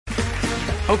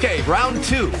Okay, round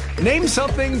 2. Name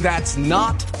something that's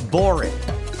not boring.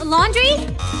 A laundry?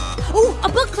 Ooh, a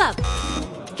book club.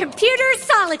 Computer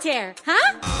solitaire,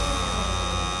 huh?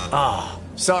 Ah, oh,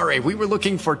 sorry, we were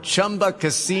looking for Chumba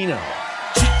Casino.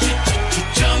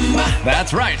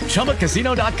 That's right,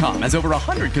 ChumbaCasino.com has over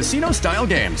 100 casino-style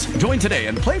games. Join today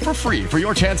and play for free for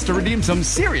your chance to redeem some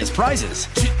serious prizes.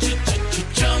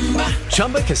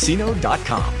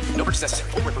 ChumbaCasino.com. No purchase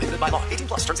necessary. Void where prohibited by law. 18+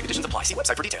 terms and conditions apply. See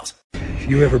website for details. If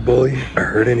you ever bully or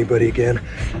hurt anybody again,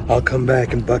 I'll come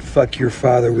back and butt fuck your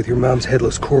father with your mom's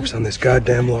headless corpse on this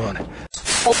goddamn lawn. And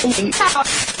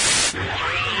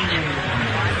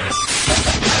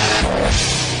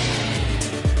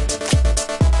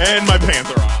my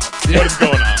pants are off. What is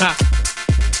going on?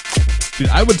 Dude,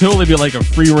 I would totally be like a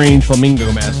free-range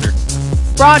flamingo master.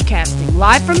 Broadcasting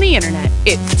live from the internet,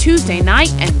 it's Tuesday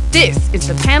night, and this is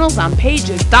the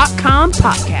panelsonpages.com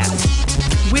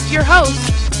podcast. With your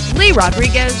host, Lee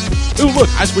Rodriguez. Ooh, look,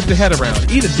 I switched the head around.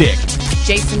 Eat a dick.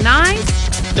 Jason Knize.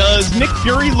 Does Nick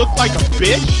Fury look like a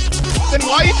bitch? Then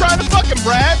why are you trying to fuck him,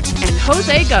 Brad? And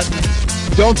Jose Guzman.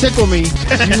 Don't tickle me.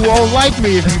 You won't like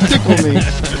me if you tickle me.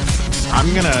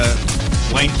 I'm gonna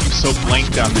blank you so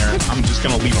blank down there. I'm just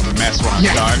gonna leave him a mess when I'm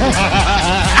done.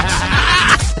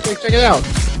 Hey, check it out.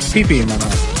 Pee-pee in my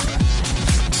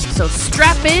mouth. So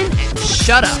strap in and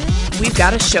shut up. We've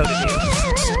got a show to do.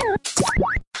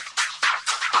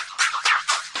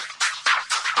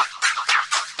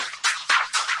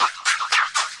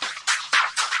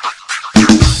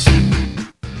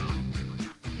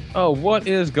 Oh, what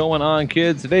is going on,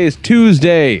 kids? Today is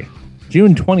Tuesday,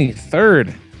 June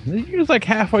 23rd. The year's like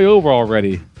halfway over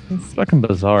already. It's fucking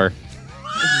bizarre.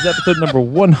 This is episode number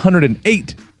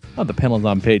 108 of the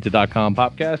panelsonpages.com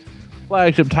podcast,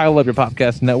 flagship title of your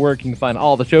podcast network. You can find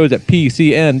all the shows at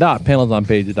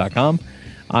pcn.panelsonpages.com.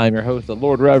 I'm your host, the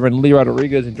Lord Reverend Lee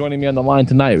Rodriguez, and joining me on the line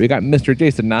tonight, we got Mr.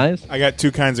 Jason Knize. I got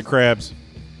 2 kinds of crabs.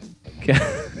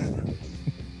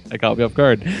 That caught me off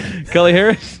guard. Kelly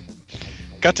Harris.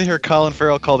 Got to hear Colin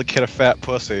Farrell call the kid a fat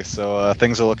pussy, so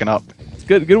things are looking up. It's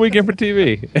good weekend for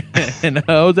TV. And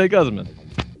Jose Guzman.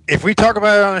 If we talk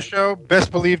about it on the show, best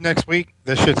believe next week,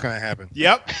 this shit's going to happen.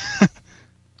 Yep.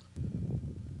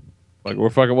 Like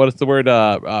we're fucking, what is the word?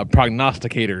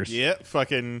 Prognosticators. Yeah,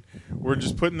 fucking, we're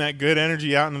just putting that good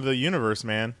energy out into the universe,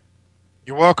 man.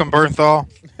 You're welcome, Bernthal.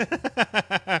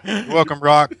 You're welcome,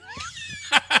 Rock.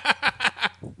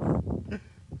 We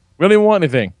don't even want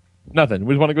anything. Nothing.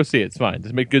 We just want to go see it. It's fine.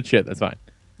 Just make good shit. That's fine.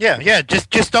 Yeah.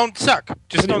 Just don't suck.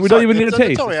 Just don't. We suck. don't even need a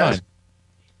taste. That's all we It's ask. fine.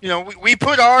 You know, we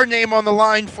put our name on the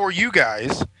line for you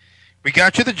guys. We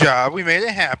got you the job. We made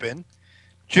it happen.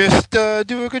 Just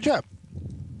do a good job.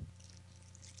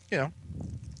 You know,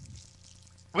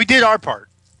 we did our part.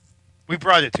 We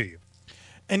brought it to you.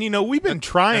 And, you know, we've been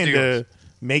trying to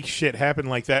make shit happen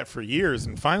like that for years,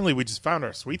 and finally we just found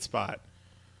our sweet spot.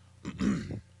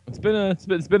 It's been a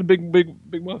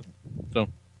big month. So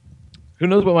who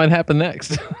knows what might happen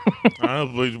next? I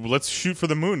don't know. Let's shoot for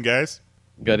the moon, guys.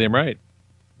 Goddamn right.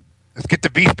 Let's get the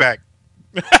beef back.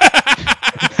 Do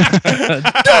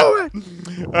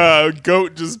it!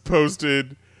 Goat just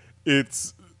posted.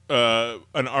 It's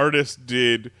an artist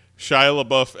did Shia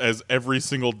LaBeouf as every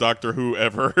single Doctor Who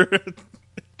ever.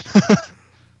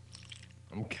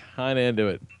 I'm kind of into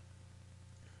it.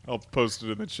 I'll post it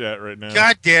in the chat right now.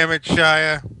 God damn it,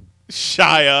 Shia.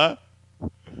 Shia.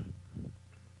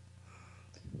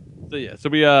 So yeah, so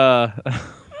we the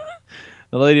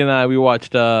lady and I, we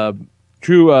watched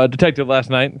True Detective last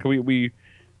night. We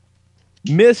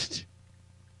missed,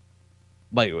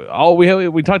 like,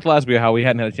 we talked last week how we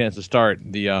hadn't had a chance to start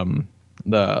the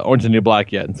Orange and New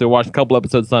Black yet, and so we watched a couple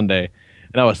episodes Sunday,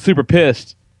 and I was super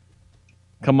pissed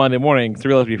come Monday morning to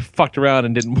realize we fucked around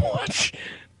and didn't watch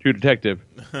True Detective.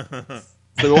 So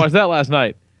we watched that last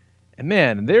night, and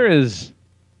man, there is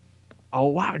a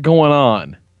lot going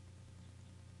on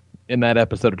in that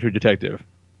episode of True Detective.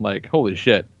 Like, holy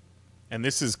shit. And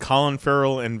this is Colin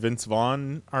Farrell and Vince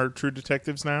Vaughn are True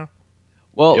Detectives now?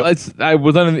 Well, Yep. I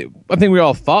think we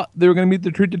all thought they were going to meet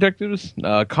the True Detectives.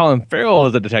 Colin Farrell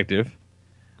is a detective,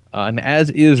 and as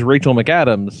is Rachel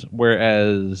McAdams,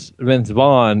 whereas Vince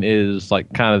Vaughn is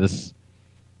like kind of this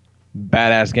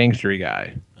badass gangstery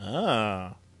guy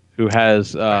who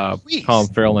has Colin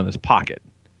Farrell in his pocket.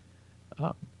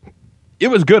 It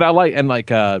was good. I like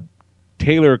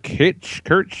Taylor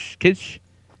Kitsch.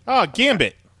 Oh,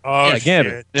 Gambit. Oh, yeah,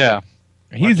 Gambit. shit. Yeah.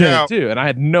 He's Watch in out. it too, and I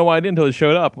had no idea until he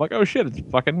showed up. I'm like, oh shit, it's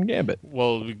fucking Gambit.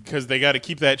 Well, because they got to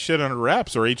keep that shit under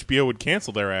wraps or HBO would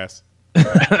cancel their ass.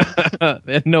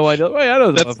 They had no idea. Wait, I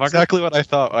know this That's motherfucker. exactly what I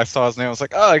thought. I saw his name. I was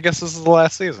like, oh, I guess this is the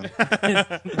last season.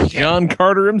 John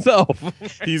Carter himself.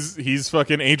 He's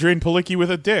fucking Adrian Palicki with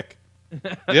a dick,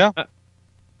 Yeah.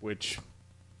 which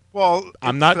Well,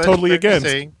 I'm not that's totally fair to against.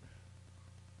 say.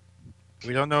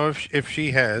 We don't know if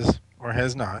she has or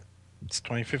has not. It's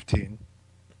 2015.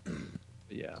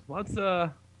 Yeah, lots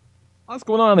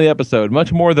going on in the episode.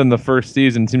 Much more than the first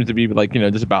season seems to be like,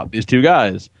 just about these two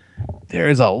guys.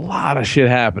 There's a lot of shit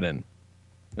happening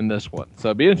in this one. So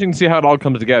it'll be interesting to see how it all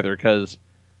comes together, because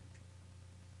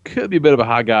could be a bit of a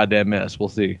hot goddamn mess. We'll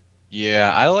see.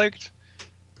 Yeah,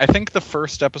 I think the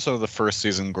first episode of the first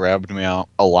season grabbed me out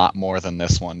a lot more than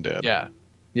this one did.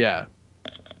 Yeah.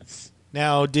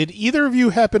 Now, did either of you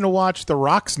happen to watch The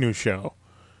Rock's new show?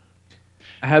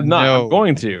 I have not. No. I'm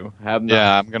going to. Have not.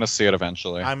 Yeah, I'm gonna see it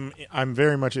eventually. I'm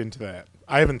very much into that.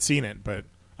 I haven't seen it, but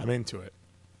I'm into it.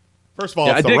 First of all,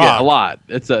 Yeah, I it's The dig Rock. it a lot.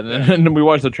 It's and we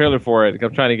watched the trailer for it.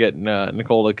 I'm trying to get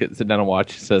Nicole to sit down and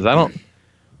watch. She says,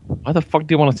 why the fuck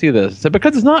do you want to see this? I said,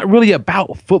 because it's not really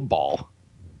about football.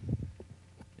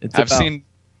 It's I've about, seen.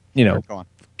 Go on.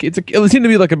 it seemed to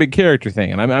be like a big character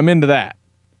thing, and I'm into that.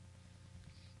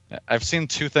 I've seen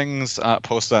two things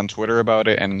posted on Twitter about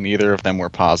it, and neither of them were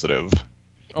positive.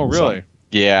 Oh, really? So,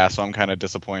 yeah, so I'm kind of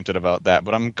disappointed about that.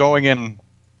 But I'm going in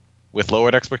with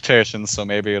lowered expectations, so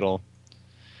maybe it'll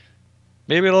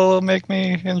make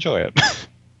me enjoy it.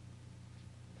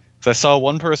 So I saw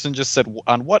one person just said,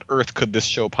 "On what Earth could this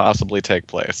show possibly take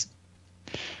place?"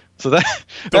 So that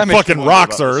makes me fucking wonder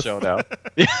Rock's about the Earth. show now.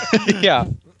 Yeah,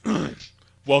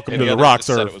 Welcome Any to The others Rock's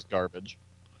just said Earth. it was garbage.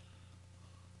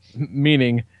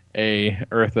 Meaning a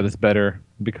Earth that is better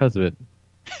because of it.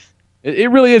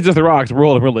 It really is just the Rock's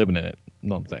world, and we're living in it. You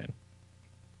know what I'm saying?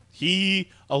 He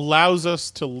allows us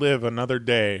to live another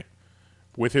day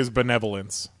with his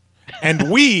benevolence. And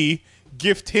we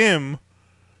gift him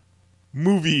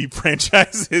movie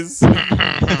franchises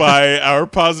by our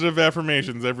positive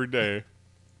affirmations every day.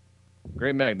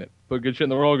 Great magnet. Put good shit in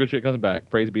the world, good shit comes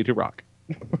back. Praise be to Rock.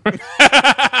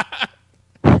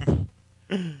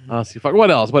 Let's see. Fuck. What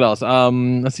else?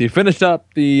 Let's see. Finished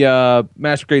up the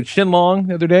Master Grade Shenlong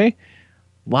the other day.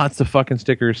 Lots of fucking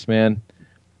stickers, man.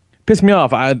 Pissed me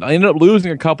off. I ended up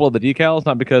losing a couple of the decals,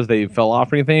 not because they fell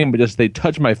off or anything, but just they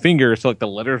touched my finger, so like the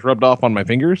letters rubbed off on my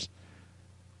fingers.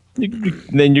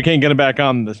 Then you can't get them back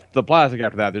on the plastic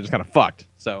after that. They're just kind of fucked.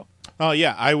 So. Oh,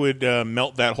 yeah. I would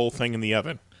melt that whole thing in the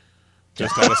oven.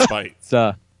 Just out of spite. It's,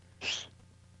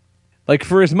 like,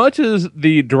 for as much as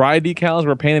the dry decals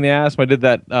were a pain in the ass when I did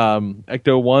that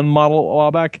Ecto 1 model a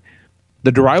while back,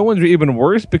 the dry ones are even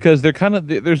worse because they're kind of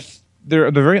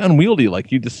they're very unwieldy.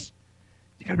 Like, you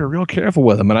gotta be real careful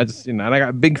with them. And and I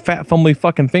got big fat fumbly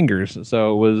fucking fingers,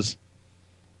 so it was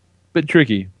a bit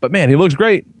tricky. But man, he looks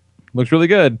great. Looks really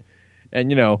good.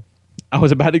 And I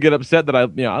was about to get upset that I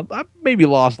maybe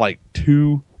lost like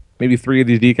 2, maybe 3 of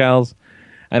these decals.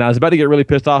 And I was about to get really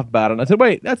pissed off about it. And I said,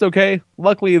 wait, that's okay.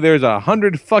 Luckily, there's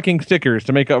 100 fucking stickers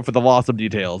to make up for the loss of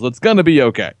details. It's going to be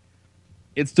okay.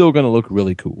 It's still going to look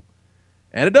really cool.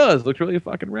 And it does. It looks really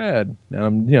fucking rad.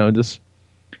 And I'm, just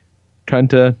trying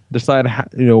to decide, how,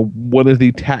 what is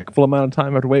the tactful amount of time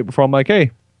I have to wait before I'm like,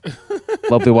 hey,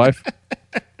 lovely wife,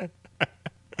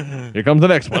 here comes the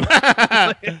next one.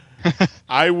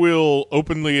 I will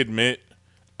openly admit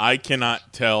I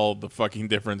cannot tell the fucking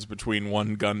difference between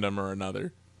one Gundam or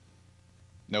another.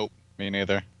 Nope, me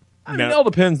neither. I mean, it all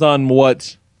depends on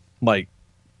what,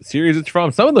 series it's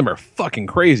from. Some of them are fucking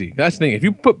crazy. That's the thing. If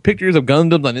you put pictures of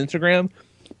Gundams on Instagram,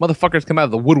 motherfuckers come out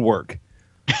of the woodwork.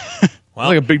 It's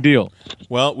like a big deal.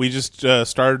 Well, we just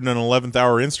started an 11th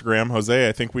hour Instagram, Jose.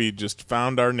 I think we just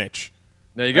found our niche.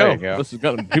 There you go. There you go. This is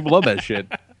people love that shit.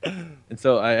 And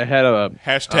so I had a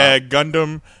Hashtag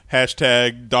Gundam,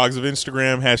 hashtag Dogs of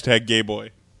Instagram, hashtag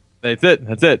Gayboy. That's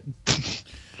it.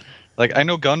 Like, I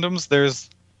know Gundams, there's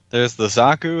the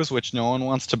Zaku's, which no one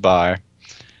wants to buy.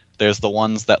 There's the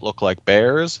ones that look like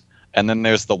bears, and then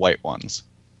there's the white ones.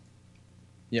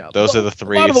 Yeah, Those are the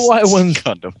 3 A lot of the white ones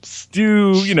Gundams.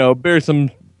 do, bear some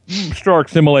stark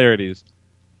similarities.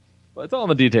 But it's all in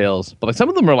the details. But some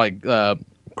of them are like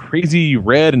crazy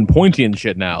red and pointy and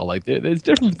shit now. Like, it's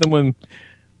different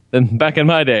than back in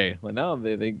my day. Like, now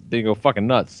they go fucking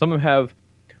nuts. Some of them have...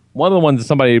 One of the ones that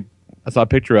somebody I saw a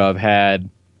picture of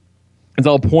it's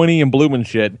all pointy and blue and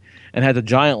shit, and has a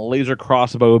giant laser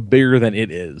crossbow bigger than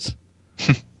it is.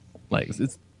 Like,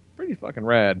 it's pretty fucking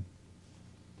rad.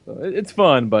 So it's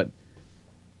fun, but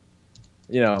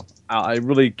I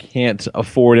really can't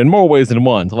afford in more ways than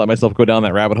one to let myself go down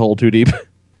that rabbit hole too deep.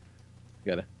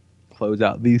 Gotta close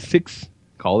out these 6,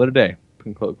 call it a day.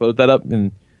 Close that up,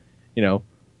 and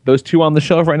those two on the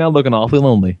shelf right now looking awfully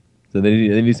lonely. So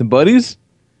they need some buddies.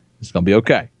 It's gonna be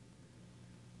okay.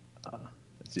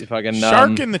 Let's see if I can.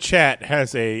 Shark in the chat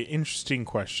has a interesting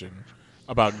question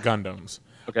about Gundams.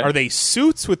 Okay. Are they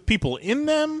suits with people in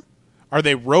them? Are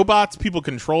they robots people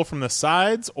control from the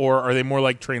sides, or are they more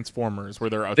like Transformers where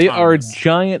they're autonomous? They are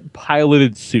giant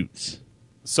piloted suits.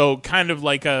 So kind of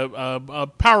like a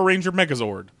Power Ranger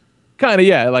Megazord. Kind of,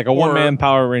 yeah, like a one-man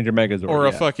Power Ranger Megazord. Or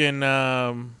a fucking,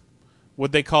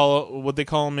 what they call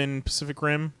them in Pacific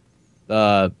Rim?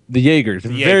 The Jaegers.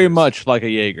 Very much like a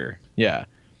Jaeger. Yeah.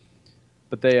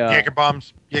 But they... Jaeger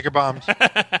bombs.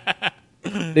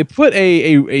 They put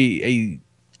a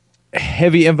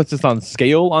heavy emphasis on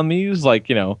scale on these. Like,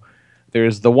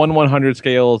 there's the 1/100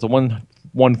 scales, the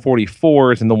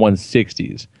 1/144s, and the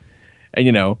 1/60s.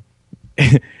 And,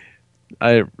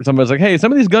 somebody's like, hey,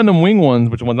 some of these Gundam Wing ones,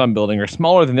 which ones I'm building, are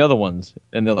smaller than the other ones.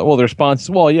 And they're like, well, the response is,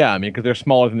 well, yeah, because they're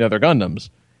smaller than the other Gundams.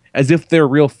 As if they're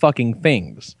real fucking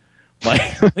things.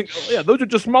 Like, oh, yeah, those are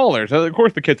just smaller. So of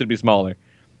course the kits would be smaller.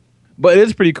 But it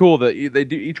is pretty cool that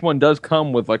each one does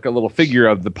come with like a little figure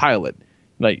of the pilot,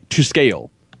 like to scale.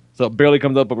 So it barely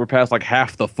comes up over past like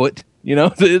half the foot,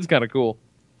 So it's kind of cool.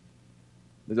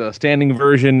 There's a standing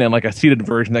version and like a seated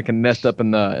version that can nest up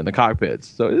in the cockpits.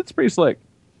 So it's pretty slick.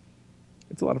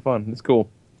 It's a lot of fun. It's cool.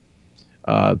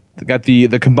 Got the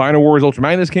Combiner Wars Ultra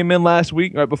Magnus came in last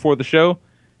week, right before the show.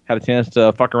 Had a chance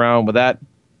to fuck around with that.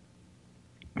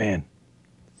 Man,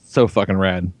 so fucking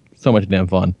rad. So much damn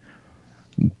fun.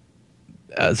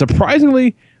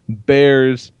 Surprisingly,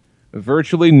 bears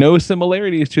virtually no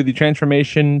similarities to the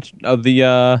transformation of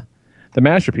the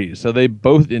Masterpiece. So they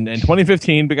both, in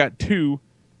 2015, we got two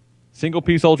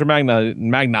single-piece Ultra Magni,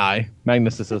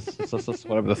 Magnuses,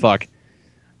 whatever the fuck,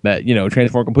 that,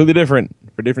 transform completely different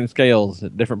for different scales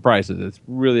at different prices. It's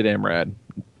really damn rad.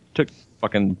 It took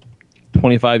fucking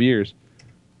 25 years.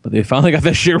 But they finally got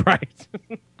that shit right.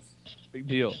 Big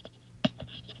deal.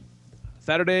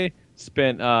 Saturday,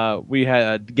 we had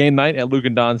a game night at Luke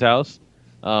and Don's house.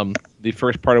 The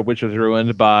first part of which was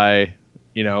ruined by,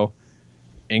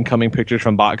 incoming pictures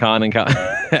from BotCon and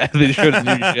they showed the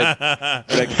new shit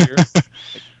for next year.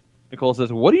 Nicole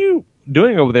says, "What are you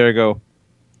doing over there?" I go,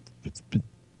 "It's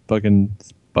fucking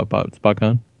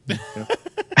BotCon.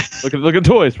 Look at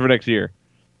toys for next year."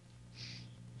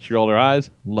 She rolled her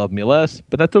eyes, loved me less,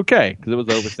 but that's okay because it was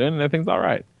over soon and everything's all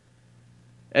right.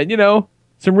 And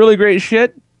some really great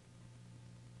shit,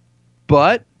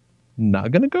 but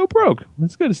not gonna go broke.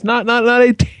 That's good. It's not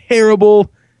a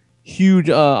terrible, huge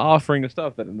offering of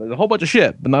stuff. There's a whole bunch of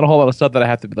shit, but not a whole lot of stuff that I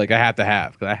have to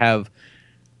have because I have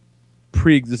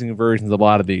pre-existing versions of a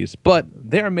lot of these. But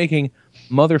they are making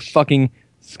motherfucking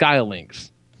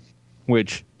Skylinks,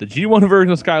 which the G1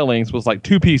 version of Skylinks was like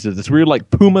two pieces. This weird like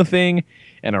Puma thing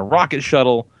and a rocket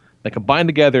shuttle that combined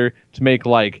together to make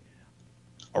like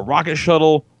a rocket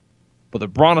shuttle with a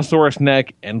brontosaurus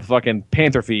neck and fucking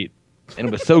panther feet. And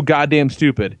it was so goddamn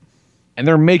stupid. And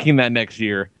they're making that next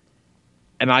year.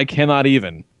 And I cannot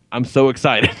even. I'm so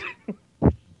excited.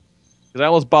 Because I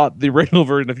almost bought the original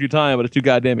version a few times, but it's too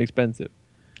goddamn expensive.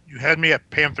 You had me at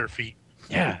panther feet.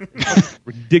 Yeah.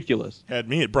 Ridiculous. Had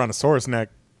me at brontosaurus neck.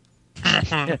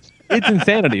 Yeah, it's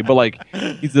insanity, but like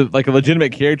he's a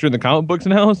legitimate character in the comic books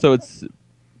now, so it's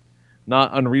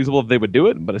not unreasonable if they would do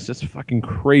it, but it's just fucking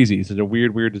crazy. It's such a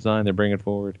weird design they're bringing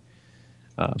forward.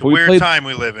 It's a weird time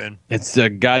we live in. It's a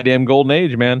goddamn golden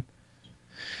age, man.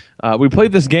 We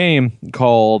played this game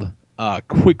called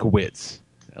Quick Wits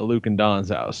at Luke and Don's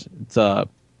house. It's a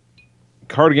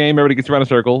card game. Everybody gets around a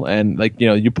circle, and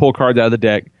you pull cards out of the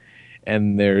deck,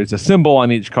 and there's a symbol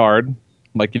on each card,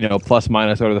 like plus,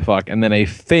 minus, whatever the fuck, and then a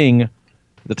thing at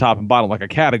the top and bottom, like a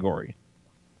category.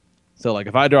 So, like,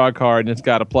 if I draw a card and it's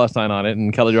got a plus sign on it,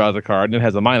 and Kelly draws a card and it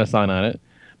has a minus sign on it,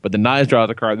 but then Knize draws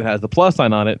a card that has the plus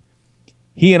sign on it,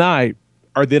 he and I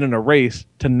are then in a race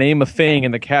to name a thing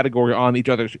in the category on each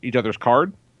other's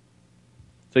card.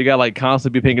 So you got to like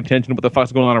constantly be paying attention to what the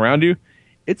fuck's going on around you.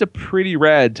 It's a pretty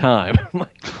rad time.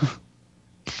 Like,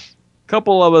 a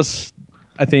couple of us,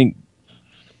 I think,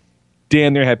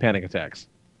 damn near had panic attacks.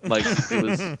 Like, it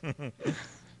was a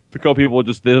couple people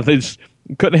they just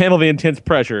couldn't handle the intense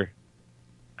pressure.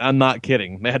 I'm not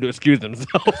kidding. They had to excuse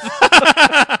themselves.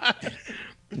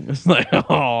 It's like,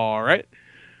 all right.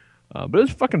 But it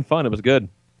was fucking fun. It was good.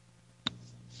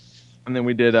 And then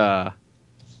we did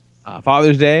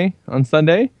Father's Day on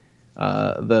Sunday.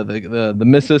 The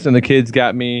missus and the kids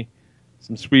got me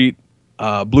some sweet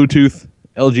Bluetooth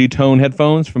LG Tone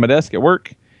headphones for my desk at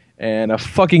work, and a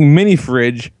fucking mini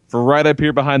fridge for right up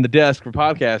here behind the desk for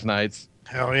podcast nights.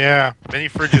 Hell yeah. Mini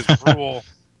fridges rule.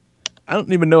 I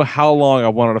don't even know how long I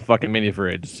wanted a fucking mini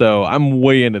fridge, so I'm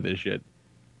way into this shit.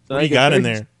 So What do you got in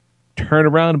there? Turn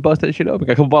around and bust that shit open.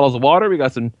 Got a couple bottles of water. We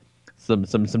got some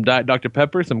Diet Dr.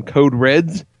 Pepper, some Code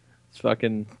Reds. It's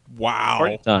fucking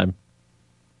party time.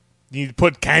 You need to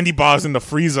put candy bars in the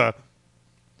freezer.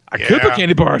 I could put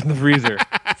candy bars in the freezer.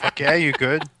 Fuck yeah, you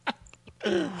could.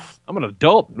 I'm an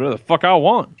adult. Whatever the fuck I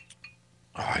want.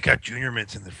 Oh, I got Junior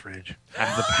Mints in the fridge. I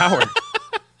have the power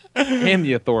and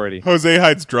the authority. Jose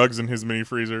hides drugs in his mini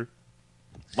freezer.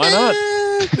 Why not?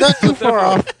 Not too far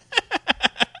off.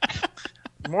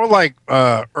 More like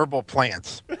herbal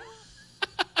plants.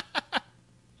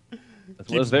 That's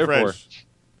what it's there for.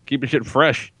 Keeping shit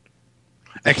fresh.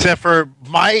 Except for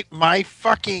my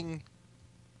fucking...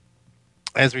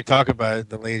 As we talk about it,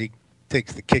 the lady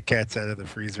takes the Kit Kats out of the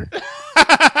freezer.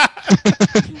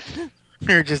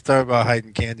 We were just talking about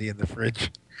hiding candy in the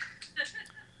fridge.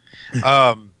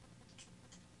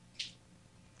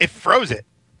 It froze it.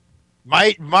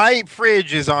 My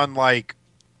fridge is on like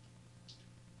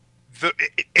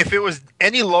if it was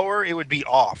any lower, it would be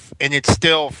off, and it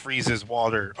still freezes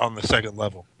water on the second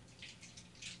level.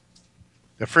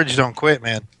 The fridge don't quit,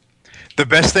 man. The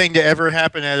best thing to ever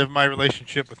happen out of my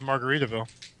relationship with Margaritaville.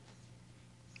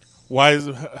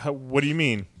 What do you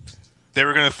mean? They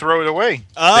were going to throw it away.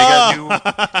 Oh.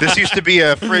 This used to be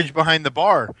a fridge behind the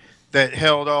bar that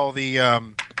held all the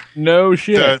no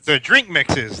shit the drink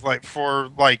mixes, like for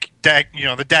like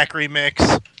the daiquiri mix,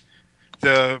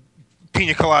 the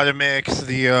pina colada mix,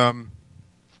 the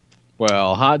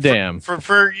well, hot damn for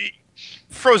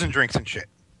frozen drinks and shit.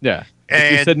 Yeah,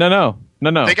 and you said no.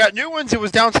 They got new ones. It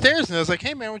was downstairs, and I was like,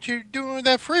 "Hey man, what you doing with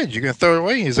that fridge? You gonna throw it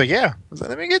away?" He's like, "Yeah." I was like,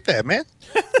 "Let me get that, man."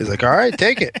 He's like, "All right,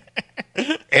 take it."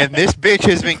 And this bitch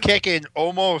has been kicking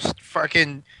almost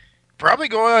fucking probably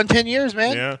going on 10 years,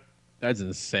 man. Yeah, that's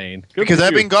insane. Because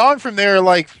I've been gone from there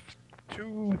like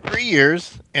 2-3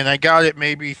 years, and I got it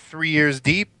maybe 3 years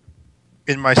deep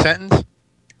in my sentence.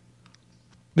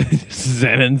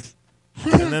 Sentence.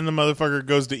 And then the motherfucker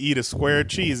goes to eat a square of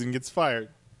cheese and gets fired.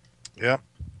 Yeah.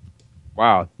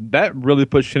 Wow, that really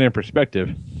puts shit in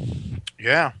perspective.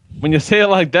 Yeah. When you say it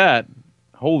like that,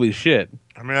 holy shit.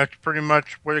 I mean, that's pretty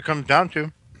much what it comes down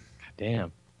to.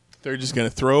 Damn. They're just going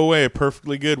to throw away a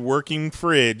perfectly good working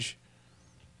fridge.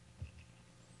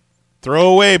 Throw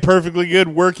away a perfectly good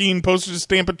working postage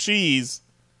stamp of cheese.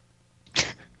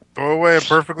 Throw away a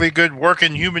perfectly good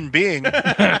working human being.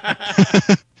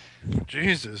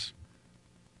 Jesus.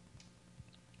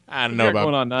 I don't know about...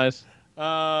 What's going on,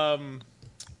 Knize?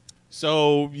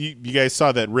 So you guys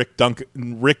saw that Rick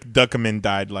Duckerman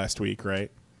died last week,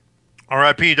 right?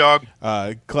 R.I.P. dog.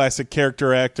 Classic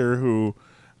character actor who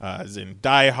is in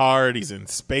Die Hard. He's in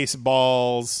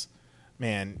Spaceballs.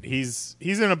 Man, he's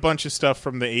in a bunch of stuff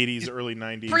from the 80s, early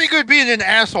 90s. Pretty good being an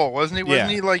asshole, wasn't he? Wasn't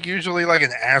Yeah. he like usually like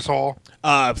an asshole?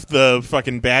 The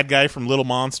fucking bad guy from Little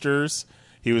Monsters.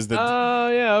 He was the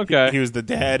yeah, okay. He was the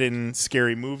dad in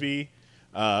Scary Movie.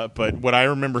 But what I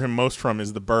remember him most from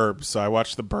is The Burbs. So I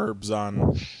watched The Burbs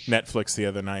on Netflix the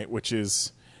other night, which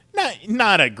is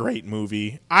not a great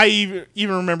movie. I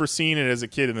even remember seeing it as a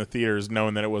kid in the theaters,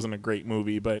 knowing that it wasn't a great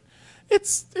movie, but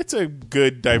it's a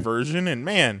good diversion. And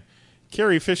man,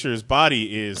 Carrie Fisher's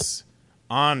body is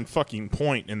on fucking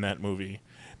point in that movie.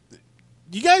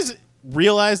 You guys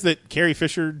realize that Carrie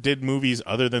Fisher did movies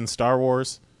other than Star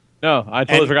Wars? No, I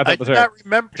totally forgot that was her. I did not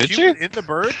remember. Did she you? was in The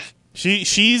Burbs?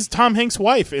 She's Tom Hanks'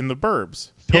 wife in The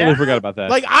Burbs. Totally forgot about that.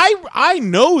 Like I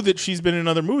know that she's been in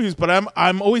other movies, but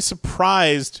I'm always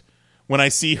surprised when I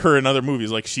see her in other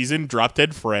movies. Like she's in Drop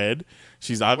Dead Fred.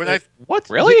 She's what?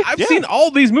 Really? I've seen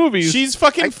all these movies. She's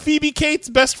fucking Phoebe Cates'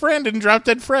 best friend in Drop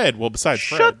Dead Fred. Well, besides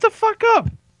Fred. Shut the fuck up.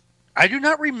 I do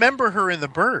not remember her in The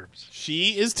Burbs.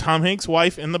 She is Tom Hanks'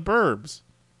 wife in The Burbs.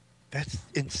 That's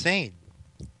insane.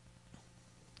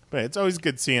 But it's always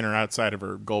good seeing her outside of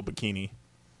her gold bikini.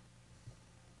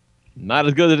 Not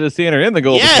as good as seeing her in the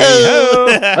gold.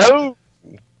 Yeah.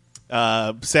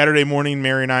 Saturday morning,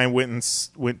 Mary and I went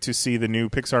to see the new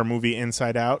Pixar movie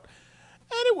Inside Out,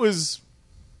 and it was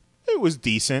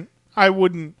decent. I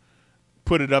wouldn't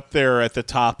put it up there at the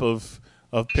top of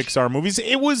Pixar movies.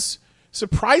 It was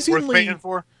surprisingly Worth paying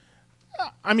for?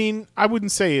 I mean, I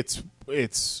wouldn't say it's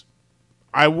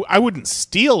I wouldn't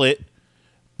steal it,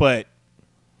 but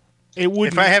it would.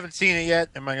 If I haven't seen it yet,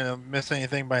 am I going to miss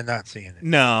anything by not seeing it?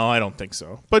 No, I don't think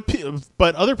so.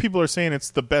 But other people are saying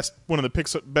it's the best, one of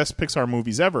the best Pixar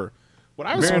movies ever. What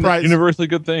I was surprised, universally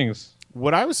good things.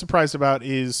 What I was surprised about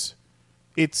is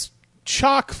it's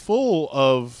chock full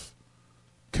of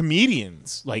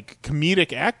comedians, like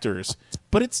comedic actors,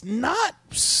 but it's not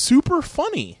super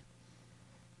funny.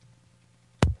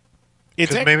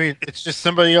 Maybe it's just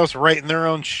somebody else writing their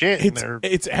own shit.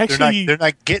 It's actually they're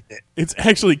not getting it. It's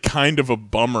actually kind of a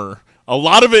bummer. A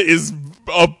lot of it is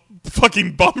a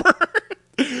fucking bummer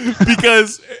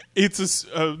because it's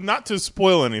not to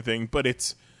spoil anything,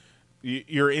 but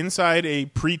you're inside a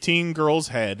preteen girl's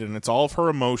head, and it's all of her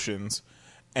emotions,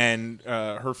 and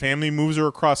her family moves her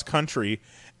across country,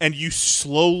 and you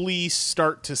slowly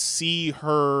start to see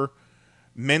her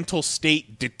mental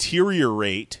state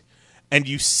deteriorate, and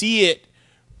you see it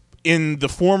in the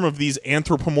form of these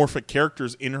anthropomorphic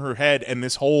characters in her head and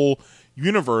this whole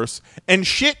universe, and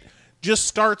shit just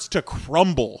starts to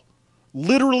crumble,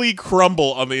 literally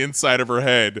crumble on the inside of her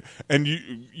head, and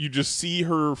you just see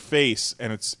her face,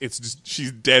 and it's just,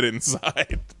 she's dead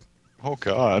inside. Oh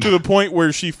God! To the point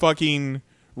where she fucking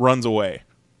runs away.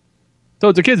 So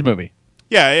it's a kids movie.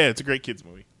 Yeah, it's a great kids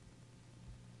movie.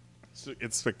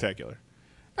 It's spectacular.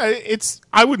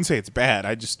 I wouldn't say it's bad.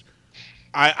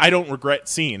 I don't regret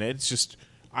seeing it. It's just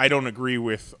I don't agree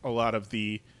with a lot of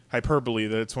the hyperbole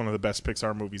that it's one of the best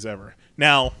Pixar movies ever.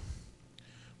 Now,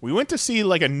 we went to see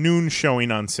like a noon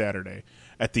showing on Saturday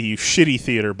at the shitty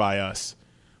theater by us,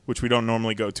 which we don't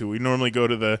normally go to. We normally go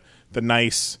to the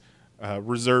nice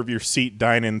reserve your seat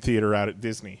dine-in theater out at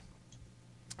Disney.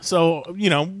 So,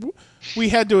 we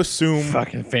had to assume...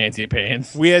 Fucking fancy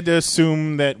pants. We had to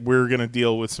assume that we're going to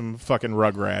deal with some fucking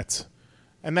Rugrats.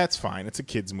 And that's fine. It's a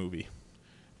kid's movie.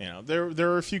 There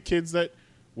are a few kids that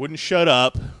wouldn't shut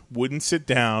up, wouldn't sit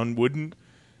down, wouldn't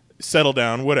settle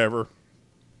down, whatever.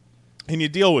 And you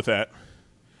deal with that.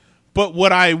 But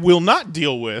what I will not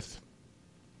deal with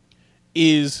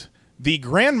is the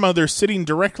grandmother sitting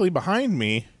directly behind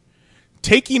me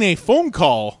taking a phone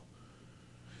call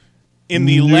in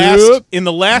the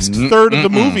last third of the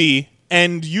movie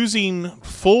and using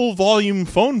full volume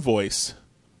phone voice.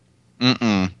 Yep.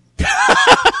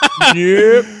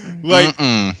 Like,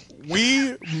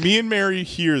 me and Mary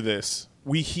hear this.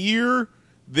 We hear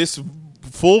this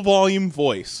full volume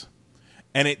voice,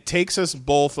 and it takes us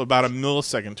both about a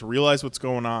millisecond to realize what's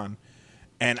going on.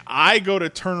 And I go to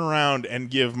turn around and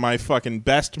give my fucking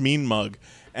best mean mug.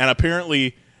 And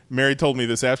apparently, Mary told me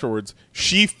this afterwards,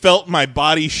 she felt my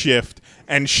body shift,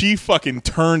 and she fucking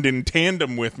turned in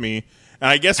tandem with me. And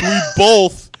I guess we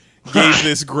both gave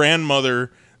this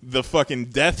grandmother the fucking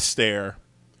death stare.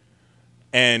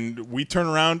 And we turn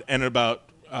around, and about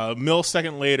a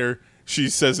millisecond later, she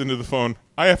says into the phone,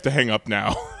 I have to hang up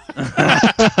now.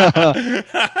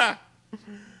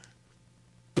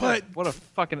 But what a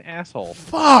fucking asshole.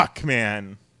 Fuck,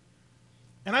 man.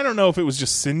 And I don't know if it was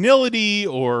just senility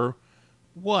or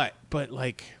what, but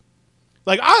like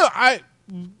I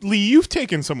Lee, you've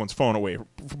taken someone's phone away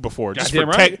before just for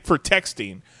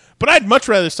texting. But I'd much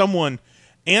rather someone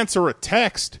answer a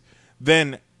text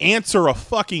than answer a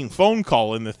fucking phone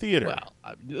call in the theater. Well,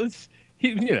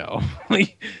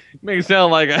 make it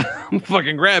sound like I'm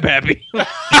fucking grab happy. No.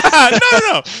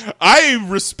 I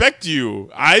respect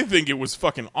you. I think it was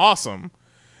fucking awesome.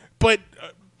 But,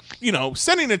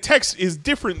 sending a text is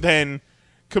different than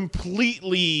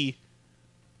completely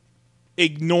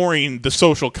ignoring the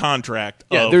social contract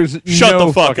of there's shut no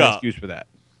the fuck fucking up. Excuse for that.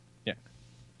 Yeah.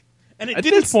 And at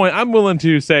this point, I'm willing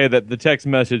to say that the text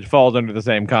message falls under the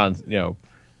same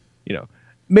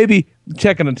maybe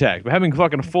checking a text, but having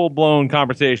fucking full-blown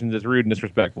conversations is rude and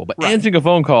disrespectful. But answering a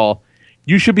phone call,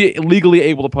 you should be legally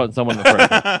able to punch someone in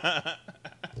the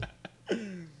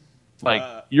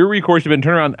throat. Your recourse should have been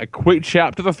turn around, a quick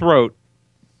chap to the throat,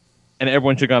 and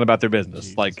everyone should have gone about their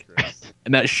business. Jesus Christ.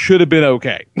 And that should have been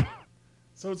okay.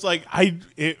 So it's like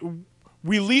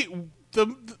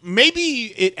maybe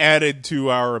it added to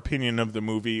our opinion of the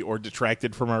movie or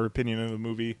detracted from our opinion of the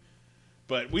movie.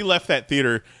 But we left that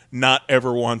theater not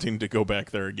ever wanting to go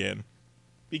back there again.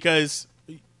 Because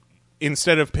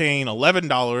instead of paying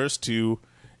 $11 to,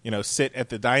 sit at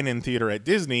the dine-in theater at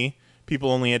Disney,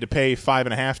 people only had to pay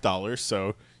 $5.50.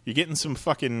 So you're getting some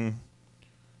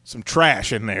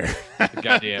trash in there.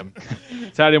 Goddamn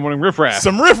Saturday morning riffraff.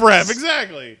 Some riffraff,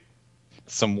 exactly.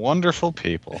 Some wonderful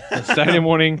people. Saturday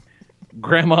morning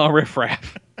grandma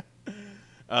riffraff.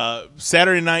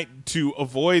 Saturday night, to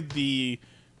avoid the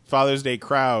Father's Day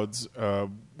crowds,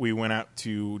 we went out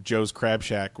to Joe's Crab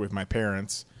Shack with my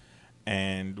parents,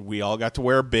 and we all got to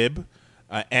wear a bib.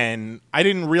 And I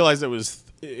didn't realize it was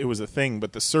a thing,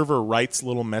 but the server writes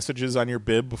little messages on your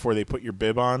bib before they put your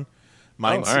bib on.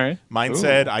 Mine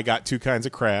said I got 2 kinds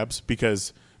of crabs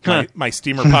because my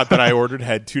steamer pot that I ordered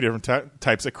had 2 different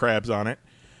types of crabs on it.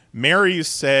 Mary's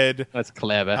said, "That's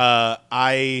clever."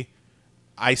 I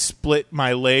split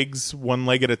my legs 1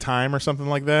 leg at a time or something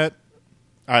like that.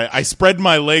 I spread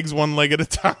my legs 1 leg at a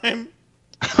time.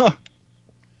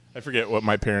 I forget what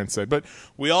my parents said, but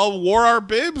we all wore our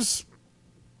bibs.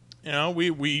 You know,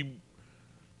 we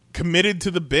committed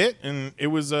to the bit, and it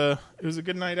was a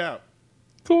good night out.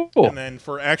 Cool. And then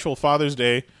for actual Father's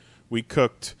Day, we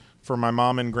cooked for my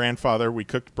mom and grandfather. We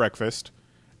cooked breakfast,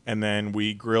 and then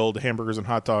we grilled hamburgers and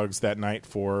hot dogs that night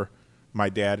for my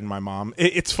dad and my mom.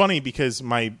 It's funny because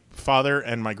my father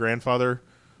and my grandfather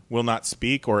will not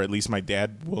speak, or at least my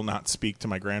dad will not speak to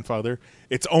my grandfather.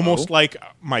 It's almost like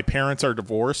my parents are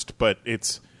divorced, but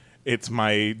it's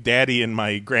my daddy and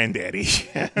my granddaddy.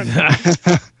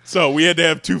 So we had to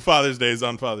have 2 Father's Days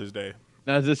on Father's Day.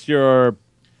 Now, is this your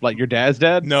dad's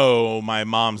dad? No, my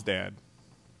mom's dad.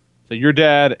 So your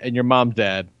dad and your mom's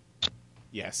dad.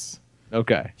 Yes.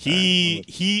 Okay. He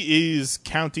is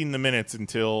counting the minutes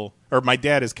until, or my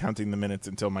dad is counting the minutes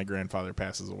until my grandfather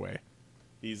passes away.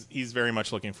 He's very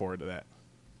much looking forward to that.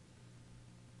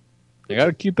 You got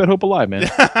to keep that hope alive, man.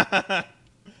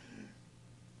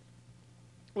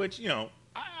 Which, you know,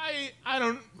 I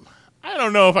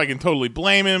don't know if I can totally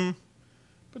blame him,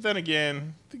 but then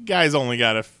again, the guy's only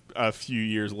got a few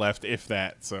years left, if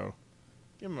that. So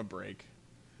give him a break.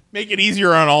 Make it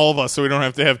easier on all of us, so we don't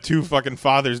have to have 2 fucking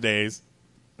Father's Days.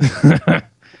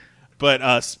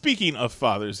 But speaking of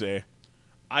Father's Day,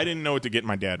 I didn't know what to get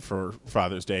my dad for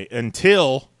Father's Day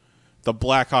until the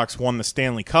Blackhawks won the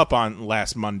Stanley Cup on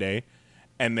last Monday,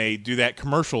 and they do that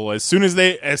commercial. As soon as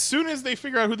they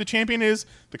figure out who the champion is,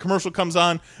 the commercial comes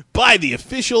on. Buy the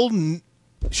official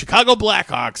Chicago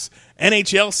Blackhawks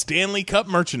NHL Stanley Cup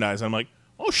merchandise. I'm like,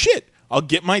 oh shit! I'll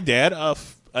get my dad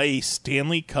a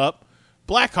Stanley Cup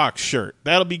Blackhawks shirt.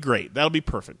 That'll be great. That'll be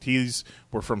perfect.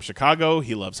 We're from Chicago.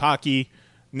 He loves hockey.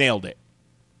 Nailed it.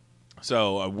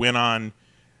 So I went on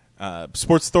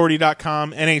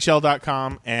sportsauthority.com,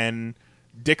 NHL.com, and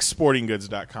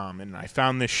dickssportinggoods.com, and I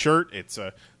found this shirt. It's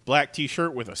a black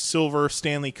t-shirt with a silver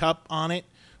Stanley Cup on it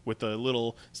with the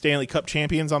little Stanley Cup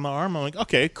champions on the arm. I'm like,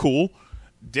 okay, cool.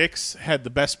 Dick's had the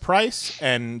best price,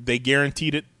 and they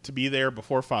guaranteed it to be there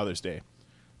before Father's Day.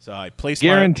 So I placed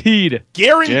Guaranteed.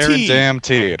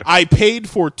 Guaranteed. I paid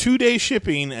for 2-day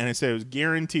shipping, and it said it was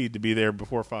guaranteed to be there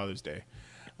before Father's Day.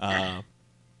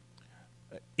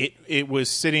 It was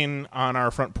sitting on our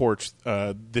front porch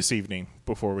this evening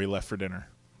before we left for dinner.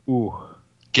 Ooh.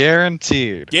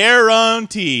 Guaranteed.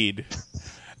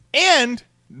 And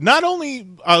not only,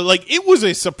 it was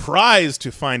a surprise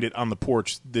to find it on the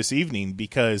porch this evening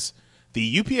because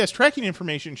the UPS tracking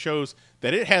information shows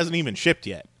that it hasn't even shipped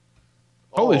yet.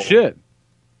 Holy shit.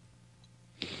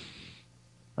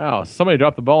 Wow, somebody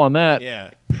dropped the ball on that.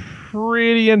 Yeah.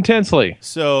 Pretty intensely.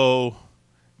 So,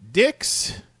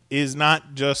 Dick's is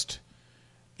not just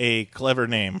a clever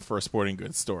name for a sporting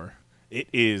goods store. It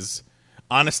is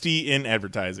honesty in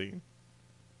advertising.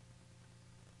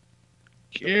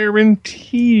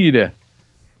 Guaranteed.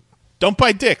 Don't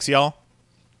buy Dick's, y'all.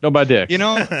 Don't buy Dick's. You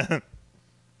know,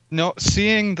 no,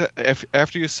 seeing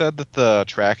after you said that the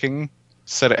tracking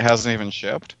said it hasn't even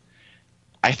shipped,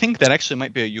 I think that actually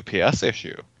might be a UPS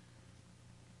issue.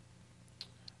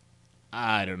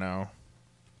 I don't know.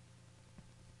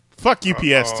 Fuck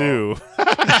UPS too.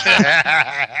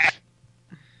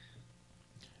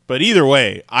 But either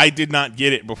way, I did not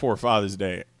get it before Father's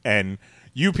Day, and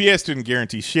UPS didn't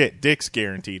guarantee shit. Dick's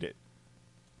guaranteed it.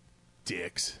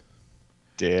 Dicks.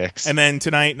 And then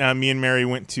tonight, me and Mary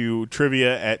went to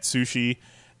trivia at Sushi,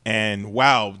 and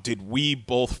wow, did we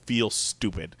both feel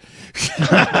stupid.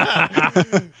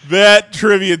 That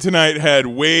trivia tonight had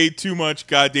way too much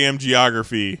goddamn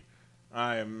geography.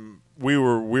 We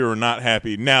were not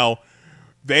happy. Now,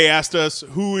 they asked us,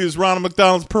 who is Ronald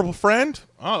McDonald's purple friend?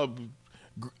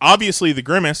 Obviously the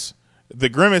Grimace. The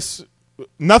Grimace,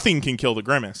 nothing can kill the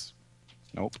Grimace.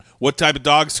 Nope. What type of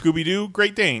dog? Scooby-Doo?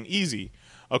 Great Dane. Easy.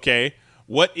 Okay.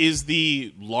 What is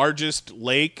the largest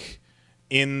lake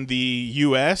in the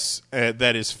U.S.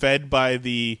 That is fed by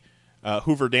the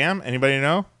Hoover Dam? Anybody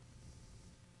know?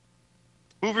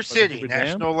 Hoover City, Hoover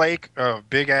National Lake of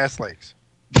Big Ass Lakes.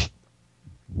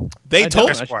 They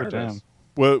told I should know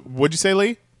this. What'd you say,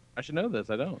 Lee? I should know this.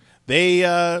 I don't. They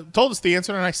told us the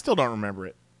answer, and I still don't remember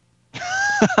it.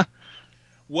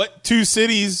 What 2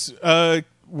 cities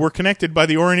were connected by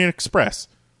the Orient Express?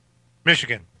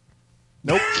 Michigan.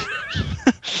 Nope.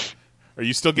 Are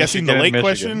you still guessing Michigan the lake and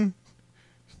question?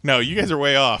 No, you guys are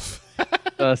way off.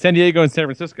 San Diego and San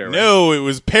Francisco, right? No, it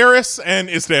was Paris and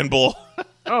Istanbul.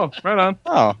 Oh, right on.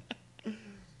 Oh.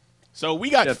 So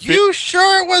we got. You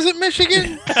sure it wasn't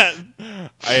Michigan?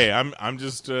 Hey, I'm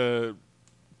just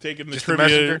taking the Just the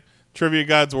messenger? trivia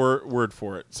god's word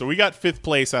for it. So we got 5th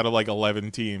place out of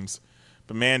 11 teams,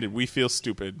 but man, did we feel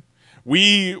stupid.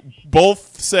 We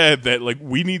both said that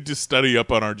we need to study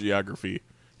up on our geography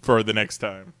for the next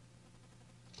time.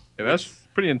 Yeah, that's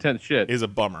pretty intense shit. Is a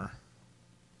bummer.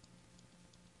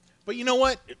 But you know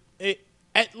what?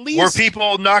 At least Were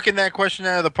people knocking that question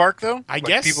out of the park, though? I Like,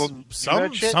 guess people do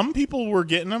that shit? some people were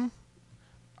getting them.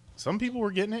 Some people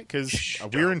were getting it because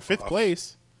we were in 5th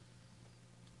place.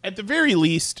 At the very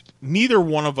least, neither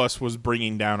one of us was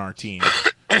bringing down our team.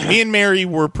 Me and Mary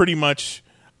were pretty much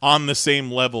on the same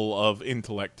level of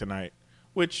intellect tonight,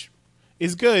 which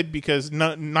is good because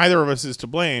neither of us is to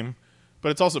blame,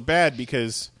 but it's also bad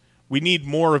because we need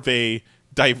more of a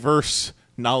diverse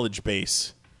knowledge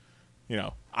base. You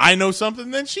know, I know something,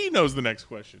 then she knows the next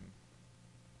question.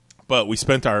 But we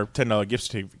spent our $10 gift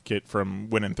certificate from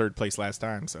winning 3rd place last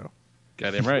time, so.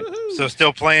 Goddamn right. So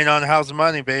still playing on House of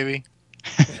Money, baby.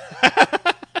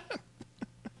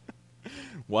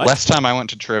 What? Last time I went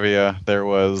to trivia, there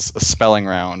was a spelling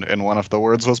round, and one of the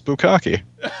words was bukkake.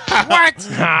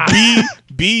 What?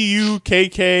 B-U-K-K-A-K-E.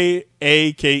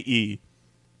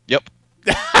 Yep.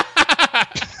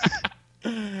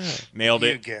 Nailed You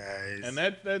it. guys. And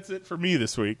that's it for me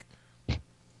this week.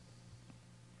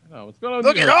 Oh, what's going on?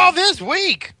 Look at all this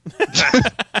week.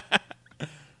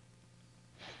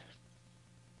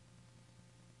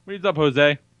 What's up,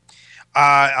 Jose?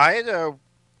 I had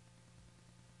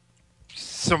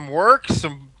some work.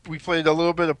 We played a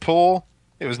little bit of pool.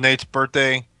 It was Nate's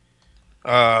birthday.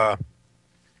 Met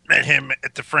him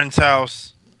at the friend's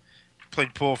house.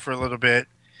 Played pool for a little bit.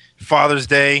 Father's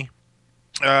Day.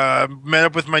 Met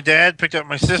up with my dad. Picked up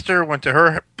my sister. Went to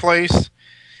her place.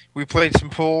 We played some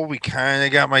pool. We kind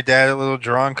of got my dad a little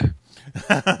drunk.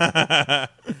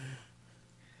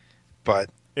 But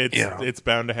It's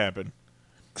bound to happen.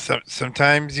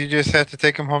 Sometimes you just have to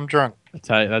take him home drunk.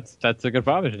 That's a good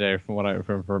Father's Day from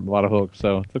a lot of folks,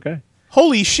 so it's okay.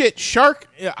 Holy shit, Shark!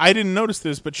 I didn't notice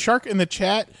this, but Shark in the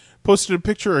chat posted a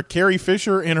picture of Carrie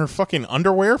Fisher in her fucking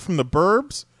underwear from the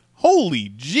Burbs. Holy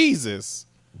Jesus!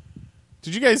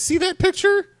 Did you guys see that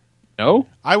picture? No.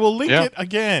 I will link it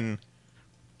again.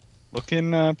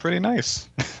 Looking pretty nice.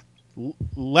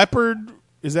 Leopard?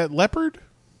 Is that leopard?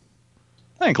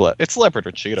 I think it's leopard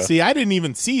or cheetah. See, I didn't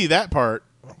even see that part.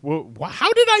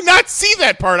 How did I not see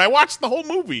that part? I watched the whole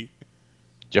movie.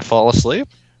 Did you fall asleep?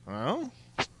 Well,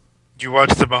 Did you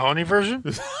watch the Mahoney version?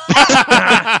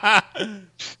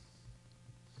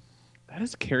 That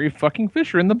is Carrie fucking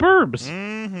Fisher in the Burbs.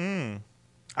 mm-hmm.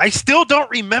 I still don't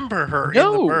remember her in the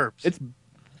Burbs. It's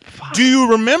Do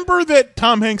you remember that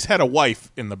Tom Hanks had a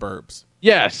wife in the Burbs?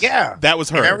 yes. Yeah. That was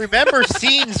her. And I remember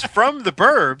scenes from the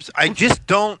Burbs. I just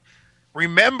don't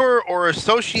remember or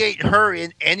associate her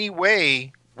in any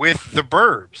way with the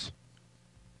Burbs.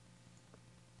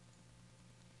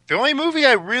 The only movie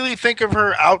I really think of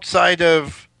her outside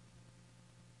of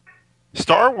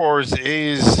Star Wars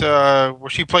is where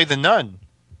she played the nun.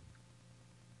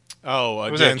 Oh,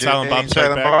 Was Jay and that Silent Jay Bob and Strike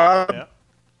Silent Back. Bob?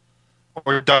 Yeah.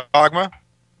 Or Dogma.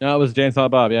 No, it was Jane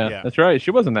Silent Bob. Yeah. Yeah. That's right. She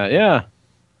was in that. Yeah.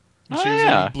 She was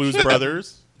in Blues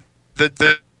Brothers.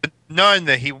 The nun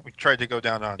that he tried to go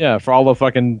down on. Yeah, for all the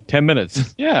fucking 10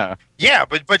 minutes. Yeah. Yeah,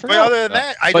 but other than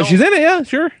that, But she's in it. Yeah,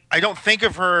 sure. I don't think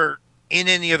of her in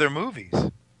any other movies.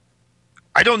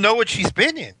 I don't know what she's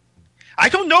been in. I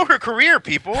don't know her career,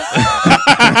 people.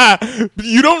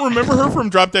 You don't remember her from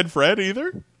Drop Dead Fred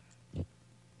either?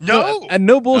 No. And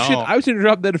no bullshit. No. I've seen her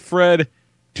drop dead Fred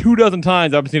 24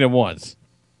 times. I haven't seen it once.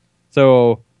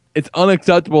 So it's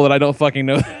unacceptable that I don't fucking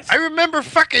know that. I remember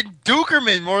fucking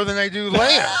Dukerman more than I do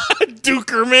Leia.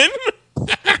 Dukerman?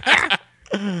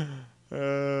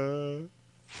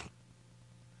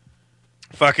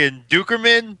 Fucking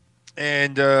Dukerman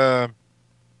and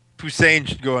Hussein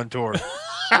should go on tour.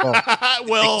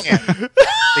 Well, They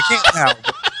can't now.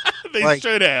 but they like-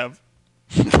 should have.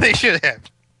 they should have.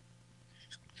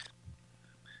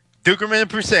 Dukerman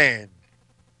and Hussein.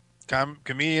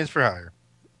 Comedians for hire.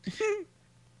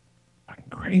 Fucking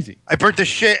crazy. I burnt the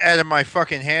shit out of my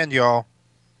fucking hand, y'all.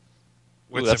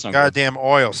 With Ooh, that's some not good. goddamn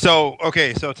oil. So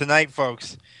tonight,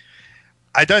 folks,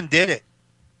 I done did it.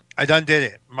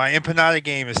 My empanada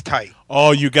game is tight.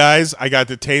 Oh, you guys, I got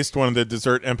to taste one of the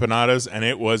dessert empanadas, and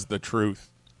it was the truth.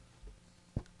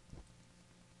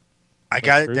 I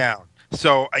got it down.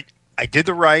 So I did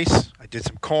the rice. I did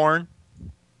some corn.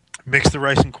 Mixed the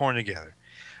rice and corn together.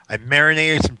 I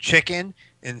marinated some chicken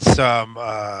in some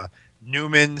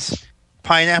Newman's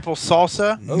pineapple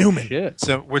salsa. Oh, shit.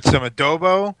 With some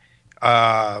adobo.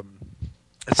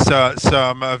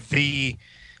 Some of the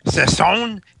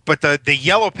sazon, but the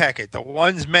yellow packet, the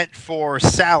ones meant for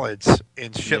salads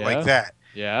and shit like that.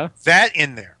 Yeah. That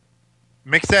in there.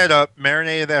 Mix that up.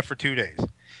 Marinated that for 2 days.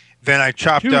 Then I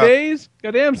chopped 2 up. days?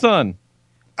 Goddamn, son.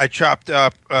 I chopped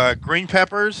up green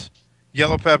peppers,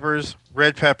 yellow peppers,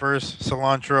 red peppers,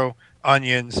 cilantro,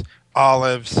 onions,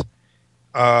 olives.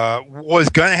 Was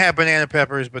gonna have banana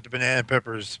peppers, but the banana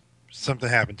peppers, something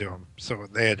happened to them, so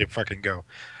they had to fucking go.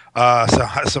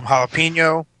 Some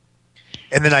jalapeno,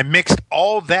 and then I mixed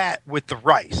all that with the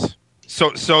rice,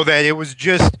 so that it was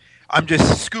just I'm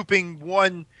just scooping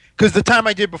one because the time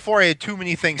I did before I had too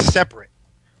many things separate,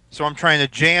 so I'm trying to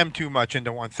jam too much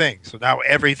into one thing. So now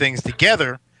everything's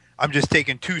together. I'm just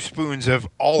taking 2 spoons of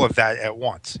all of that at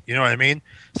once. You know what I mean?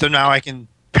 So now I can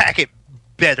pack it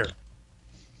better.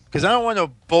 Because I don't want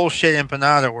no bullshit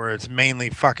empanada where it's mainly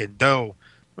fucking dough.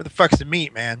 Where the fuck's the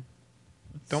meat, man?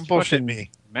 Don't bullshit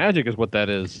me. Magic is what that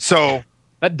is. So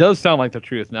that does sound like the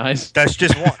truth. Nice. That's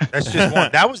just one. That's just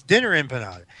one. That was dinner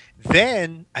empanada.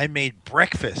 Then I made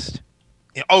breakfast.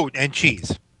 Oh, and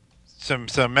cheese. Some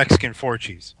Mexican 4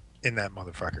 cheese in that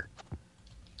motherfucker.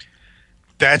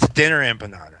 That's dinner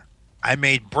empanada. I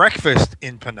made breakfast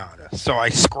empanada. So I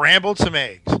scrambled some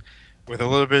eggs with a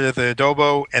little bit of the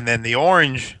adobo and then the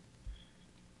orange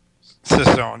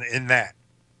sazon in that.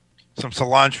 Some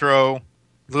cilantro, a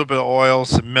little bit of oil,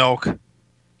 some milk.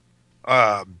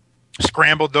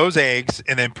 Scrambled those eggs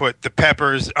and then put the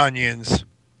peppers, onions.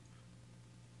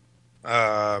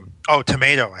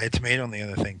 Tomato. I had tomato on the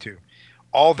other thing too.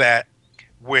 All that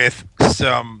with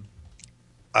some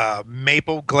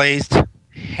maple glazed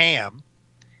ham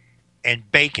and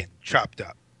bacon chopped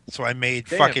up. So I made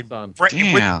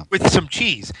with some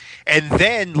cheese. And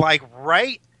then like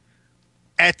right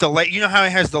at the you know how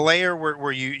it has the layer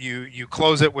where you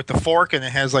close it with the fork and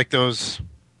it has like those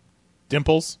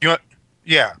dimples?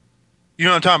 Yeah. You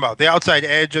know what I'm talking about? The outside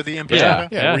edge of the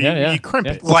empanada? Yeah. You crimp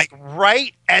it. Like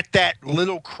right at that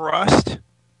little crust,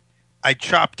 I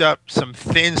chopped up some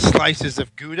thin slices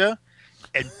of Gouda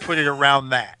and put it around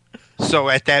that. So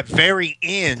at that very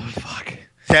end,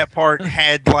 that part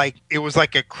had it was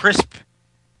like a crisp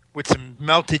with some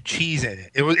melted cheese in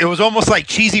it. It was almost like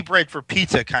cheesy bread for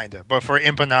pizza, kind of, but for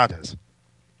empanadas.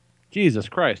 Jesus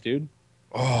Christ, dude!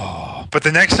 Oh, but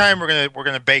the next time we're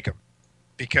gonna bake them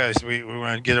because we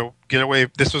want to get away.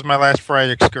 This was my last fried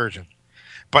excursion,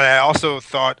 but I also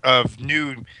thought of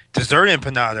new dessert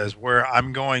empanadas where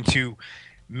I'm going to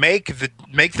make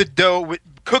the dough with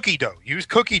cookie dough. Use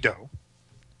cookie dough,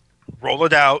 roll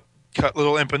it out, cut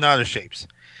little empanada shapes.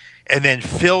 And then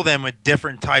fill them with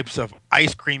different types of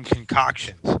ice cream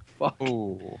concoctions.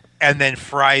 Ooh. And then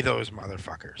fry those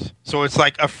motherfuckers. So it's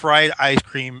like a fried ice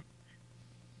cream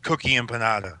cookie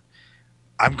empanada.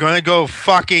 I'm going to go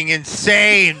fucking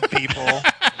insane, people.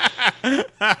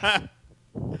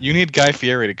 You need Guy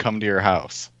Fieri to come to your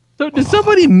house. So did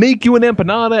somebody make you an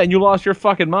empanada and you lost your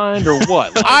fucking mind or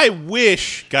what? I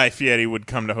wish Guy Fieri would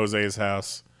come to Jose's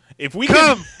house. If we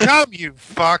come, you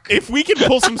fuck. If we can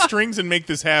pull some strings and make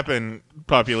this happen,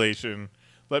 population,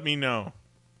 let me know.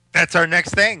 That's our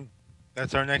next thing.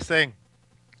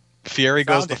 Fieri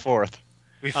goes the 4th.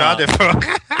 We found it.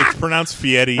 It's pronounced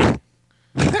Fieri.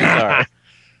 Sorry.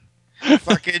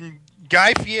 Fucking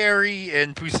Guy Fieri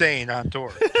and Hussein on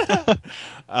tour.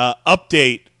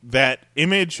 Update, that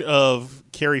image of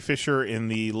Carrie Fisher in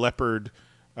the leopard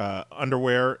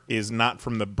underwear is not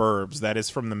from The Burbs. That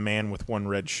is from The Man with One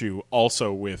Red Shoe,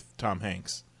 also with Tom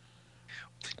Hanks.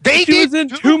 She was in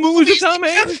 2 movies with Tom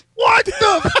Hanks? What the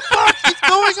fuck is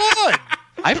going on?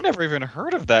 I've never even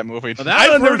heard of that movie.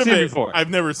 I've heard of it before.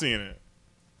 I've never seen it.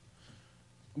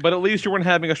 But at least you weren't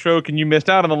having a stroke and you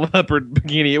missed out on the leopard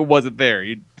bikini. It wasn't there.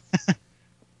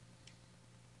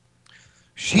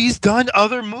 She's done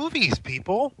other movies,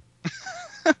 people.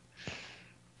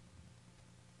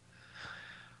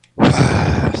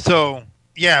 So,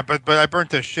 yeah, but I burnt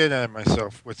the shit out of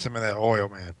myself with some of that oil,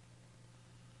 man.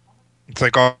 It's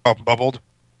like all bubbled.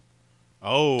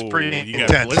 Oh, it's pretty you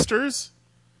intense. Got blisters?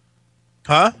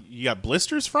 Huh? You got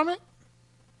blisters from it?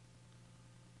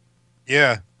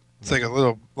 Yeah. It's like a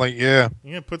little, yeah.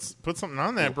 Yeah, put something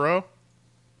on that, bro.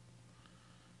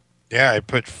 Yeah, I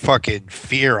put fucking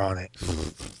fear on it.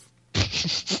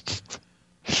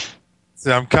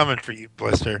 So I'm coming for you,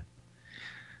 Blister.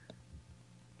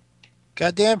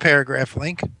 Goddamn paragraph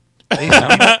link.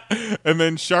 And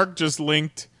then Shark just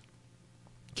linked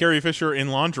Carrie Fisher in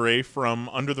lingerie from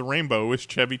Under the Rainbow with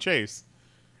Chevy Chase.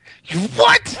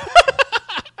 What?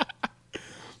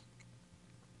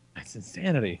 That's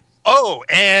insanity. Oh,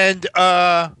 and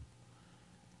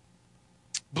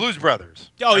Blues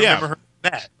Brothers. Oh, yeah. Remember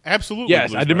that. Absolutely.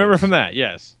 Yes, Blues I do remember Brothers. from that,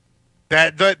 yes.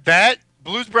 That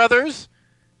Blues Brothers,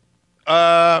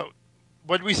 what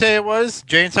did we say it was?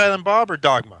 Jay and Silent Bob or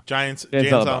Dogma? Jay and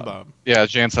Silent Bob. Yeah,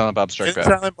 Jay and Silent Bob Strike Jay Back.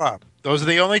 and Silent Bob. Those are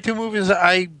the only 2 movies that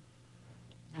I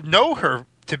know her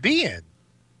to be in.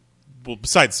 Well,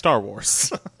 besides Star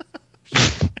Wars.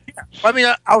 I mean,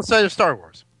 outside of Star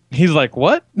Wars. He's like,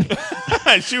 what?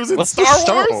 She was in What's Star the Wars?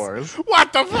 Star Wars?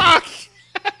 What the fuck?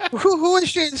 Who is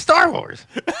she in Star Wars?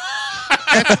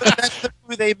 That's the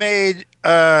movie they made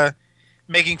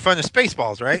making fun of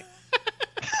Spaceballs, right?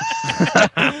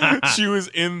 She was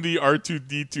in the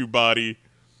R2-D2 body.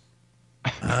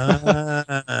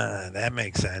 That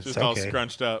makes sense. Just all Okay.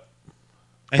 scrunched up.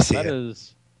 I see That it.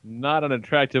 is not an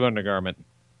attractive undergarment.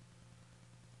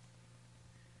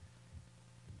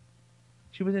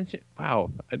 She was in shit.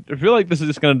 Wow. I feel like this is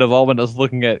just going to devolve into us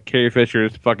looking at Carrie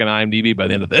Fisher's fucking IMDb by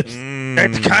the end of this.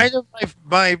 It's kind of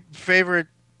my favorite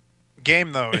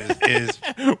game, though, is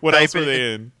What else were typing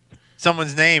they in?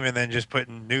 someone's name and then just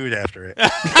putting nude after it.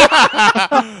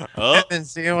 Oh, And then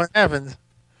seeing what happens.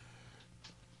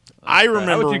 I How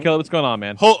remember. about you, Kelly? What's going on,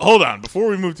 man? Hold on. Before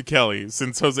we move to Kelly,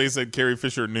 since Jose said Carrie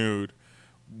Fisher nude,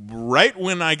 right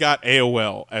when I got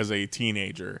AOL as a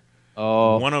teenager,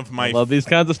 Oh, one of my I love these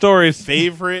kinds of stories.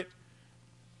 favorite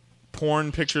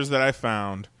porn pictures that I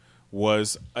found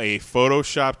was a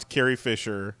photoshopped Carrie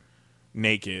Fisher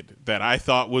naked that I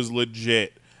thought was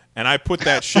legit, and I put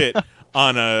that shit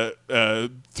on a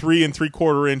 3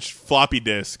 3/4 inch floppy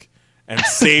disk and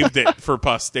saved it for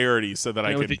posterity so that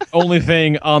I With could the only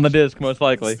thing on the disc, most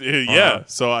likely.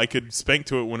 so I could spank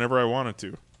to it whenever I wanted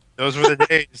to. Those were the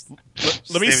days.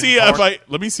 Let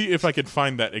me see if I could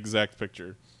find that exact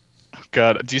picture.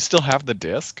 God, do you still have the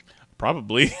disc?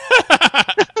 Probably.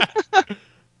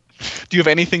 Do you have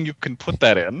anything you can put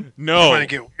that in? No. Want to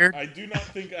get weird? I do not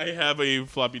think I have a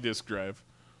floppy disk drive.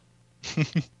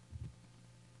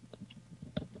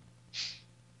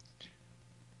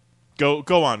 Go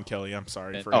on, Kelly. I'm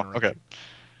sorry for interrupting.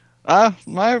 Okay.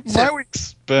 My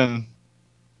week's been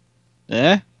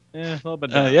Yeah, a little bit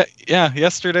down.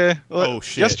 yesterday. Oh,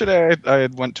 shit. Yesterday I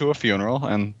went to a funeral,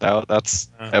 and that's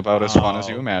about as fun as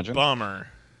you imagine. Bummer.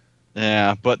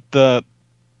 Yeah, but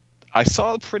I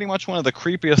saw pretty much one of the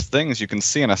creepiest things you can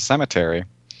see in a cemetery,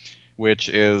 which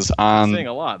is on. Seeing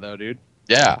a lot though, dude.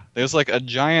 Yeah, there's like a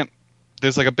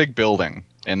big building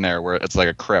in there where it's like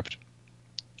a crypt,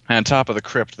 and on top of the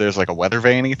crypt there's like a weather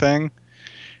vane-y thing,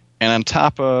 and on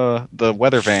top of the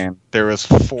weather vane there is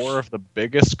 4 of the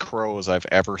biggest crows I've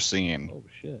ever seen. Oh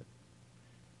shit!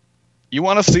 You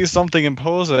want to see something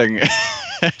imposing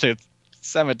at a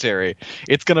cemetery?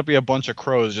 It's gonna be a bunch of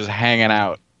crows just hanging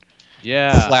out,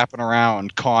 Yeah, flapping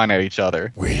around, cawing at each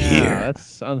other. yeah,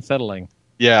 that's unsettling.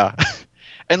 Yeah.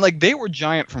 And like they were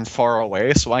giant from far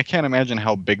away, so I can't imagine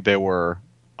how big they were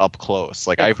up close.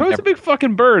 Like A crow's a big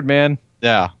fucking bird, man.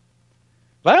 Yeah.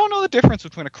 But I don't know the difference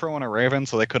between a crow and a raven,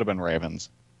 so they could have been ravens.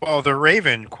 Well, the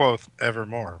Raven quoth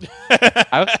evermore.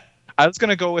 I was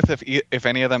gonna go with if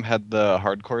any of them had the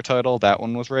hardcore title, that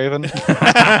one was Raven.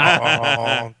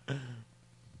 Oh.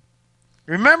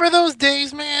 Remember those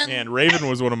days, man? Man, Raven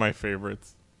was one of my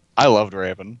favorites. I loved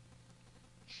Raven.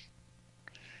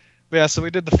 But yeah, so we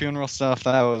did the funeral stuff.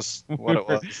 That was what it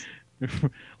was.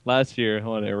 Last year,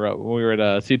 when we were at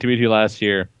C2E2 last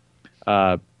year,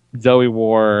 Zoe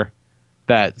wore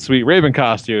that sweet Raven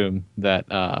costume that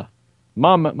my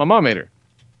mom made her.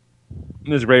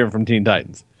 This is Raven from Teen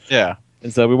Titans. Yeah.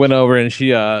 And so we went over, and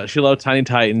she loved Tiny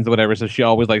Titans, whatever. So she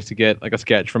always likes to get like a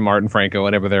sketch from Martin Franco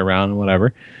whenever they're around,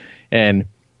 whatever. And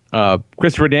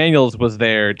Christopher Daniels was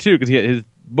there too because his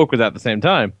book was out at the same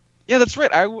time. Yeah, that's right.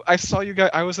 I saw you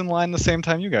guys. I was in line the same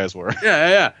time you guys were.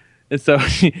 Yeah. And so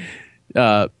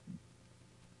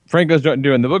Franco's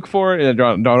doing the book for it, and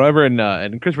drawing over,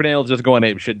 and Christopher Daniels just going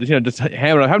ape shit, just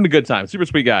having a good time. Super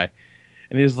sweet guy.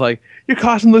 And he's like, "Your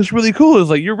costume looks really cool." It's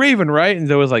like, "You're Raven, right?" And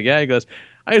Zoe was like, "Yeah." He goes,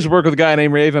 "I used to work with a guy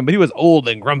named Raven, but he was old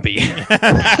and grumpy."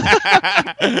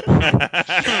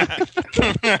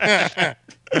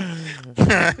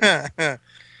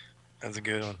 That's a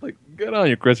good one. Like, good on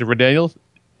you, Christopher Daniels.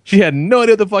 She had no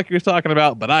idea what the fuck you were talking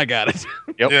about, but I got it.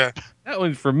 Yep. Yeah. That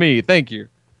one's for me. Thank you.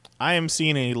 I am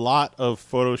seeing a lot of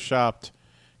photoshopped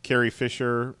Carrie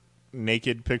Fisher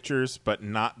naked pictures, but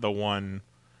not the one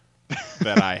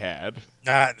that I had.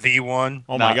 Not the one.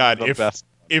 Oh my Not god! the best.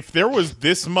 If there was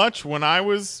this much when I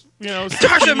was 16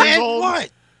 Tasha, years man, old, what?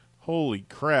 holy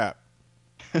crap!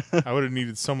 I would have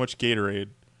needed so much Gatorade.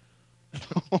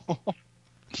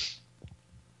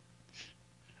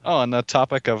 Oh, on the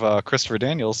topic of Christopher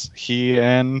Daniels, he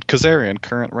and Kazarian,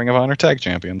 current Ring of Honor Tag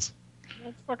Champions.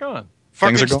 What's the fuck on?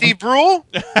 Fucking Things are going- Steve Brule?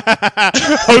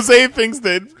 Jose thinks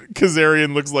that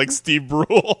Kazarian looks like Steve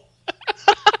Brule.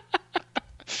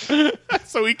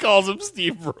 So he calls him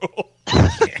Steve Brule.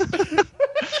 I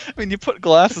mean, you put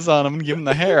glasses on him and give him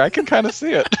the hair. I can kind of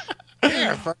see it.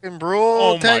 Yeah, fucking Brule.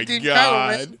 Oh my tag team title,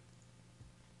 god! man.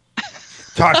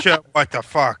 Tasha, what the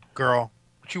fuck, girl?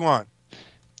 What you want?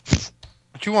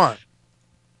 What you want?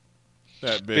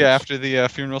 That bitch. Yeah, after the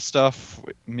funeral stuff,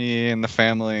 me and the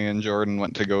family and Jordan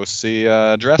went to go see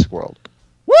Jurassic World.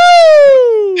 Woo!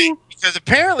 Because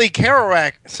apparently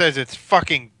Kerouac says it's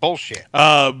fucking bullshit.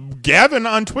 Gavin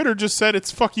on Twitter just said it's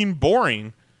fucking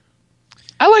boring.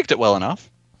 I liked it well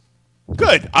enough.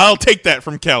 Good. I'll take that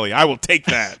from Kelly. I will take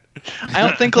that. I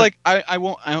don't think I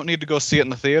don't need to go see it in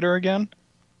the theater again.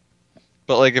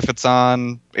 But like if it's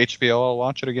on HBO, I'll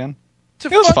watch it again. It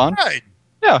was fun. Ride.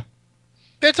 Yeah.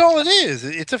 That's all it is.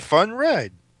 It's a fun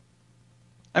ride.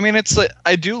 I mean, it's like,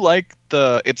 I do like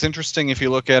it's interesting if you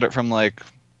look at it from like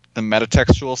the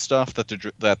metatextual stuff that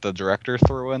the director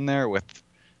threw in there where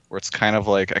it's kind of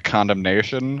like a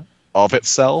condemnation of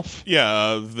itself.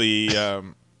 Yeah, the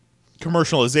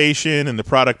commercialization and the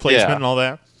product placement and all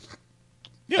that.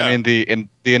 Yeah. I mean, the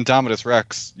Indominus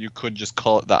Rex, you could just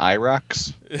call it the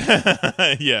IREX.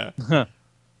 Yeah.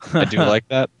 I do like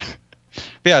that.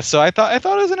 But yeah, so I thought it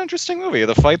was an interesting movie.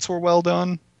 The fights were well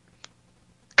done.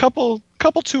 Couple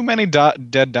too many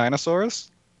dead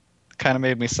dinosaurs. Kind of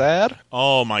made me sad.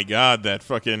 Oh my god, that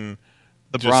fucking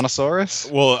Brontosaurus.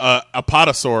 Well,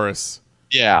 Apatosaurus.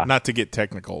 Yeah. Not to get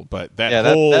technical, but that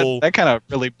that kind of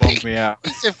really bummed me out.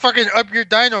 It's a fucking up your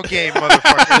dino game,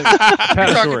 motherfucker.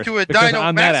 You're talking to a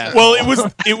dino master. Well,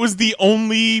 it was the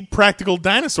only practical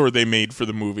dinosaur they made for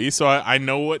the movie, so I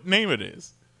know what name it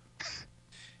is.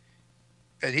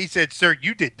 And he said, "Sir,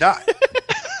 you did not."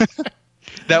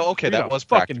 That was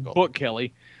practical. Fucking book,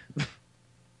 Kelly.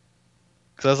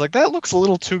 Because I was like, that looks a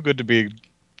little too good to be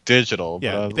digital.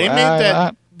 Yeah, but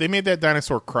they made that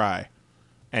dinosaur cry,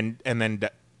 and then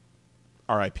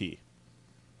R.I.P.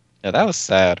 Yeah, that was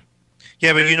sad.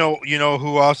 Yeah, but you know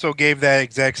who also gave that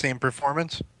exact same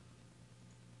performance?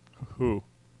 Who?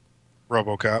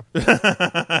 RoboCop.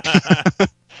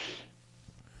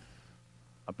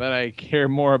 I bet I care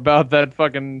more about that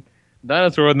fucking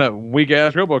dinosaur than that weak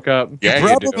ass RoboCop. Yeah, you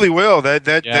probably will.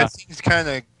 That Yeah. seems kind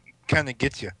of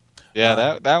gets you.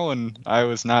 Yeah, that one I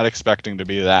was not expecting to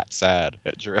be that sad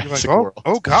at Jurassic You're like, World.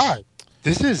 oh god,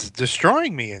 this is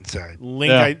destroying me inside.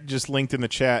 Link I just linked in the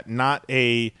chat. Not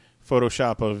a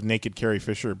Photoshop of naked Carrie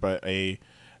Fisher, but a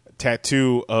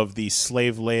tattoo of the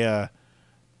Slave Leia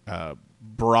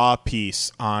bra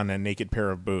piece on a naked pair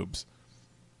of boobs.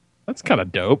 That's kind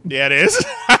of dope. Yeah, it is.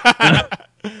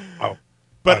 Oh,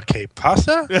 But okay,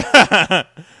 pasta.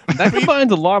 That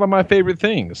combines a lot of my favorite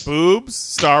things. boobs,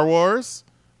 Star Wars,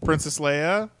 Princess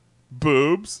Leia,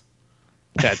 boobs.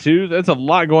 Tattoos. That's a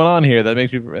lot going on here. That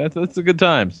makes me. That's a good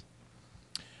times.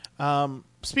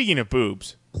 Speaking of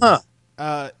boobs, Huh?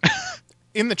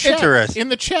 in the chat, Interesting. in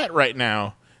the chat right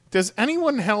now, does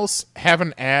anyone else have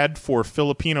an ad for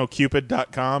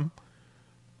FilipinoCupid.com?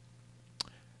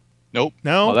 Nope.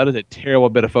 No. Oh, that is a terrible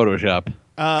bit of Photoshop.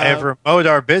 I have remote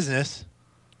our business.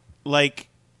 Like,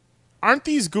 aren't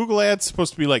these Google ads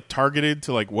supposed to be like targeted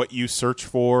to like what you search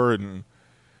for and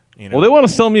you know? Well, they want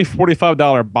to sell me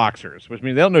 $45 boxers, which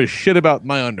means they don't know shit about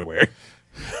my underwear.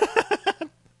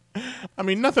 I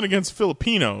mean, nothing against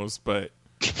Filipinos, but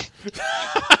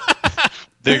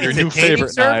They're your Is it new dating favorite,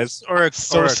 service Knize. or a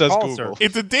So or a says call Google. service?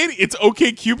 it's a dating. It's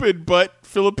OkCupid, but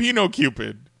Filipino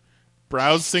Cupid.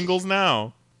 Browse singles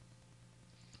now.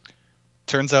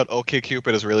 Turns out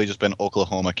OkCupid has really just been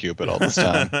Oklahoma Cupid all this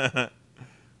time.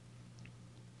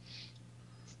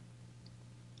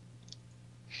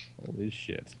 Holy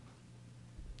shit.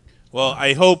 Well,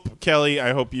 I hope, Kelly,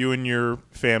 I hope you and your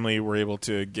family were able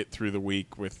to get through the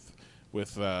week with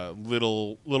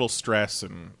little stress,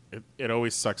 and it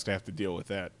always sucks to have to deal with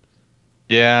that.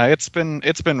 Yeah, it's been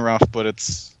rough, but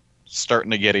it's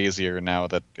starting to get easier now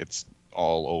that it's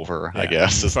all over. I Yeah,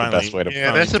 guess is finally- the best way to. Yeah,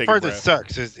 Finally that's the take a part that breath.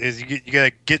 sucks. Is you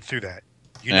gotta get through that.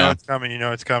 You know Yeah. it's coming. You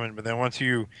know it's coming. But then once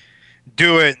you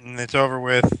do it and it's over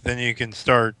with, then you can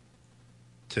start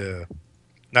to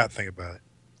not think about it.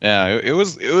 Yeah, it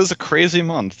was a crazy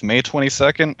month. May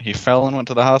 22nd, he fell and went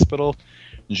to the hospital.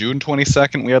 June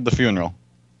 22nd, we had the funeral.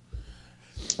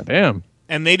 Damn.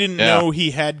 And they didn't Yeah. know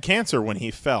he had cancer when he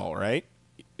fell, right?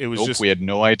 It was Nope, just we had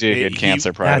no idea he had he-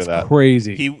 cancer prior That's to that.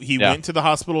 crazy. he Yeah. went to the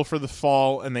hospital for the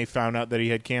fall, and they found out that he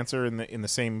had cancer in the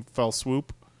same fell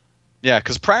swoop. Yeah,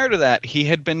 because prior to that, he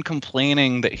had been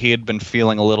complaining that he had been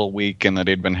feeling a little weak and that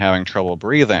he'd been having trouble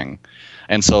breathing.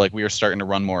 And so, like, we were starting to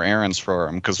run more errands for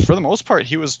him because, for the most part,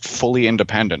 he was fully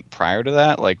independent prior to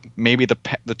that, like maybe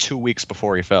the 2 weeks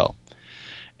before he fell.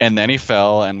 And then he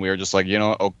fell, and we were just like,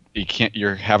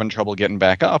 you're having trouble getting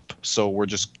back up, so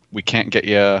we can't get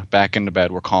you back into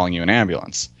bed. We're calling you an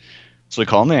ambulance. So we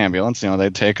call him the ambulance.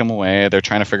 They'd take him away. They're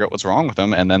trying to figure out what's wrong with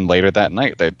him, and then later that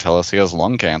night, they'd tell us he has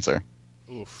lung cancer.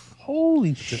 Oof.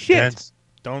 Holy shit. That's-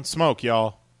 Don't smoke,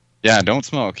 y'all. Yeah, don't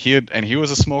smoke. He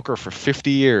was a smoker for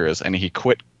 50 years, and he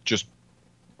quit. Just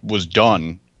was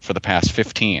done for the past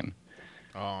 15.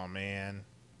 Oh man,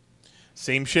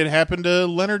 same shit happened to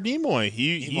Leonard Nimoy.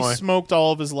 He smoked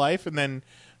all of his life and then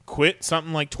quit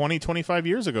something like 25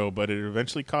 years ago, but it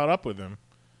eventually caught up with him.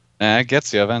 It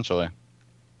gets you eventually.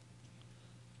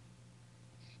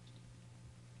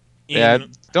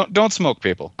 Don't smoke,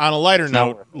 people. On a lighter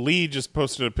note, Lee just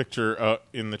posted a picture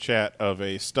in the chat of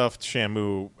a stuffed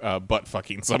Shamu butt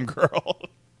fucking some girl.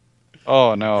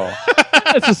 Oh no,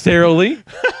 necessarily.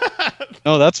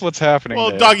 No, that's what's happening.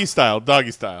 Well, there. doggy style.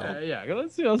 Yeah.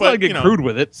 Let's not get crude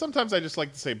with it. Sometimes I just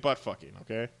like to say butt fucking.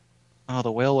 Okay. Oh,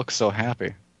 the whale looks so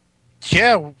happy.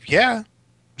 Yeah.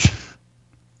 The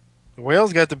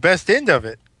whale's got the best end of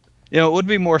it. Yeah, it would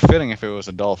be more fitting if it was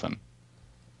a dolphin.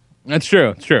 That's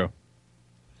true. It's true.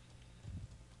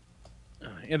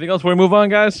 Anything else before we move on,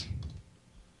 guys?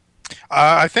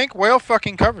 I think whale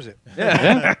fucking covers it.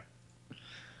 Yeah.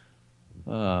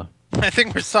 I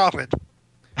think we're solid.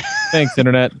 Thanks,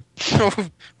 Internet.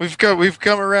 We've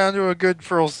come around to a good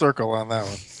full circle on that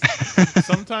one.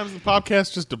 Sometimes the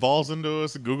podcast just devolves into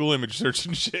us Google image search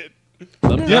and shit.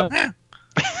 Yep.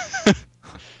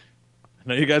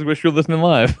 Now you guys wish you were listening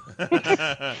live.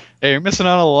 Hey, you're missing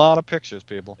out on a lot of pictures,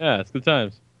 people. Yeah, it's good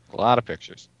times. A lot of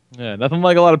pictures. Yeah, nothing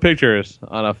like a lot of pictures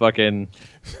on a fucking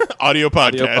audio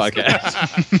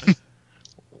podcast.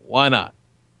 Why not?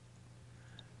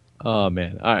 Oh,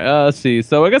 man. All right, let's see.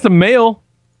 So I got some mail.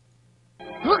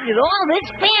 Look at all this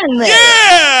fan mail.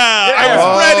 Yeah! I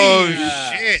was ready.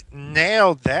 Oh, shit.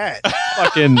 Nailed that.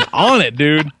 Fucking on it,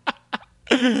 dude.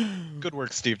 Good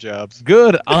work, Steve Jobs.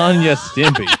 Good on ya,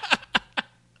 Stimpy.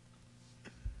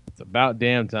 It's about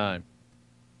damn time.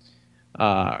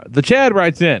 The Chad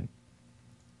writes in.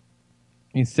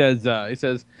 He says,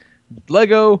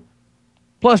 Lego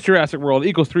plus Jurassic World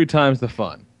equals 3 times the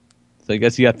fun. So I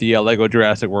guess you got the Lego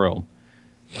Jurassic World.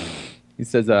 He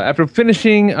says, after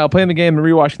finishing playing the game and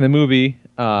rewatching the movie,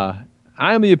 I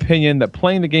am the opinion that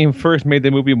playing the game first made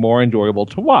the movie more enjoyable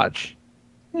to watch.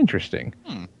 Interesting.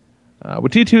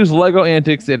 With T2's Lego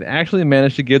antics, it actually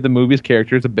managed to give the movie's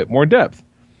characters a bit more depth.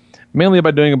 Mainly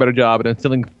by doing a better job at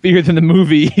instilling fear in the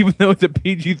movie, even though it's a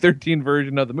PG-13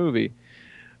 version of the movie.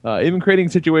 Even creating a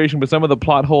situation where some of the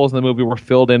plot holes in the movie were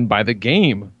filled in by the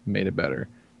game made it better.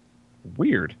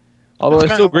 Weird. Although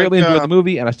I still greatly enjoyed the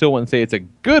movie, and I still wouldn't say it's a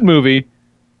good movie,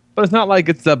 but it's not like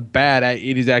it's a bad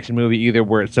 80s action movie either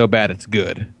where it's so bad it's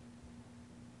good.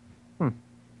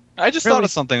 I just thought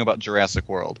of something about Jurassic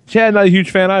World. Chad, not a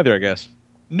huge fan either, I guess.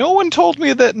 No one told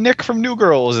me that Nick from New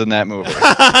Girl was in that movie.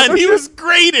 And he was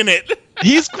great in it.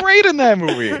 He's great in that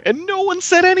movie, and no one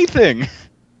said anything.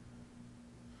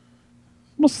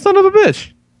 Well, son of a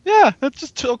bitch. Yeah, that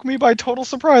just took me by total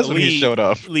surprise when he showed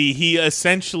up. Lee, he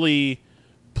essentially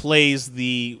plays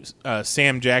the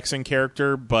Sam Jackson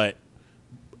character, but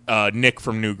Nick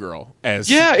from New Girl as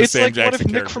the it's Sam like Jackson what if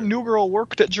character. Nick from New Girl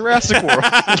worked at Jurassic World?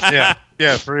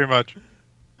 Yeah, pretty much.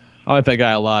 I like that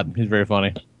guy a lot. He's very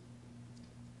funny.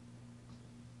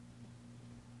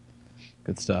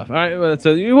 Good stuff. All right,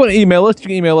 so you want to email us, you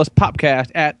can email us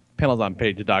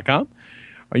popcast@panelsonpages.com,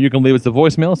 or you can leave us a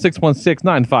voicemail,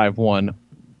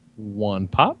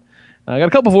 616-951-1POP. I got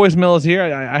a couple voicemails here.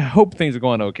 I hope things are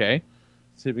going okay.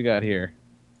 Let's see what we got here.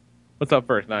 What's up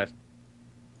first? Nice.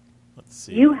 Let's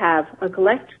see. You have a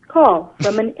collect call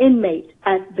from an inmate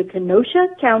at the Kenosha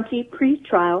County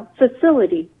Pretrial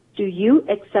Facility. Do you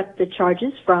accept the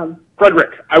charges from...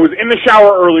 Frederick, I was in the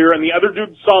shower earlier and the other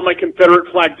dude saw my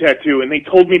Confederate flag tattoo and they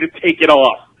told me to take it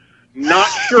off. Not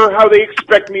sure how they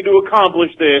expect me to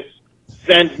accomplish this.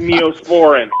 Send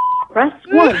Neosporin. Press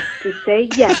 1 to say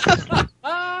yes.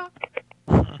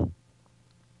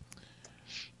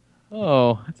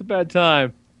 Oh, it's a bad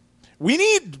time. We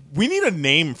need a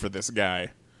name for this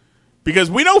guy. Because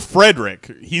we know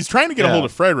Frederick. He's trying to get a hold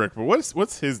of Frederick, but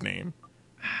what's his name?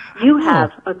 You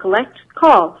have a collect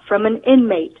call from an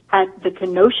inmate at the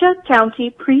Kenosha County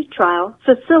Pretrial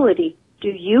Facility. Do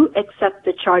you accept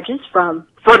the charges from...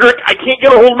 Frederick, I can't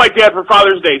get a hold of my dad for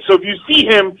Father's Day, so if you see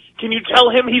him, can you tell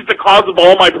him he's the cause of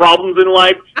all my problems in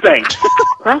life? Thanks.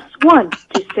 Press 1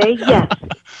 to say yes.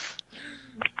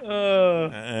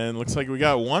 And looks like we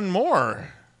got one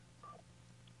more.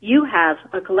 You have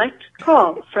a collect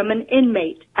call from an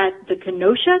inmate at the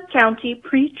Kenosha County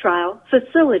Pretrial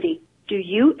Facility. Do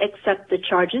you accept the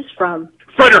charges from...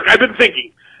 Frederick, I've been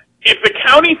thinking. If the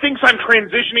county thinks I'm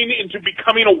transitioning into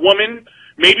becoming a woman,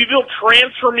 maybe they'll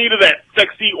transfer me to that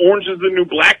sexy Orange is the New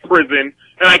Black prison,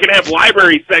 and I can have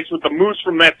library sex with the moose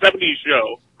from that 70s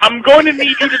show. I'm going to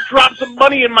need you to drop some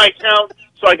money in my account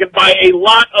so I can buy a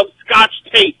lot of Scotch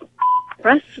tape.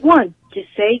 Press 1 to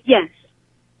say yes.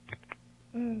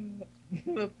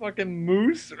 The fucking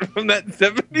moose from that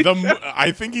 70s show?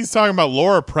 I think he's talking about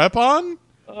Laura Prepon.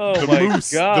 Oh the my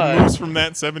moose, God. The moose from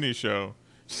that 70s show.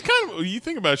 She's kind of. You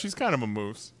think about it, she's kind of a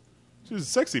moose. She's a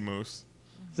sexy moose.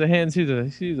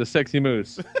 She's a sexy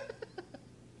moose.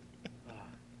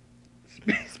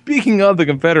 Speaking of the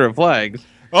Confederate flags.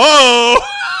 Oh!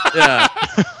 Yeah.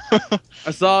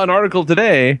 I saw an article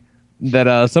today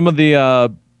that some of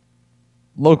the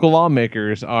local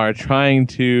lawmakers are trying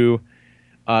to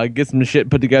get some shit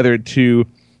put together to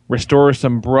restore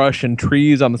some brush and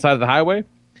trees on the side of the highway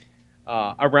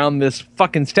around this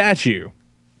fucking statue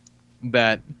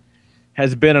that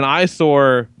has been an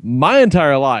eyesore my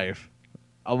entire life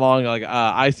along like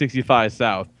I-65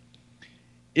 South.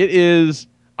 It is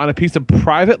on a piece of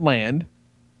private land,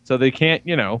 so they can't,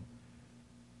 do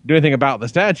anything about the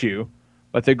statue,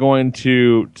 but they're going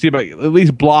to see about at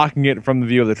least blocking it from the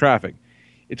view of the traffic.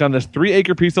 It's on this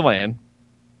 3-acre piece of land.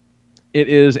 It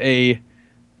is a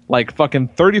fucking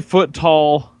 30-foot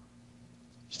tall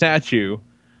statue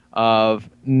of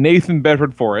Nathan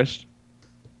Bedford Forrest.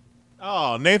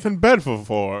 Oh, Nathan Bedford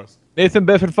Forrest. Nathan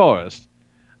Bedford Forrest,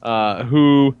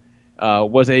 who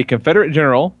was a Confederate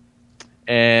general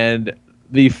and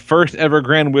the first ever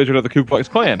Grand Wizard of the Ku Klux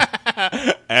Klan.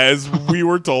 As we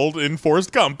were told in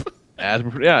Forrest Gump.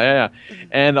 Yeah.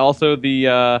 And also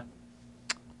the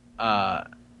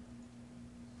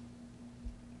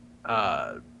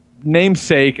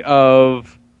namesake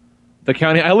of the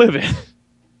county I live in.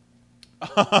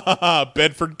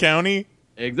 Bedford County?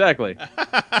 Exactly.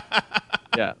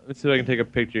 Yeah, let's see if I can take a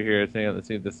picture here. Let's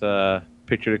see if this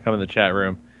picture to come in the chat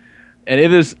room. And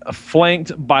it is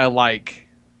flanked by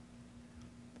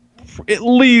at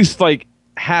least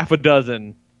half a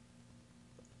dozen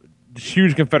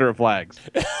huge Confederate flags.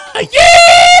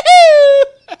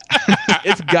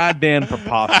 It's goddamn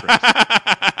preposterous.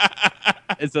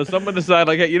 And so someone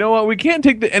decided, hey, you know what? We can't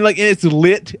take the... And it's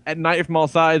lit at night from all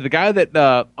sides. The guy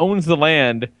that owns the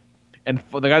land and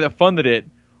the guy that funded it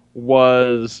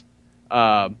was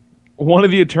one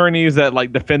of the attorneys that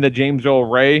defended James Earl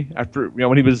Ray after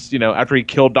when he was after he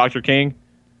killed Dr. King.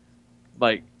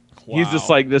 He's just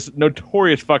this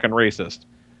notorious fucking racist,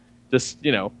 just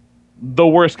the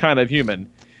worst kind of human.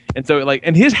 And so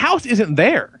and his house isn't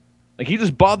there. He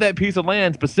just bought that piece of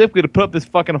land specifically to put up this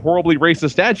fucking horribly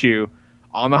racist statue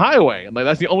on the highway. And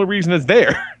that's the only reason it's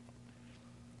there.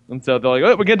 And so they're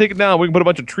we're gonna take it down. We can put a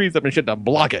bunch of trees up and shit to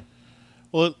block it.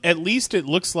 Well, at least it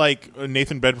looks like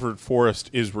Nathan Bedford Forrest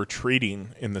is retreating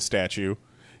in the statue,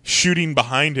 shooting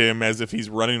behind him as if he's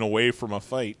running away from a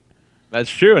fight. That's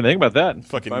true, and think about that.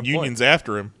 Fucking Union's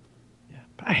after him. Yeah,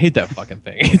 but I hate that fucking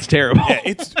thing. It's terrible. Yeah,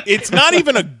 it's not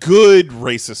even a good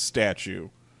racist statue.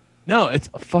 No, it's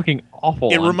a fucking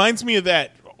awful. It reminds me of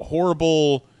that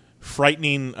horrible,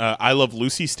 frightening I Love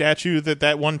Lucy statue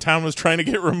that one town was trying to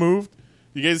get removed.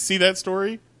 You guys see that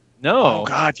story? No. Oh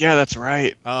God, yeah, that's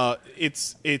right.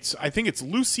 It's I think it's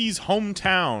Lucy's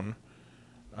hometown.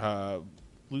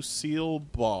 Lucille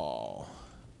Ball.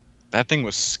 That thing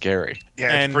was scary.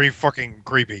 Yeah, it's pretty fucking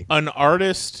creepy. An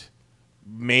artist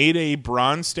made a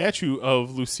bronze statue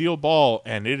of Lucille Ball,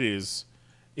 and it is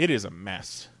a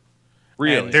mess.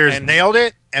 Really? And there's Nailed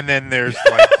It, and then there's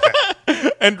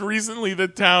And recently the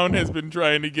town has been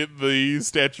trying to get the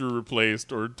statue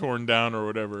replaced or torn down or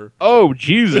whatever. Oh,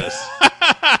 Jesus.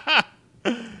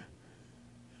 Looks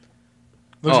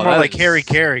more like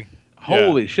Carrie.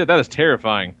 Holy shit, that is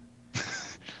terrifying.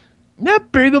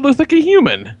 That bird that looks like a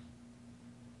human.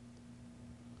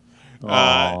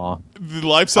 The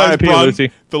life-size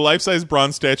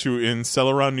bronze statue in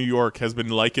Celeron, New York, has been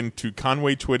likened to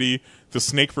Conway Twitty, the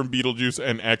snake from Beetlejuice,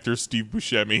 and actor Steve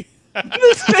Buscemi.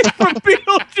 The snake from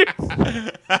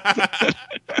Beetlejuice.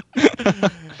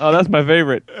 Oh, that's my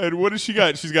favorite. And what has she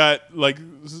got? She's got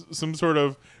some sort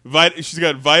of she's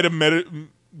got Vitamita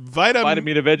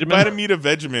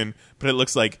Vegemin, but it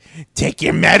looks like take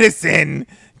your medicine.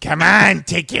 Come on,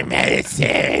 take your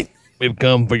medicine. We've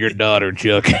come for your daughter,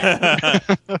 Chuck.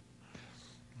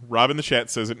 Rob in the chat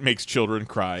says it makes children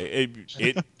cry. It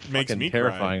makes me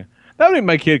terrifying. Cry. That would make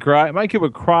my kid cry. My kid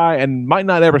would cry and might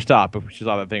not ever stop if she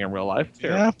saw that thing in real life.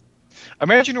 Yeah.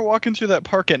 Imagine you're walking through that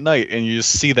park at night and you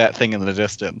just see that thing in the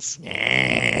distance.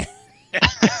 Like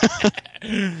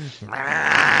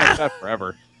that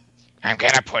forever. I'm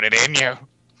gonna put it in you.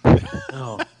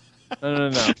 No.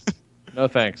 No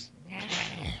thanks.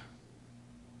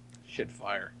 Shit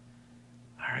fire.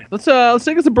 All right, let's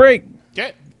take us a break.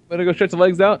 Okay. Better go stretch the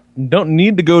legs out. Don't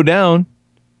need to go down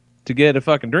to get a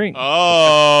fucking drink.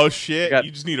 Oh shit!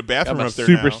 You just need a bathroom up there.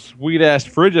 Super sweet ass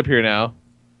fridge up here now.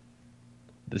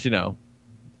 Just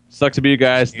Sucks to be you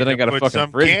guys. Then I got a Put fucking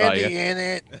some fridge candy value. in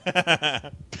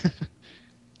it.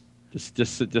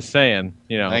 Just saying,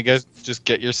 you know. I guess just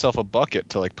get yourself a bucket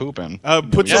to like poop in.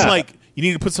 Put some like you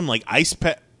need to put some like ice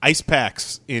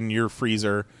packs in your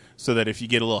freezer so that if you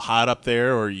get a little hot up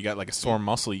there or you got like a sore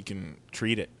muscle, you can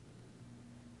treat it.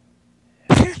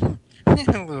 A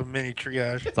little mini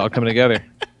triage. It's all coming together.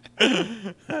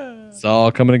 It's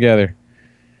all coming together.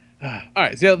 All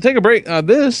right, so yeah, let's take a break.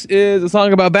 This is a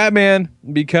song about Batman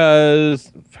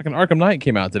because fucking Arkham Knight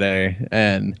came out today,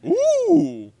 and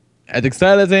as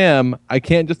excited as I am, I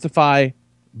can't justify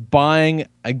buying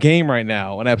a game right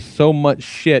now, and I have so much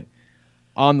shit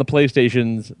on the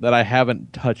PlayStations that I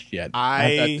haven't touched yet.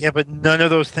 Yeah, but none of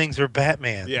those things are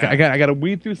Batman. Yeah. I got to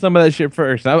weed through some of that shit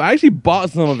first. I actually bought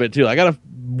some of it too. I got to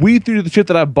weed through the shit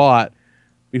that I bought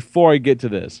before I get to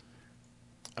this.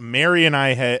 Mary and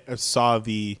I saw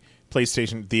the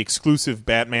PlayStation, the exclusive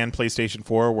Batman PlayStation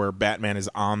 4, where Batman is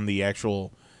on the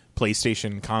actual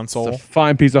PlayStation console. It's a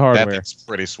fine piece of hardware. That's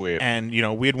pretty sweet. And you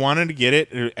know, we had wanted to get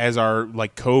it as our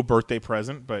like co-birthday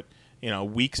present, but you know,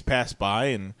 weeks passed by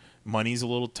and money's a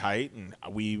little tight, and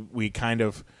we kind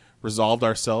of resolved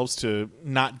ourselves to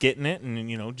not getting it, and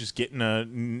you know, just getting a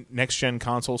next gen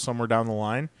console somewhere down the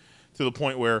line. To the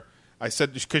point where I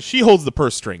said, because she holds the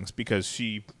purse strings because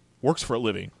she works for a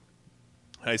living,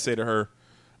 I say to her,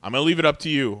 I'm going to leave it up to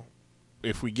you.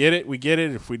 If we get it, we get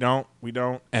it. If we don't, we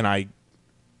don't. And I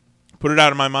put it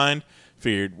out of my mind,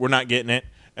 figured we're not getting it.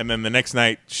 And then the next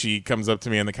night, she comes up to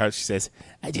me on the couch. She says,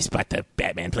 I just bought the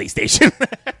Batman PlayStation.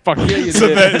 Fuck yeah, you so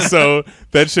did. so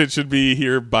that shit should be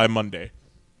here by Monday.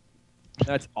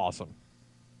 That's awesome.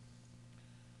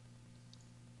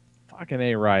 Fucking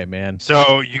A right, man.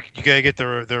 So you gotta get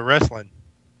the wrestling.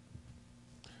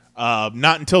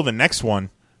 Not until the next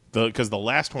one, because the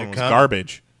last one was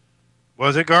garbage.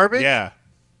 Was it garbage? Yeah.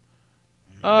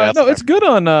 No, it's good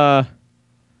on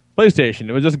PlayStation.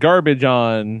 It was just garbage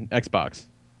on Xbox.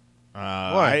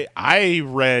 I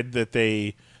read that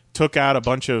they took out a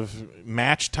bunch of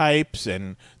match types,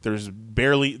 and there's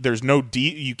no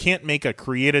you can't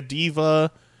create a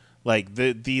diva. Like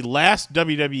the last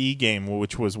WWE game,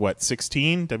 which was what,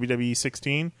 16? WWE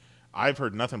 16? I've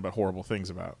heard nothing but horrible things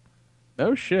about.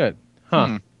 No shit.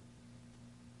 Huh.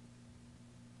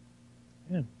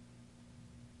 Yeah.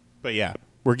 But yeah,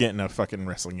 we're getting a fucking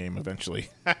wrestling game eventually.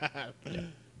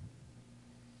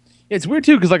 It's weird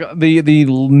too, because like the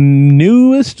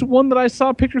newest one that I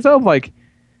saw pictures of, like,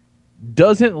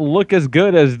 doesn't look as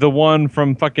good as the one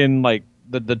from fucking like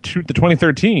the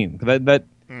 2013. That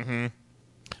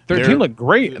 13 looked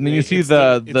great, and then you see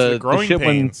the shit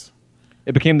pains. When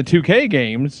it became the 2K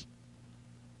games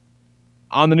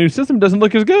on the new system doesn't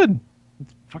look as good.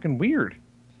 It's fucking weird.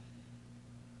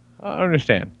 I don't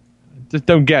understand. Just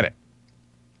don't get it.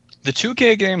 The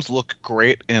 2K games look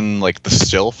great in like the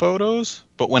still photos,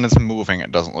 but when it's moving,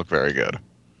 it doesn't look very good.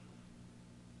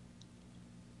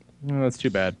 Oh, that's too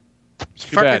bad.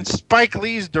 Fucking Spike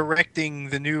Lee's directing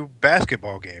the new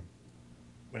basketball game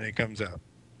when it comes out.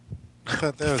 I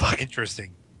thought that was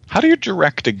interesting. How do you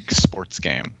direct a sports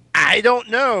game? I don't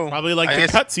know. Probably like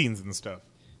the cutscenes and stuff.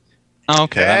 Oh,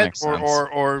 okay, that makes sense.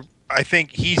 Or I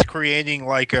think he's creating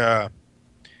like a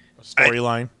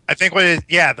storyline. I think the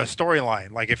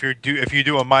storyline. Like if you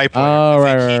do a My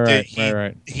Player,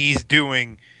 right. He's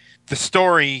doing the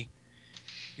story.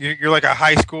 You're like a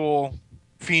high school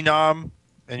phenom,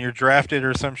 and you're drafted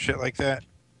or some shit like that.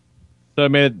 So I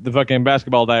made the fucking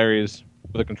Basketball Diaries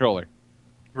with a controller.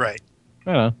 Right.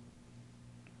 I don't know.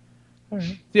 All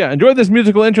right. Yeah, enjoy this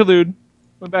musical interlude.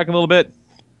 We'll be back in a little bit.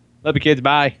 Love you, kids.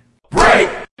 Bye. Break!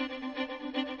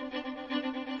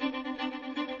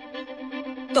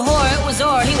 The whore, it was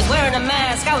Ord, he was wearing a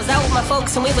mask. I was out with my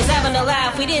folks and we was having a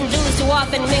laugh. We didn't do this too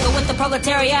often, mingle with the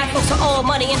proletariat. Folks were old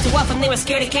money into often, they were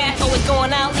scared of cat. Always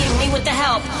going out, leaving me with the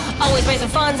help. Always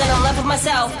raising funds and I'm left with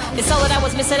myself. They saw that I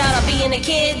was missing out on being a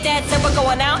kid. Dad said we're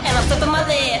going out and I'm flipping my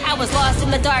lid. I was lost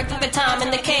in the dark, took the time in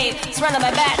the cave. Surrounded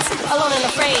by bats, alone and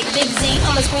afraid. Big Z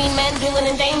on the screen, men dueling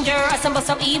in danger. I assemble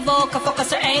some evil, can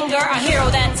focus their anger. A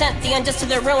hero that sent the unjust to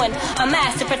their ruin. A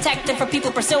master protecting for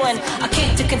people pursuing. A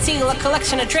kid to conceal a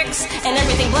collection of tricks. And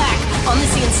everything black, on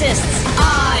this he insists.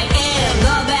 I am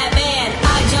the Batman.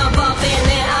 I jump up and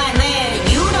then I land.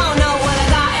 You don't know what I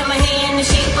got in my hand. The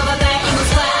shape of a bat, you was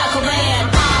flat Aquaman.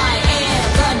 I am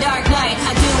the Dark Knight.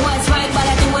 I do what's right, but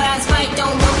I do what I spite.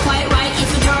 Don't look quite right. If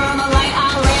you turn on the light,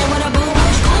 I'll land with a boom.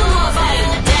 Cool fight.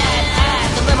 Dad had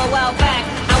the limo well back.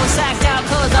 I was sacked out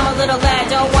cause I'm a little lad.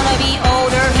 Don't wanna be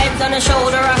older. Heads on the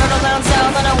shoulder. I heard a loud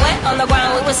sound and I went on the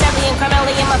ground. It was sadly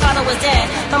Carmelli and my father was dead.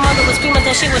 My mother was screaming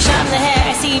that she was shot in the head.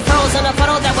 I see pearls in a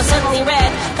puddle that was suddenly red.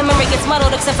 The memory gets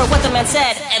muddled except for what the man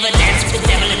said. Ever dance with the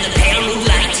devil in the pale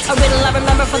moonlight? A riddle I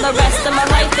remember for the rest of my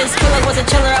life. This killer was a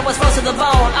chiller, I was close to the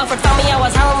bone. Alfred found me, I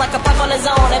was howling like a pup on his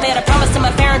own. I made a promise to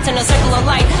my parents in a circle of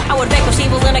light. I would vanquish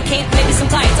evil in a cape, maybe some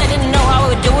tights. I didn't know how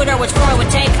I would do it or which form I would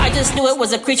take. I just knew it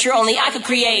was a creature only I could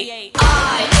create.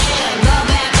 I am the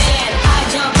Batman. I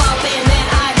jump up and then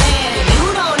I land.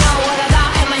 You don't know what I got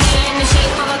in my hand. The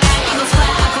shape of a bat, eagle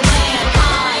flat like a man.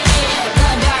 I am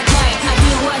the Dark Knight. I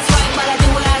do what's right, but I do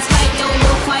what I spite. Don't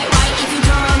look quite right. If you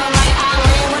turn on the light, I'll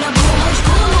land with a boom. Which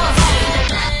cool will fight.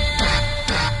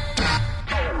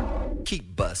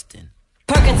 Keep busting.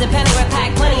 Perkins and Penny were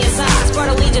packed, plenty of socks.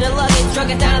 Brought a legion of luggage, drug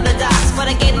it down to the docks.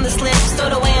 But I gave them the slip,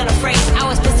 stowed away on a freight. I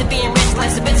was pissed at being rich,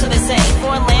 life's a bitch, so they say.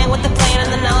 Foreign land with the plan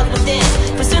and the knowledge within.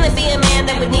 Pursuing to be a man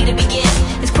that would need to begin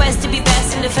his quest to be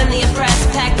best and defend the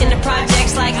oppressed. Packed into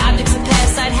projects like objects and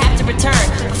pests, I'd have to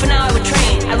return. But for now I would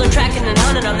train. I learned tracking and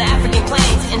hunting on the African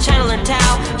plains. In China learned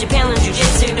Tao, Japan learned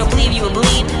Jiu-Jitsu. Don't believe you will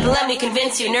bleed, then let me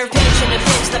convince you. Nerve pinch and a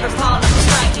pinch, leopard paw, knuckle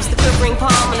strike. Use the quivering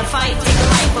palm in a fight, take a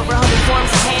life over 100 forms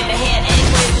of hand-to-hand.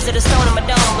 At a stone in my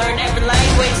dome, learned every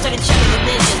language, started chatting with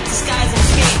ninjas, disguise and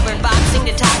escape, bird boxing,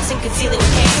 detoxing, concealing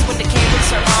with cakes, went to Cambridge,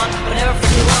 Sorbonne, but never for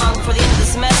too long. Before the end of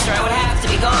the semester, I would have to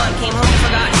be gone. Came home to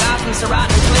forgotten Gotham, so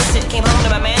rotten and twisted. Came home to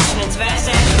my mansion, its vast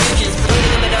ash riches,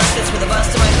 bleeding in the darkness with a bust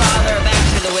of my father, back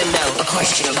through the window. A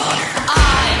question of honor.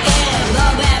 I am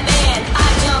the Batman. I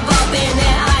jump up and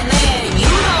then I land. You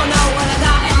don't know what I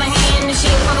got in my hand. The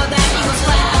shape of a bat, eagles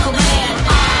flat like a man.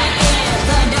 I am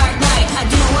the Dark Knight. I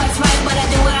do what's right, but I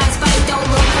do what I spite. Don't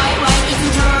look quite right. If you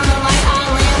turn on the light,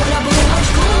 I'll land with a boom.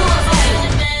 Which cool will fight.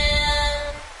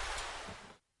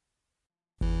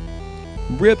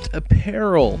 Ripped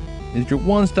Apparel is your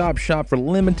one-stop shop for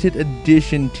limited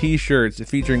edition t-shirts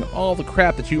featuring all the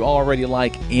crap that you already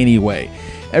like anyway.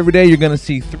 Every day you're going to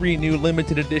see 3 new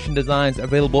limited edition designs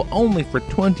available only for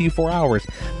 24 hours.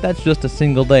 That's just a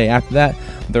single day. After that,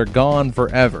 they're gone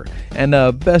forever. And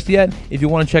best yet, if you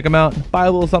want to check them out, buy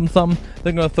a little something,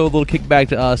 they're going to throw a little kickback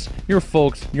to us, your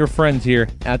folks, your friends here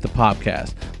at the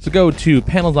Popcast. So go to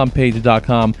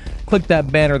panelsonpage.com, click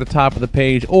that banner at the top of the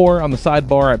page, or on the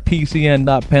sidebar at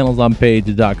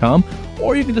pcn.panelsonpage.com,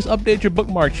 or you can just update your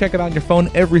bookmark, check it out on your phone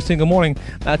every single morning.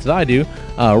 That's what I do.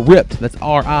 Ripped, that's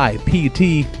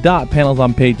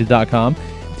RIPT.panelsonpage.com.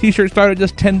 T-shirts start at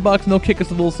just $10 and they'll kick us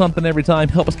a little something every time.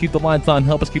 Help us keep the lights on,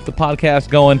 help us keep the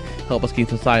podcast going, help us keep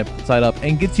the site up,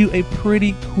 and gets you a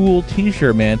pretty cool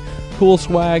t-shirt, man. Cool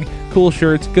swag, cool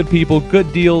shirts, good people,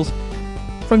 good deals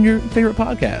from your favorite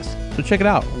podcast. So check it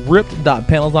out.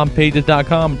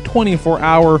 Ripped.panelsonpages.com.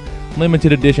 24-hour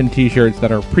limited edition t-shirts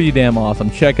that are pretty damn awesome.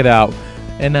 Check it out.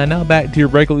 And now back to your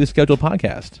regularly scheduled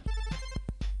podcast.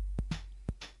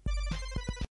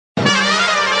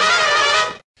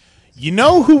 You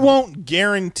know who won't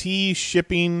guarantee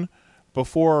shipping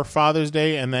before Father's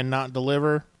Day and then not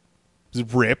deliver?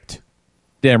 It's Ripped.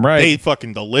 Damn right. They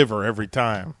fucking deliver every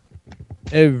time.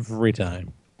 Every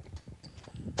time.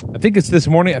 I think it's this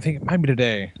morning. I think it might be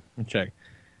today. Let me check.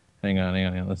 Hang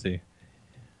on. Let's see.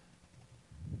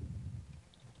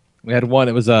 We had one.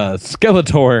 It was a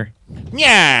Skeletor.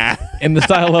 Yeah. In the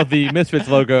style of the Misfits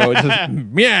logo. It's just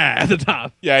yeah at the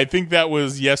top. Yeah, I think that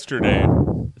was yesterday.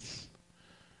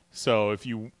 So if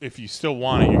you still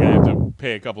want it, you're gonna have to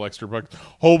pay a couple extra bucks.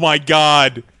 Oh my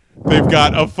God, they've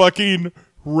got a fucking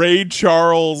Ray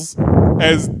Charles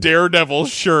as Daredevil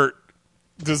shirt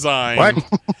design. What?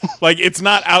 Like, it's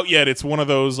not out yet. It's one of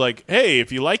those like, hey,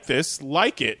 if you like this,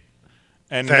 like it,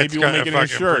 and That's maybe we'll make it in a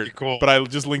shirt. pretty cool. But I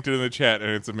just linked it in the chat,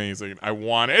 and it's amazing. I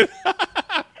want it.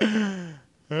 That's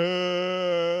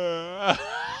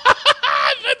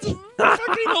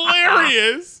fucking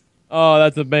hilarious. Oh,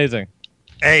 that's amazing.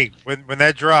 Hey, when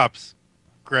that drops,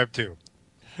 grab 2.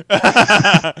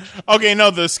 Okay, no,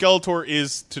 the Skeletor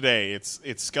is today. It's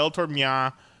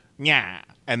Skeletor Nya,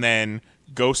 and then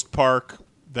Ghost Park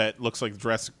that looks like the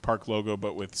Jurassic Park logo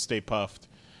but with Stay Puffed,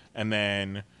 and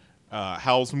then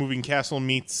Howl's Moving Castle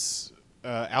meets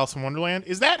Alice in Wonderland.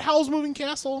 Is that Howl's Moving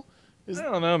Castle? I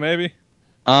don't know, maybe.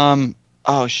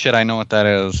 Oh shit, I know what that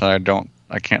is. I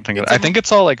can't think of it. I think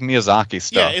it's all like Miyazaki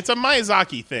stuff. Yeah, it's a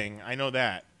Miyazaki thing. I know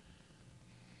that.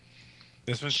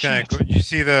 This one's kind of cool. You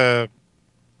see the...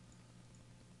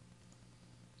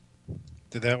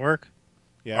 Did that work?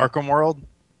 Yeah. Arkham World?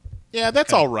 Yeah,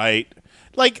 that's all right.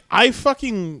 Like, I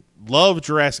fucking love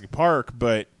Jurassic Park,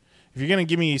 but if you're going to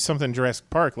give me something Jurassic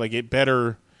Park, like, it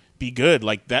better be good.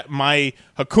 Like, that, my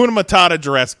Hakuna Matata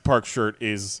Jurassic Park shirt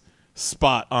is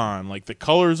spot on. Like, the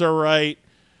colors are right.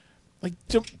 Like,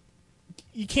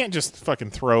 you can't just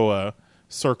fucking throw a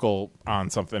circle on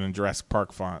something in Jurassic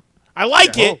Park font. I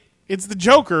like it. It's the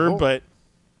Joker, but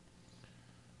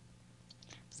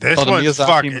this the one's Miyazaki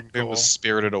fucking movie cool. was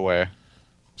Spirited Away.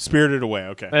 Spirited Away.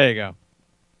 Okay, There you go.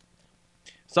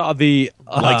 Saw the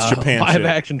Likes Japan shit.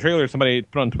 live-action trailer somebody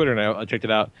put on Twitter, and I checked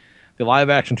it out. The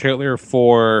live-action trailer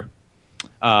for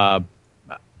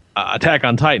Attack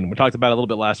on Titan. We talked about it a little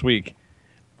bit last week.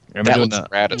 That looks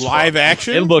rad as live fuck.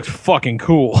 action. It looks fucking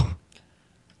cool.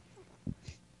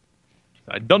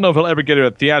 I don't know if he'll ever get a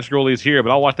theatrical release here,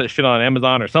 but I'll watch that shit on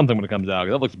Amazon or something when it comes out.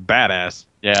 That looks badass.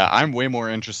 Yeah, I'm way more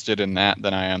interested in that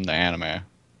than I am the anime. I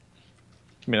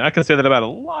mean, I can say that about a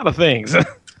lot of things.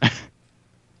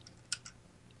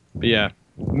 But yeah,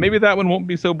 maybe that one won't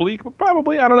be so bleak, but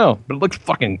probably, I don't know. But it looks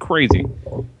fucking crazy.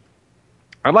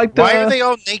 I like the... Why are they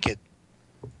all naked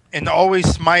and always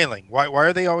smiling? Why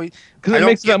are they always? Because it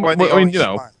makes them. I mean, you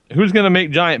know, who's gonna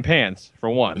make giant pants for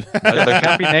one? There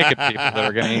can't be naked people that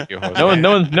are going to eat you, Jose.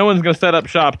 No one's gonna set up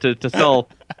shop to sell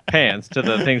pants to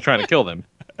the things trying to kill them.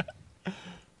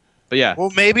 But yeah,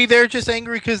 Well, maybe they're just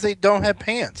angry because they don't have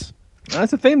pants.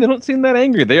 that's the thing. They don't seem that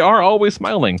angry. They are always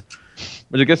smiling,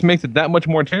 which I guess makes it that much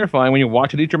more terrifying when you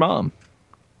watch it eat your mom.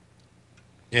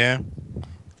 Yeah.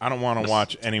 I don't want to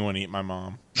watch anyone eat my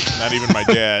mom. Not even my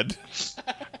dad.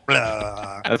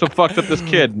 That's what fucked up this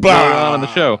kid on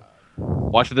the show.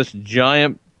 Watching this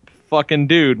giant fucking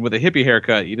dude with a hippie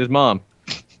haircut eat his mom.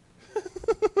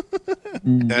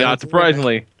 Not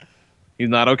surprisingly, he's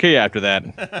not okay after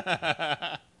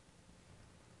that.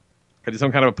 Because he's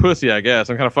some kind of a pussy, I guess.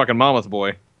 Some kind of fucking mama's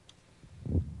boy.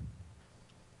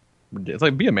 It's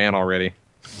like, be a man already.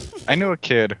 I knew a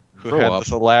kid who Grow had up.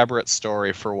 this elaborate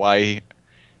story for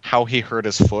how he hurt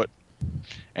his foot,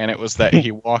 and it was that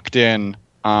he walked in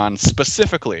on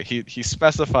specifically. He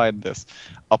specified this: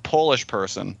 a Polish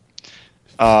person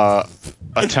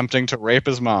attempting to rape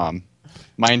his mom.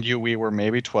 Mind you, we were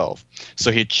maybe 12.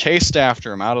 So he chased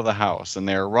after him out of the house, and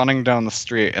they were running down the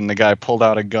street, and the guy pulled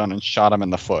out a gun and shot him in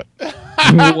the foot.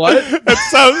 What? That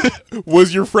sounds.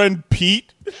 Was your friend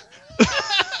Pete?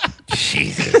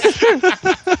 Jesus.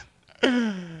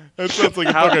 That sounds like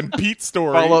a fucking Pete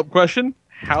story. Follow-up question: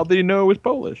 how did he know it was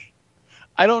Polish?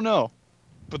 I don't know,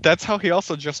 but that's how he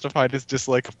also justified his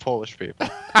dislike of Polish people.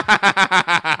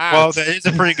 Well, that is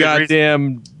a pretty good reason.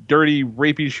 Goddamn dirty,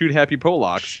 rapey, shoot-happy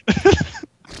Polacks.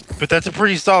 But that's a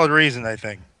pretty solid reason, I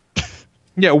think.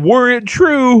 Yeah, were it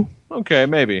true? Okay,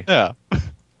 maybe. Yeah.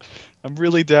 I'm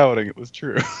really doubting it was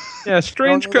true. Yeah,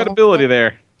 strange credibility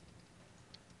there.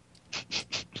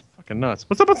 Fucking nuts.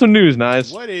 What's up with some news,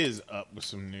 Knize? What is up with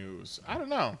some news? I don't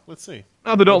know. Let's see.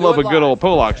 Oh, they don't love a good old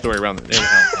Polak story around the day.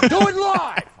 Do it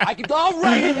live. I'll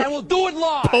write it and we'll do it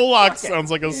live. Polak sounds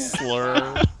like a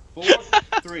slur. 4,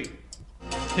 3.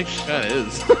 I think that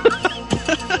is.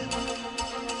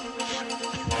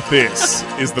 This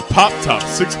is the Pop Top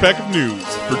 6-Pack of News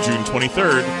for June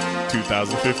 23rd,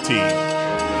 2015.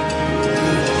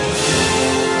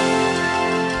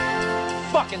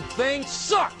 Fucking thing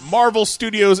sucks. Marvel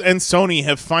Studios and Sony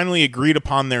have finally agreed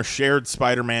upon their shared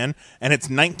Spider-Man and its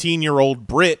 19-year-old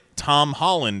Brit, Tom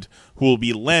Holland, who will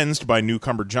be lensed by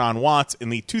newcomer John Watts in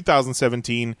the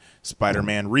 2017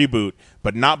 Spider-Man reboot,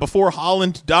 but not before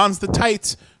Holland dons the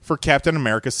tights for Captain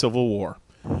America Civil War.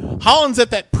 Holland's at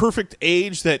that perfect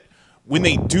age that when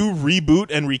they do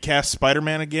reboot and recast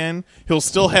Spider-Man again, he'll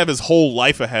still have his whole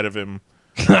life ahead of him.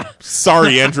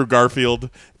 Sorry, Andrew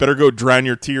Garfield. Better go drown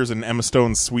your tears in Emma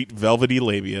Stone's sweet velvety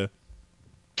labia.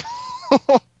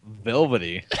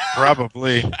 Velvety.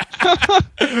 Probably.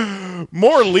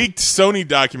 More leaked Sony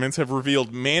documents have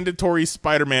revealed mandatory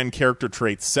Spider-Man character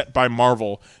traits set by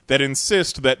Marvel that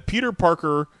insist that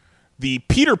the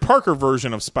Peter Parker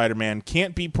version of Spider-Man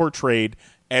can't be portrayed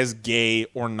as gay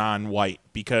or non-white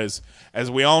because,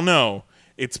 as we all know,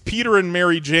 it's Peter and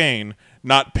Mary Jane,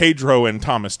 not Pedro and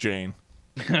Thomas Jane.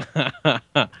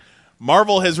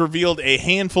 Marvel has revealed a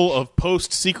handful of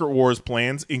post-Secret Wars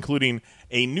plans, including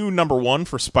a new #1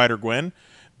 for Spider-Gwen,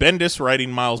 Bendis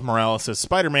writing Miles Morales as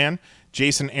Spider-Man,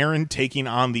 Jason Aaron taking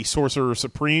on the Sorcerer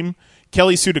Supreme,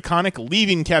 Kelly Sue DeConnick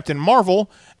leaving Captain Marvel,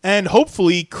 and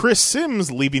hopefully Chris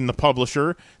Sims leaving the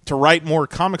publisher to write more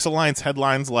Comics Alliance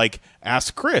headlines like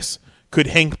Ask Chris, could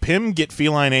Hank Pym get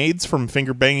feline AIDS from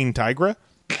finger-banging Tigra?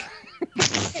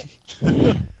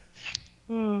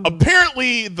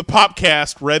 Apparently, the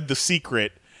Popcast read The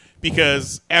Secret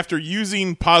because after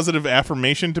using positive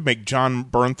affirmation to make John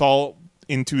Bernthal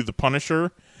into the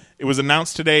Punisher, it was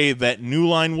announced today that New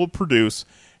Line will produce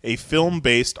a film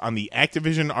based on the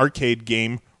Activision arcade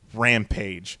game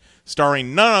Rampage,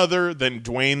 starring none other than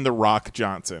Dwayne "The Rock"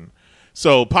 Johnson.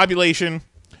 So, population,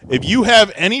 if you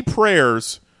have any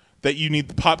prayers that you need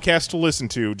the podcast to listen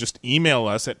to, just email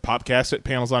us at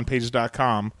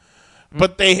popcast@panelsonpages.com.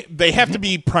 But they have to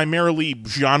be primarily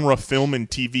genre film and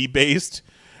TV based.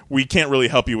 We can't really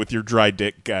help you with your dry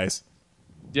dick, guys.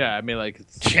 Yeah, I mean, like,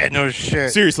 it's, Yeah, no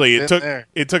shit. Seriously, Been there.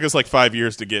 it took us like 5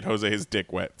 years to get Jose his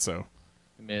dick wet. So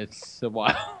I mean, it's a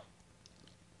while.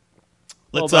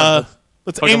 let's Well done.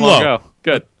 aim Pokemon low. Go.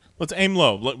 Good. Let's aim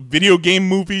low. Video game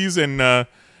movies and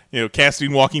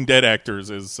casting Walking Dead actors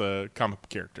as comic book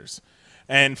characters.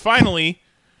 And finally,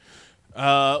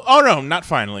 not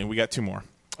finally. We got two more.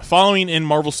 Following in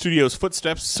Marvel Studios'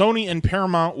 footsteps, Sony and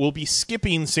Paramount will be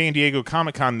skipping San Diego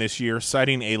Comic-Con this year,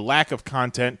 citing a lack of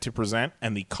content to present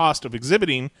and the cost of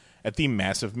exhibiting at the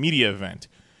massive media event.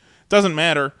 Doesn't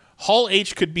matter. Hall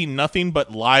H could be nothing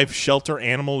but live shelter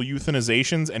animal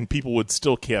euthanizations, and people would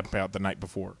still camp out the night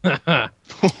before.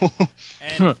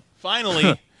 And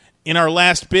finally, in our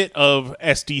last bit of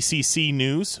SDCC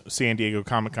news, San Diego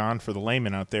Comic-Con for the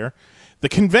layman out there, the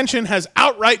convention has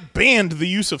outright banned the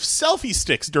use of selfie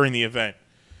sticks during the event.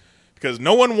 Because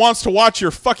no one wants to watch your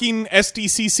fucking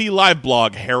SDCC live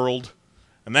blog, Harold.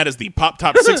 And that is the Pop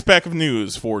Top 6-pack of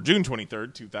news for June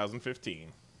 23rd,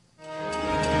 2015.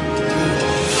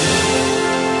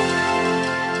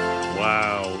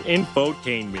 Wow.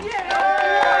 Infotainment.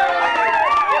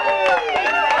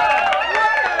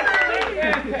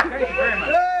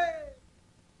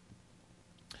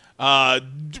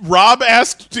 Rob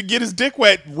asked to get his dick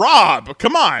wet. Rob,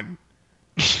 come on.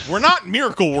 We're not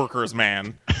miracle workers,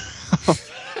 man.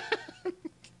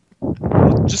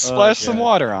 Just splash some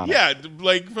water on it. Yeah,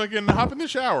 like fucking hop in the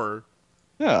shower.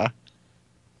 Yeah.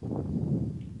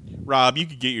 Rob, you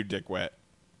could get your dick wet.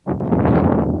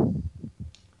 God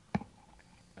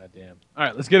damn. All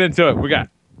right, let's get into it.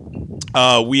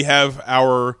 We have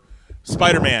our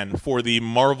Spider-Man for the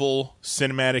Marvel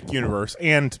Cinematic Universe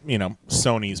and,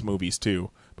 Sony's movies too.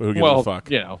 But who gives a fuck?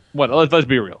 Let's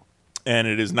be real. And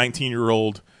it is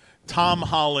 19-year-old Tom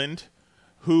Holland,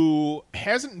 who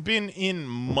hasn't been in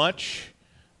much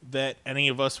that any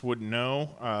of us would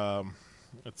know.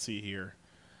 Let's see here.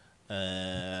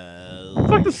 I'd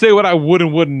like to say what I would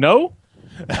and wouldn't know.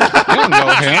 I don't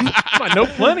know him. I know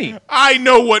plenty. I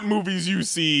know what movies you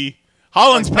see.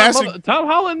 Holland's passing. Tom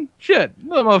Holland, shit,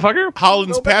 motherfucker.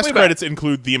 Holland's past credits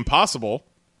include The Impossible,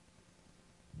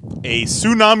 a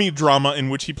tsunami drama in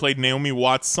which he played Naomi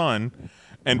Watts' son,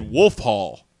 and Wolf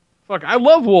Hall. Fuck, I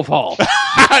love Wolf Hall.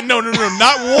 No,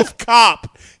 not Wolf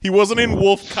Cop. He wasn't in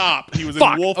Wolf Cop. He was in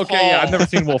Wolf Hall. Okay, yeah, I've never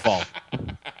seen Wolf Hall.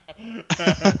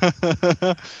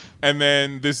 And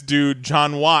then this dude,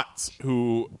 John Watts,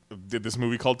 who did this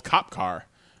movie called Cop Car.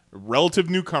 A relative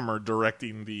newcomer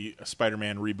directing the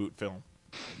Spider-Man reboot film.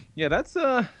 Yeah, that's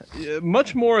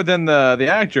much more than the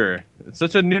actor.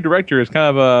 Such a new director is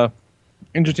kind of a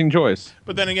interesting choice.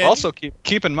 But then again, also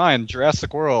keep in mind,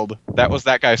 Jurassic World, that was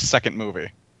that guy's second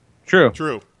movie.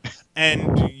 True.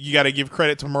 And you got to give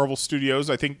credit to Marvel Studios.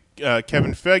 I think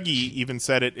Kevin Feige even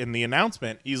said it in the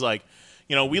announcement. He's like,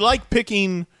 we like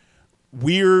picking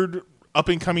weird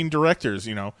up-and-coming directors.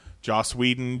 Joss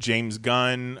Whedon, James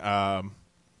Gunn.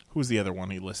 Who's the other one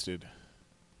he listed?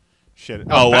 Shit.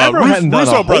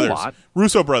 Russo Brothers.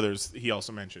 Russo Brothers, he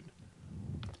also mentioned.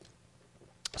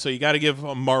 So you got to give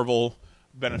Marvel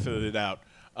benefit of the doubt.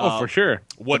 For sure.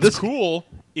 What's cool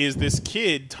is this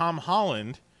kid, Tom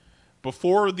Holland,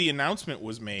 before the announcement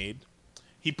was made,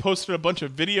 he posted a bunch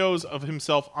of videos of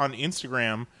himself on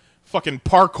Instagram fucking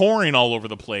parkouring all over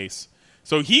the place.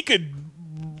 So he could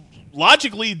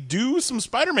logically do some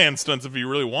Spider-Man stunts if he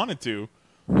really wanted to.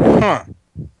 Huh.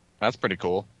 That's pretty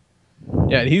cool.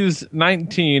 Yeah, he's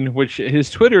 19, which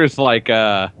his Twitter is like,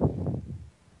 what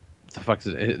the fuck is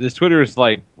it? His Twitter is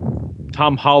like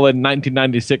Tom Holland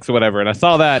 1996 or whatever, and I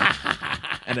saw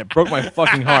that, and it broke my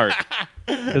fucking heart.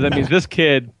 Because that means this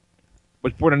kid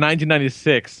was born in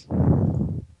 1996.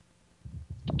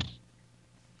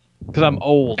 Because I'm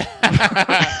old.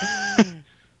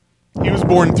 He was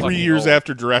born 3 years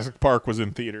after Jurassic Park was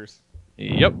in theaters.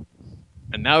 Yep.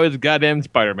 And now he's goddamn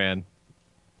Spider-Man.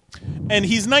 And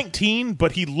he's 19,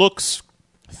 but he looks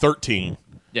 13.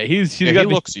 Yeah, he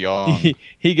looks young.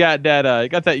 He got that.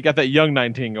 You got that young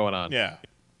 19 going on. Yeah,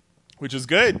 which is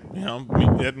good.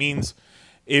 That means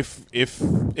if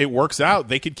it works out,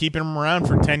 they could keep him around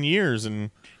for 10 years.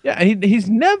 And yeah, he's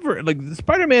never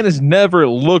Spider-Man has never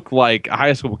looked like a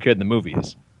high school kid in the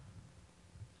movies.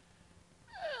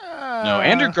 No,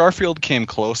 Andrew Garfield came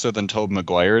closer than Tobey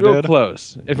Maguire Real did.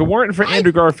 Close. If it weren't for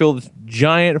Andrew Garfield's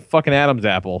giant fucking Adam's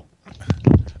apple.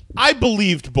 I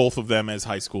believed both of them as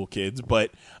high school kids,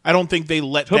 but I don't think they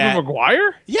let Tobey that.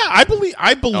 Maguire? Yeah, I believed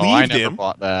I never him.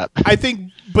 bought that. I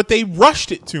think, but they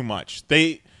rushed it too much.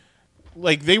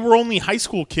 like they were only high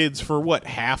school kids for what,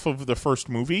 half of the first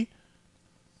movie?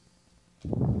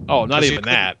 Oh, not even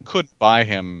that. Couldn't buy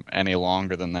him any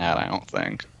longer than that, I don't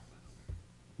think.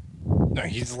 No,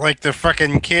 he's like the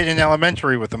fucking kid in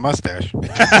elementary with the mustache.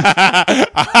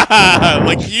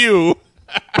 Like you.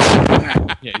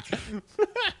 Yeah.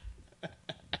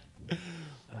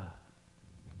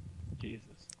 Jesus.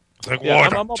 It's like, Yeah,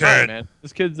 what? I'm all about it, man.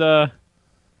 This kid's go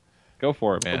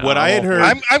for it, man. What I had heard,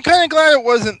 I'm kind of glad it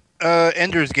wasn't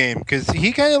Ender's Game because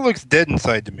he kind of looks dead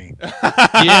inside to me.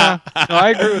 Yeah, no,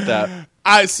 I agree with that.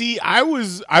 I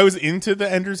was into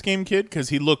the Ender's Game kid because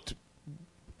he looked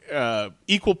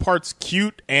equal parts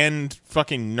cute and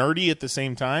fucking nerdy at the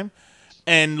same time.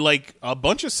 And like a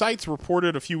bunch of sites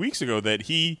reported a few weeks ago that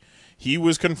he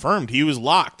was confirmed, he was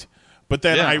locked. But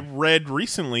then I read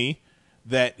recently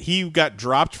that he got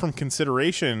dropped from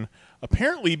consideration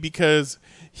apparently because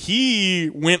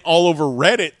he went all over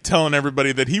Reddit telling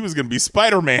everybody that he was going to be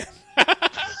Spider-Man.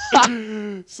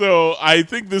 So I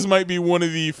think this might be one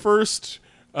of the first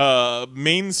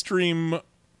mainstream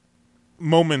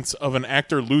moments of an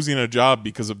actor losing a job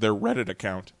because of their Reddit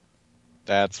account.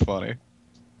 That's funny.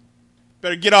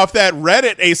 Better get off that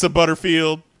Reddit, Asa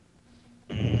Butterfield.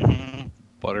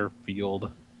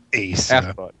 Butterfield.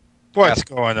 Asa. What's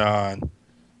going on?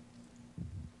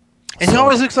 And he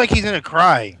always looks like he's gonna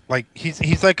cry. Like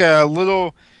he's like a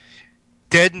little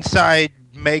dead inside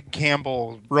Meg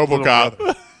Campbell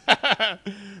RoboCop.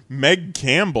 Meg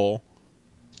Campbell.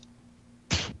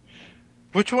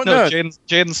 Which one? No,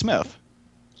 Jaden Smith.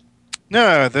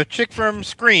 No, the chick from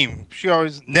Scream. She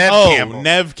always Nev Campbell.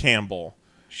 Nev Campbell.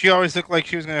 She always looked like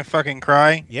she was gonna fucking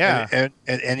cry. Yeah. At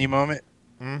any moment.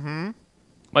 Mm-hmm.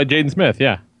 Like Jaden Smith,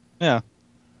 yeah. Yeah.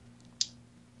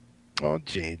 Oh,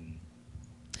 Jaden.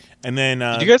 And then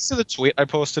did you guys see the tweet I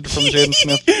posted from Jaden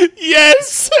Smith?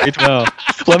 Yes. No.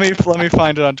 Let me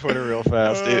find it on Twitter real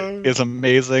fast. It is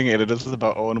amazing, and it is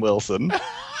about Owen Wilson.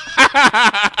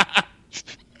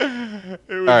 It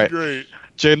was great.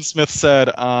 Jaden Smith said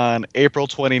on April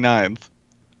 29th,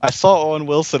 "I saw Owen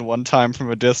Wilson one time from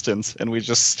a distance, and we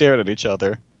just stared at each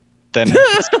other. Then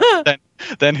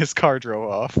then his car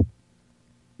drove off."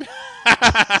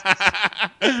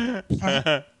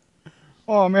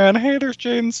 Oh man, hey, there's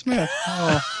Jaden Smith.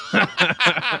 Oh.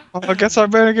 I guess I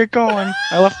better get going.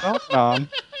 I left the oven on.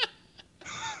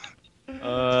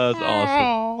 That's awesome.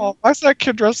 Oh, why's that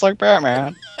kid dressed like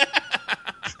Batman?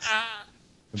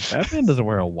 Batman doesn't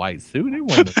wear a white suit. He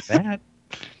wears that.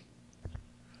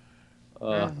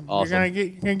 Awesome. You're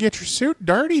gonna get your suit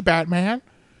dirty, Batman.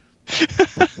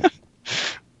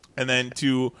 And then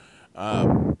to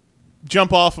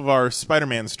jump off of our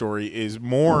Spider-Man story is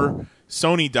more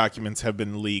Sony documents have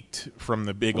been leaked from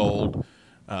the big old,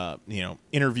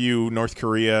 interview North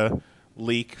Korea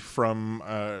leak from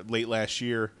late last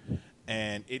year,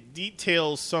 and it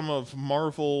details some of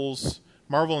Marvel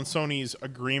and Sony's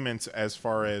agreements as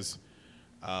far as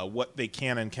what they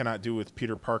can and cannot do with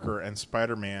Peter Parker and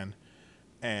Spider-Man,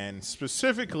 and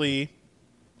specifically,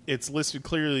 it's listed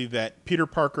clearly that Peter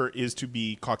Parker is to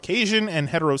be Caucasian and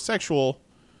heterosexual,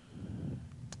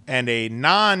 and a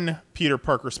non-Peter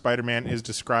Parker Spider-Man is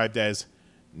described as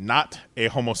not a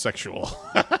homosexual.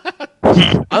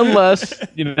 Unless,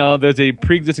 there's a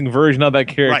pre-existing version of that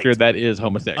character that is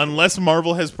homosexual. Unless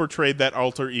Marvel has portrayed that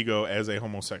alter ego as a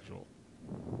homosexual.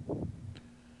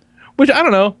 Which, I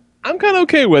don't know. I'm kind of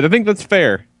okay with. I think that's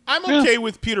fair. I'm okay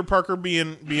with Peter Parker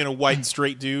being a white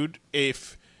straight dude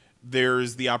if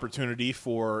there's the opportunity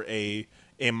for a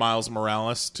Miles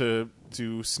Morales to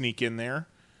sneak in there.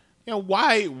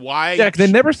 Why? Yeah, because they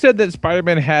never said that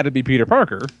Spider-Man had to be Peter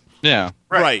Parker. Yeah.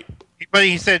 Right. But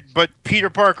he said, but Peter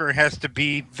Parker has to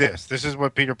be this. This is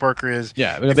what Peter Parker is.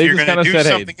 Yeah, if they you're just going to kinda do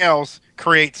said, something else,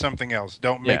 create something else.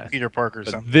 Don't make Peter Parker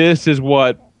but something. This is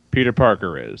what Peter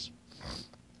Parker is.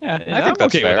 Yeah, I think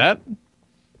that's okay fair. With that.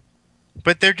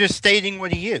 But they're just stating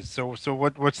what he is. So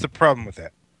what's the problem with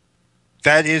that?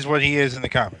 That is what he is in the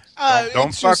comics.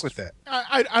 Don't fuck with that.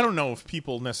 I don't know if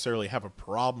people necessarily have a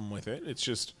problem with it. It's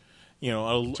just,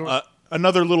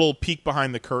 another little peek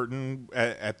behind the curtain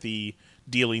at the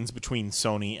dealings between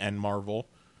Sony and Marvel.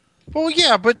 Well,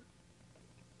 yeah, but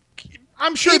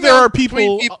I'm sure there are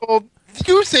people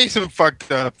you say some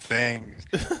fucked up things.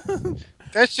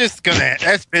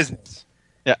 That's business.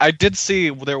 Yeah, I did see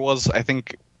there was, I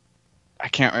think,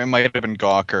 it might have been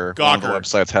Gawker. One of the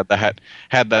websites had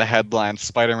the headline,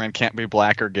 "Spider-Man can't be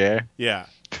black or gay." Yeah.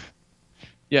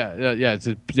 Yeah.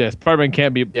 Spider-Man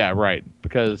can't be. Yeah, right.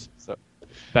 Because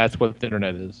that's what the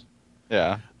internet is.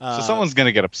 Yeah. So someone's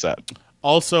gonna get upset.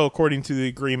 Also, according to the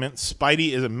agreement,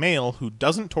 Spidey is a male who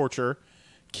doesn't torture,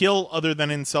 kill other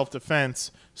than in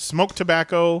self-defense, smoke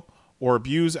tobacco, or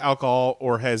abuse alcohol,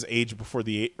 or has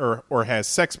or has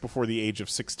sex before the age of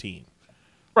 16.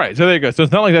 Right. So there you go. So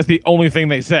it's not like that's the only thing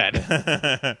they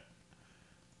said.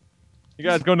 You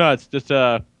guys go nuts. Just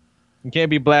you can't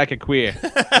be black and queer.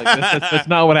 That's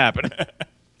not what happened.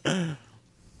 All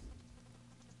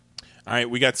right,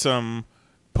 we got some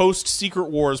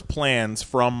post-Secret Wars plans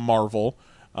from Marvel.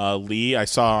 Lee, I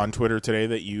saw on Twitter today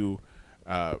that you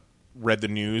read the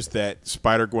news that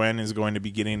Spider-Gwen is going to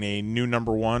be getting a new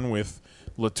 #1 with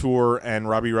Latour and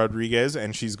Robbie Rodriguez,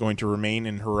 and she's going to remain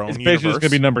in her own It's universe. basically just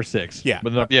going to be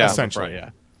 #6. Yeah, essentially. Yeah.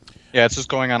 Yeah, it's just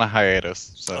going on a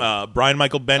hiatus. So. Brian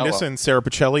Michael Bendis and Sarah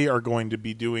Pacelli are going to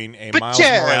be doing a Miles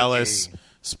Morales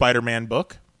Spider-Man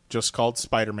book just called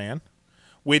Spider-Man,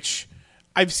 which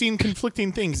I've seen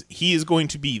conflicting things. He is going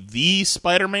to be the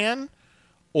Spider-Man,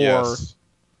 or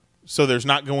so there's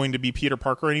not going to be Peter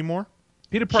Parker anymore?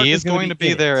 Peter Parker is going to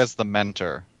be there as the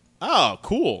mentor. Oh,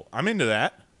 cool. I'm into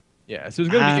that. Yeah, so he's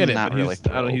going to be in it. Not really.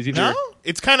 I don't know, he's either... No?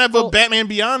 It's kind of a Batman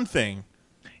Beyond thing.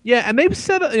 Yeah, and they've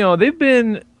said,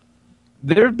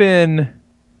 there have been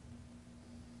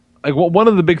like one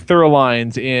of the big thorough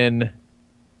lines in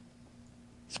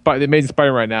the Amazing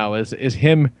Spider-Man right now is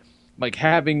him like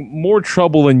having more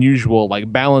trouble than usual,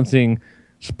 like balancing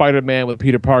Spider-Man with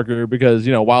Peter Parker, because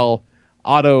while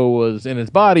Otto was in his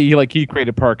body, he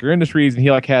created Parker Industries, and he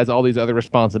has all these other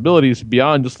responsibilities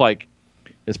beyond just like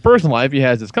his personal life. He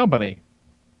has his company,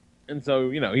 and so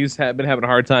he's been having a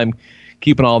hard time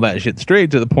keeping all that shit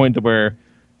straight, to the point to where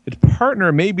his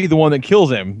partner may be the one that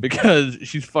kills him because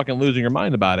she's fucking losing her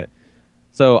mind about it.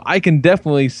 So I can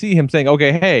definitely see him saying,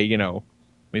 okay, hey,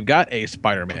 we've got a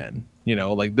Spider-Man,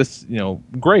 like this,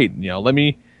 great, let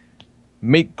me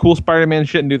make cool Spider-Man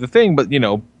shit and do the thing, but,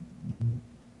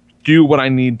 do what I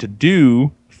need to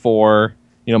do for,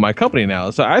 my company now.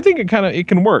 So I think it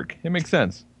can work. It makes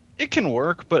sense. It can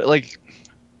work, but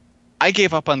I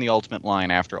gave up on the Ultimate line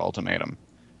after Ultimatum.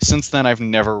 Since then, I've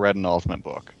never read an Ultimate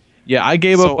book. Yeah, I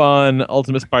gave up on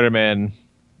Ultimate Spider-Man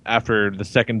after the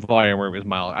second volume where it was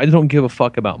Miles. I don't give a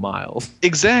fuck about Miles.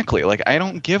 Exactly. I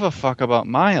don't give a fuck about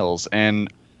Miles,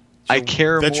 and I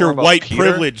care more about That's your white Peter.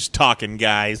 privilege talking,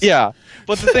 guys. Yeah,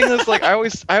 but the thing is, I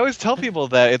always tell people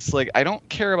that it's I don't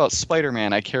care about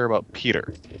Spider-Man, I care about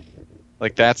Peter.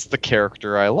 That's the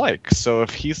character I like. So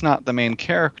if he's not the main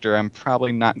character, I'm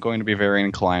probably not going to be very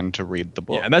inclined to read the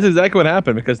book. Yeah, and that's exactly what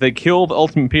happened, because they killed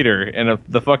Ultimate Peter, and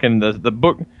the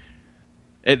book...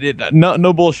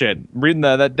 No bullshit. Reading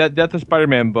that Death of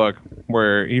Spider-Man book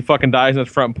where he fucking dies on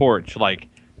his front porch, I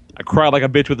cried like a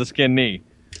bitch with a skinned knee.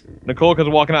 Nicole comes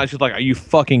walking out, she's like, "Are you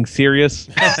fucking serious?"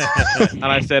 And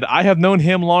I said, "I have known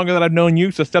him longer than I've known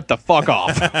you, so step the fuck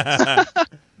off."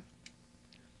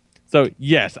 So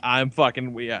yes, I'm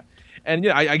fucking and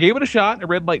I gave it a shot. I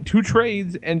read 2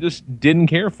 trades and just didn't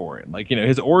care for it.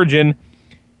 His origin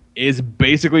is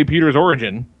basically Peter's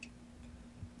origin.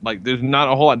 There's not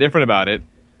a whole lot different about it,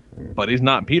 but he's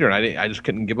not Peter, and I just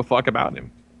couldn't give a fuck about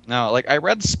him. No, I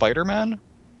read Spider-Man,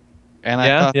 and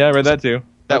I thought I read that too.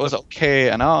 That was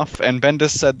okay enough, and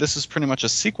Bendis said this is pretty much a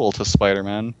sequel to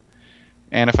Spider-Man,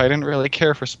 and if I didn't really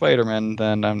care for Spider-Man,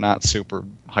 then I'm not super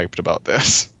hyped about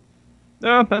this.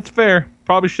 No, that's fair.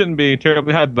 Probably shouldn't be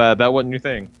terribly hyped about it. That wasn't your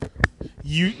thing.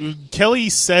 Kelly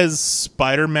says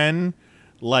Spider-Man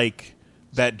like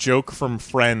that joke from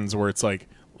Friends where it's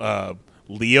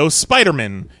Leo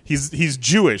Spiderman. He's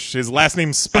Jewish. His last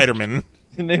name's Spiderman.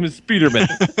 His name is Spiderman.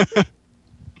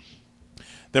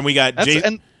 Then we got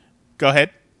Jason. Go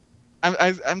ahead.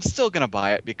 I'm still gonna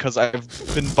buy it because I've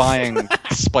been buying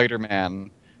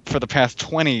Spider-Man for the past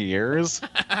 20 years.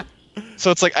 So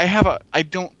it's I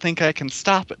don't think I can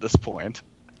stop at this point.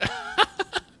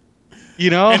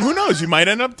 And who knows? You might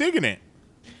end up digging it.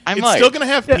 It's might. Still gonna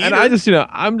have Peter. And I just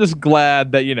I'm just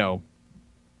glad that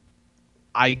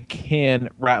I can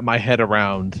wrap my head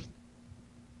around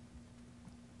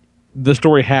the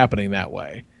story happening that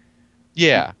way.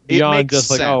 Yeah, beyond just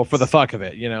sense. For the fuck of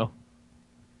it,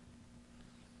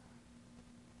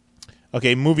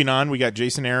 Okay, moving on. We got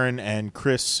Jason Aaron and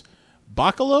Chris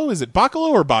Boccolo. Is it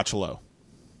Boccolo or Bocciolo?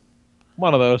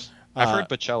 One of those. I've heard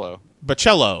Bocello.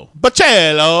 Bocello.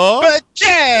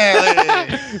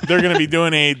 They're going to be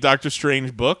doing a Doctor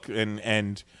Strange book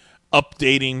and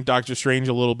updating Doctor Strange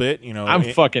a little bit.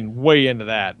 I'm fucking way into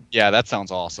that. Yeah, that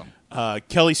sounds awesome.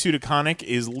 Kelly Sue DeConnick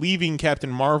is leaving Captain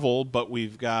Marvel, but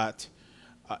we've got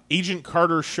Agent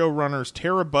Carter showrunners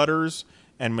Tara Butters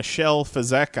and Michelle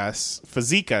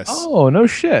Fazekas. Oh, no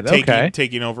shit.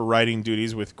 Taking over writing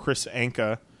duties with Chris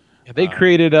Anka. Yeah, they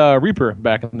created Reaper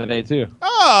back in the day, too.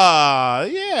 Ah,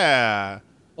 yeah.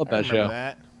 Love that show.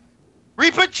 That.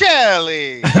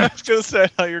 Ripacelli. I was gonna say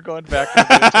how you're going back to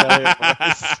the Italian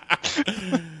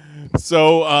voice.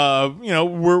 So,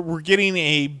 we're getting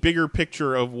a bigger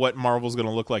picture of what Marvel's going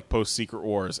to look like post Secret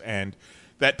Wars, and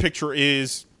that picture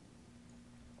is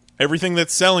everything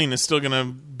that's selling is still going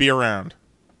to be around.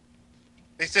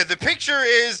 They said the picture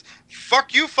is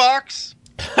fuck you, Fox.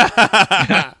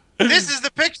 This is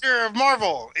the picture of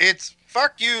Marvel. It's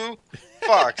fuck you,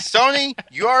 Fox. Sony,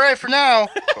 you all right for now?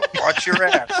 But watch your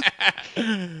ass.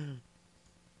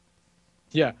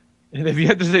 Yeah. And if you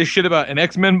have to say shit about an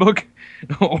X-Men book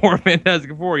or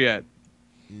Fantastic Four yet.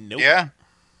 Nope. Yeah.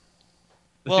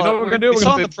 Well, you know what we're going to do? We're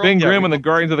going to put Ben Grimm and the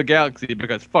Guardians of the Galaxy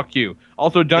because fuck you.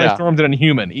 Also, Johnny Storm's an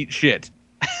Inhuman. Eat shit.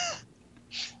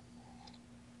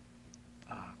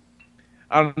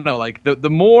 I don't know. Like, the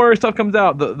more stuff comes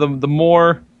out, the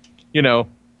more,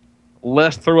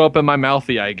 less throw up in my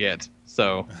mouthy I get.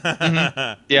 So.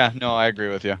 Yeah, no, I agree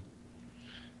with you.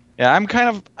 Yeah, I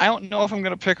don't know if I'm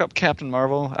going to pick up Captain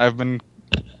Marvel. I've been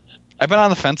on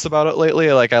the fence about it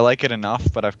lately. Like, I like it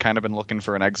enough, but I've kind of been looking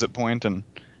for an exit point, and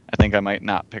I think I might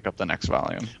not pick up the next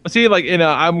volume. See, like,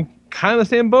 I'm kind of the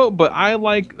same boat, but I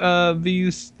like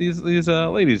these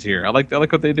ladies here. I like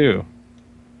what they do.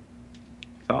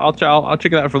 So I'll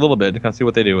check it out for a little bit and kind of see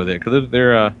what they do with it, because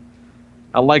they're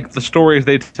I like the stories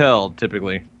they tell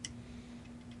typically,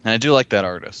 and I do like that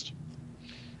artist.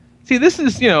 See, this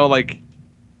is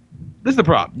this is the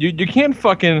problem. You can't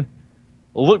fucking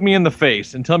look me in the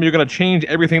face and tell me you're going to change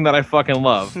everything that I fucking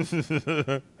love.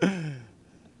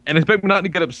 And expect me not to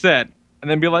get upset and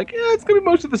then be like, yeah, it's going to be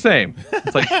most of the same.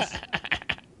 It's like...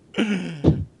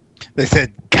 They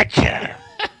said, gotcha.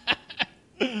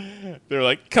 They're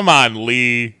like, come on,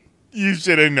 Lee. You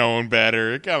should have known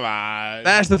better. Come on.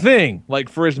 That's the thing. Like,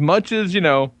 for as much as,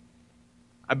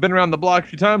 I've been around the block a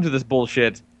few times with this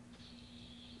bullshit,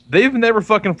 they've never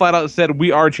fucking flat out said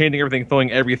we are changing everything, throwing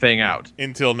everything out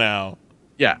until now.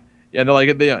 Yeah, they're like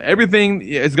everything.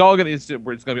 It's all gonna. It's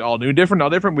gonna be all new, different, all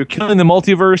different. We're killing the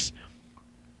multiverse,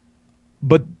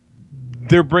 but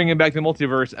they're bringing back the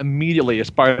multiverse immediately. As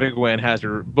Spider-Gwen has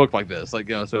her book like this,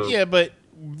 so yeah, but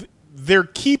they're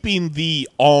keeping the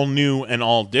all new and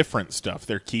all different stuff.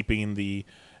 They're keeping the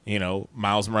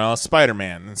Miles Morales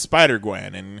Spider-Man and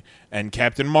Spider-Gwen and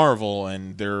Captain Marvel,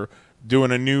 and they're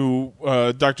doing a new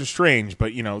Doctor Strange,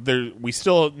 but we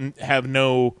still have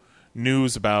no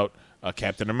news about a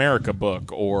Captain America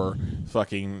book or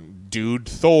fucking Dude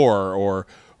Thor or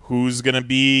who's gonna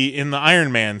be in the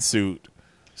Iron Man suit.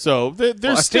 So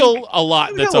there's still a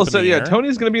lot that's up in the air.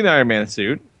 Tony's gonna be in the Iron Man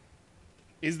suit.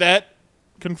 Is that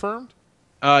confirmed?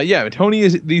 Yeah, Tony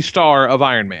is the star of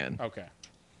Iron Man. Okay,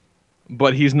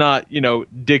 but he's not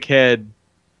dickhead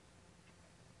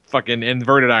fucking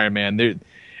inverted Iron Man.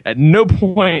 At no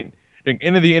point during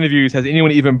any of the interviews has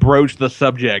anyone even broached the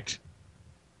subject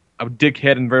of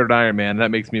dickhead inverted Iron Man. And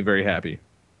that makes me very happy.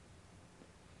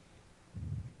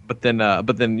 But then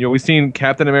we've seen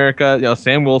Captain America,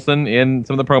 Sam Wilson in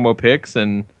some of the promo pics,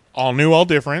 and all new, all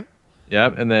different.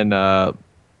 Yep, and then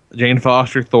Jane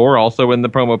Foster Thor also in the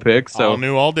promo pics. So all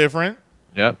new, all different.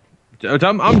 Yep,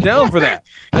 I'm down for that.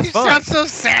 That's you fun. sound so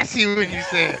sassy when you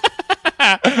say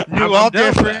it. New, all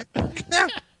different.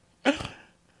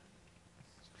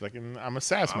 Like I'm a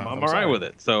sass mouth. I'm all right with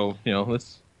it. So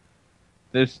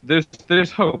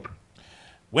there's hope.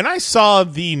 When I saw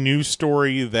the news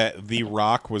story that The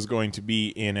Rock was going to be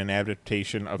in an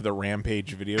adaptation of the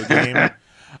Rampage video game,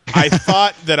 I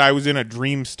thought that I was in a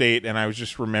dream state, and I was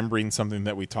just remembering something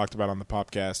that we talked about on the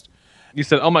podcast. You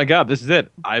said, "Oh my God, this is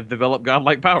it! I've developed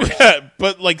godlike powers."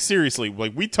 But seriously,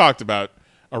 we talked about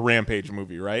a Rampage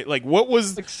movie, right? What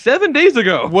was 7 days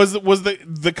ago? Was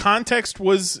the context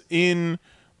was in?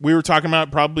 We were talking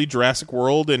about probably Jurassic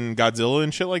World and Godzilla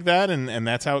and shit like that, and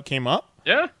that's how it came up?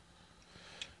 Yeah.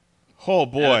 Oh,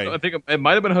 boy. I think it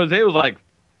might have been Jose was like,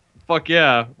 fuck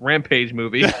yeah, Rampage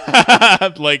movie.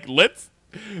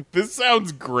 This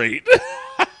sounds great.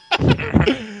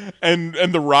 and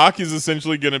The Rock is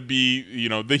essentially going to be,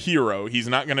 the hero. He's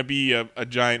not going to be a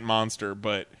giant monster,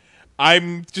 but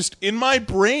I'm just, in my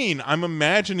brain, I'm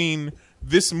imagining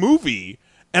this movie,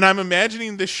 and I'm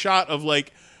imagining this shot of,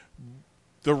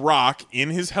 The Rock in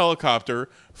his helicopter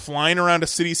flying around a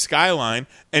city skyline,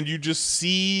 and you just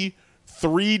see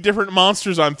 3 different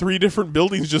monsters on 3 different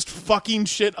buildings just fucking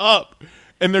shit up.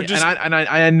 And they're just... And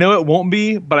I know it won't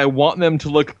be, but I want them to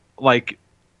look like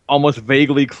almost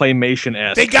vaguely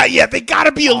claymation-esque. They got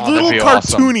to be a little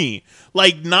cartoony.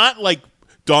 Awesome. Not like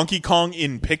Donkey Kong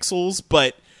in pixels,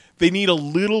 but they need a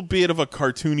little bit of a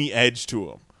cartoony edge to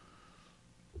them.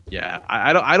 Yeah,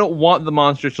 I don't want the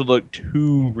monsters to look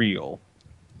too real.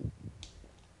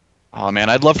 Oh man,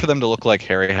 I'd love for them to look like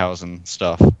Harryhausen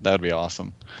stuff. That would be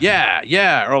awesome.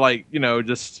 Yeah, or like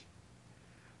just.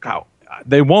 God,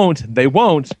 they won't.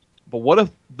 But what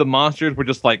if the monsters were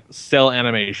just like cell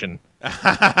animation? Oh,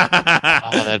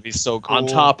 that'd be so cool. On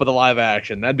top of the live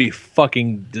action, that'd be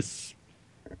fucking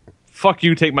fuck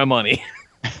you, take my money.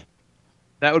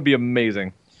 That would be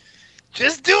amazing.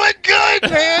 Just do it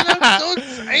good, man. I'm so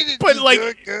excited. But to like, do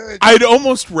it good. I'd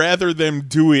almost rather them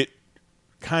do it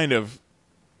kind of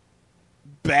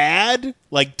bad,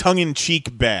 like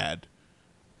tongue-in-cheek bad.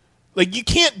 Like, you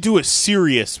can't do a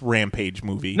serious Rampage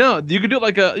movie. No, you could do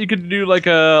like a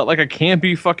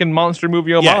campy fucking monster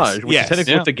movie homage, which is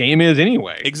technically what the game is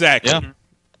anyway. Exactly.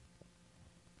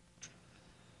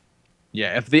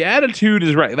 Yeah, if the attitude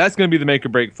is right, that's going to be the make or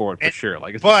break for it for sure.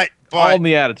 Like, it's but all in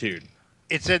the attitude.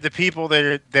 It said the people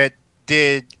that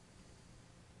did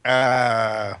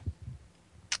Nonstop.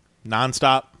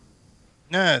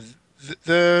 No,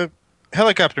 the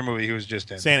helicopter movie he was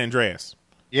just in. San Andreas.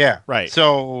 Yeah. Right.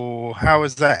 So how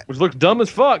is that? Which looks dumb as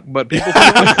fuck, but people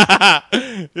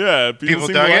yeah, people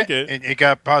seem dug to like it. it. It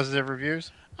got positive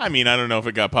reviews. I mean, I don't know if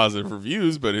it got positive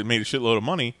reviews, but it made a shitload of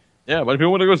money. Yeah, but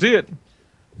people want to go see it.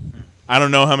 I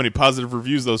don't know how many positive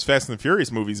reviews those Fast and the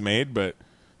Furious movies made, but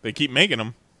they keep making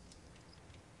them.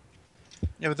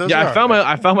 Yeah, but those I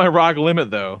found my Rock limit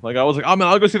though. Like I was like, oh man,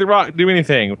 I'll go see the Rock do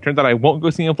anything. Turns out I won't go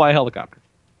see him fly a helicopter.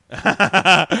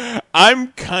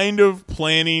 I'm kind of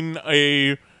planning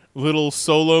a little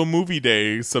solo movie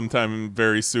day sometime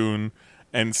very soon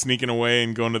and sneaking away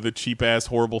and going to the cheap-ass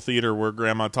horrible theater where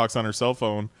Grandma talks on her cell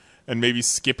phone and maybe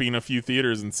skipping a few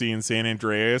theaters and seeing San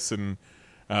Andreas and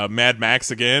Mad Max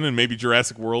again and maybe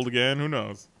Jurassic World again. Who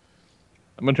knows?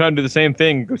 I'm going to try and do the same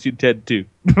thing. Go see Ted 2.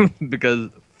 Because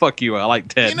fuck you, I like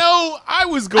Ted. You know, I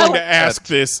was going to ask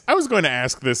this. I was going to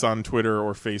ask this on Twitter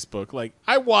or Facebook. Like,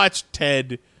 I watched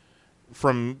Ted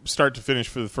from start to finish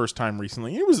for the first time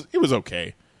recently. It was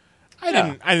okay. I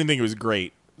didn't think it was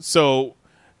great. So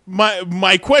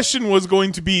my question was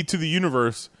going to be to the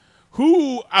universe: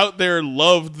 who out there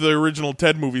loved the original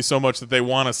Ted movie so much that they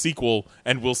want a sequel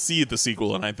and will see the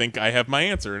sequel? And I think I have my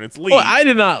answer, and it's Lee. Well, I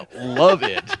did not love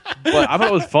it, but I thought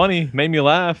it was funny, made me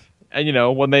laugh. And you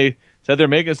know, when they said they're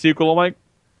making a sequel, I'm like,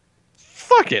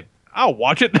 fuck it, I'll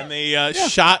watch it. And they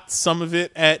shot some of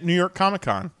it at New York Comic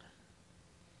Con.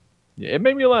 Yeah, it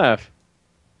made me laugh.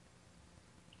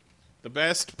 The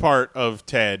best part of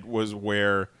Ted was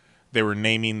where they were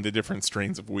naming the different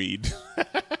strains of weed.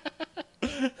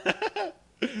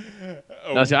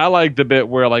 Now, see, I like the bit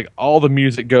where like all the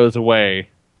music goes away,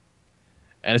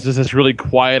 and it's just this really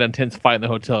quiet, intense fight in the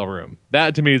hotel room.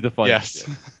 That to me is the funniest.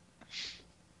 Yes.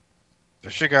 The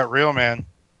shit got real, man.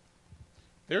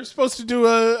 They were supposed to do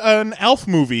an Alf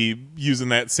movie using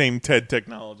that same Ted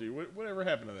technology. Whatever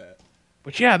happened to that?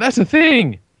 But yeah, that's the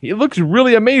thing. It looks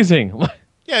really amazing.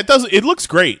 Yeah, it does. It looks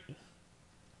great.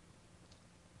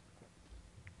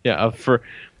 Yeah, for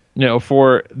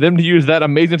them to use that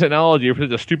amazing technology for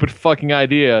such a stupid fucking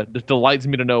idea just delights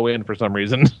me to no end for some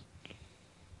reason.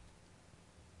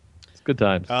 It's good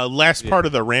times. Last part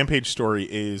of the Rampage story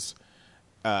is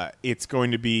it's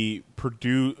going to be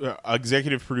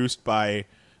executive produced by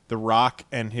The Rock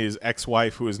and his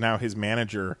ex-wife, who is now his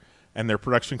manager, and their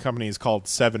production company is called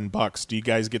 $7. Do you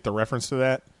guys get the reference to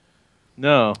that?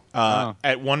 No.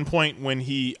 At one point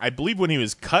I believe when he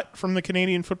was cut from the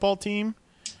Canadian football team,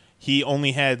 he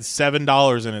only had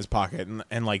 $7 in his pocket,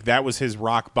 and like that was his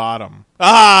rock bottom.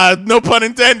 No pun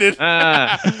intended.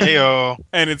 Heyo.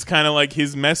 And it's kind of like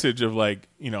his message of like,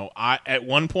 at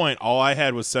one point all I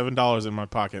had was $7 in my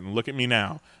pocket, and look at me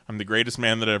now. I'm the greatest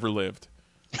man that ever lived.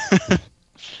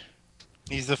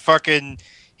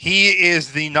 He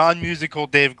is the non-musical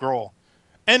Dave Grohl.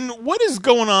 And what is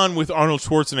going on with Arnold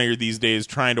Schwarzenegger these days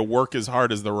trying to work as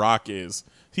hard as The Rock is? Is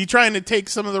he trying to take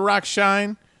some of The Rock's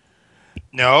shine?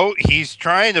 No, he's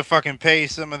trying to fucking pay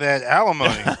some of that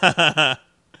alimony.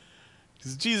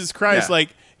 Jesus Christ,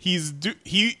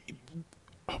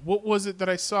 what was it that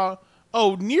I saw?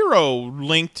 Oh, Nero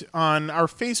linked on our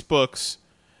Facebooks.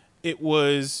 It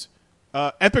was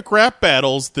Epic Rap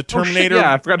Battles, the Terminator.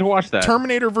 I forgot to watch that.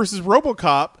 Terminator versus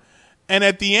RoboCop, and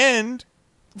at the end,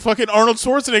 fucking Arnold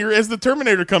Schwarzenegger as the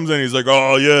Terminator comes in. He's like,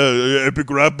 "Oh yeah, Epic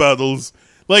Rap Battles."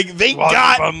 Like they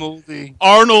got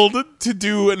Arnold to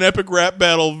do an Epic Rap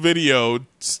Battle video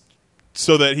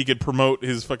so that he could promote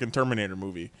his fucking Terminator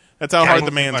movie. That's how hard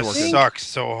the man's working. Sucks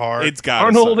so hard. It's got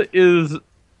Arnold is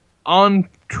on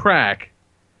track.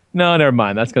 No, never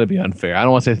mind. That's going to be unfair. I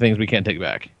don't want to say things we can't take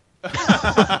back.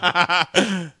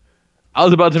 I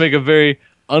was about to make a very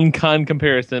unkind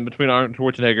comparison between Arnold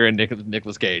Schwarzenegger and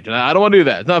Nicolas Cage, and I don't want to do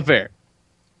that. It's not fair.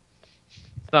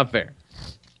 It's not fair.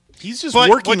 He's just But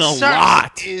working what a sucks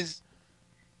lot. Is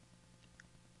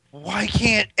why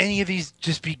can't any of these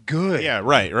just be good? Yeah,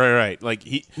 right. Like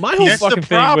My whole That's the fucking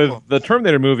thing problem. with the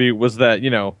Terminator movie was that,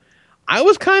 I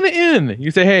was kind of in.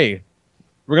 You say, hey,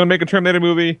 we're going to make a Terminator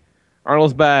movie.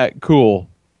 Arnold's back. Cool.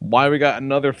 Why we got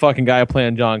another fucking guy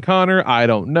playing John Connor? I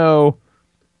don't know.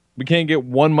 We can't get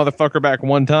one motherfucker back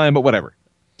one time, but whatever.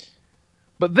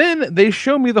 But then they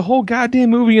show me the whole goddamn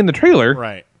movie in the trailer.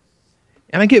 Right.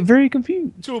 And I get very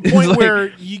confused. To a point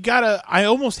where I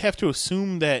almost have to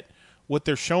assume that what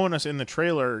they're showing us in the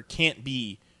trailer can't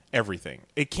be everything.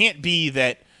 It can't be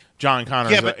that John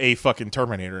Connor's a fucking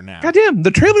Terminator now. Goddamn,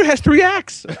 the trailer has 3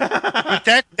 acts.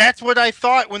 But that's what I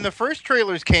thought when the first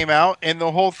trailers came out, and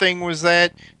the whole thing was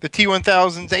that the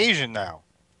T-1000's Asian now.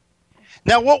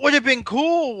 Now, what would have been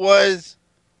cool was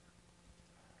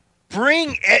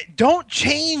don't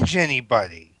change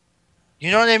anybody.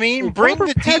 You know what I mean? Well, Bring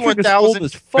Robert the Patrick is old T-1000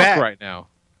 as fuck back. right now.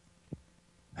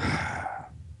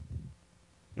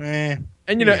 And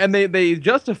and they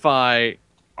justify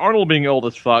Arnold being old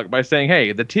as fuck by saying,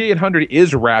 hey, the T-800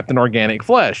 is wrapped in organic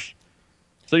flesh.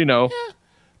 So,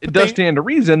 it does stand to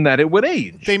reason that it would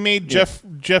age. They made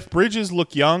Jeff Bridges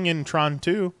look young in Tron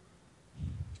 2.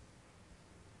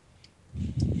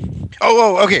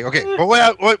 Okay. But what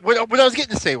I was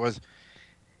getting to say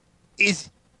is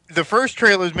the first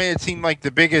trailers made it seem like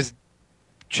the biggest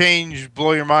change,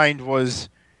 blow your mind, was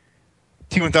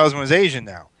T-1000 was Asian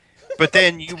now. But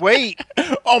then you wait.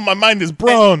 Oh, my mind is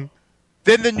blown.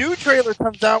 Then the new trailer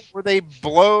comes out where they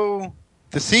blow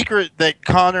the secret that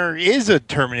Connor is a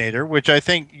Terminator, which I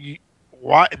think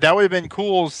that would have been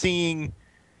cool seeing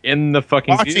in the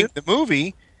fucking watching the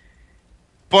movie.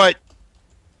 But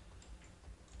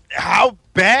how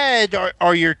bad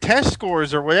are your test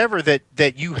scores or whatever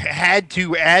that you had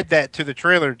to add that to the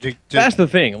trailer? That's the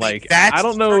thing. Like, I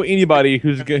don't know anybody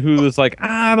who's like,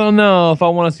 I don't know if I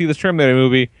want to see this Terminator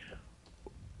movie.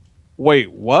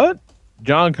 Wait, what?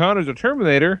 John Connor's a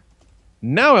Terminator?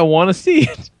 Now I want to see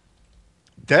it.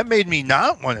 That made me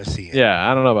not want to see it. Yeah,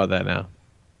 I don't know about that now.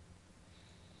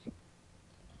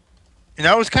 And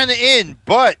I was kind of in,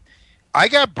 but I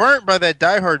got burnt by that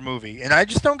Die Hard movie, and I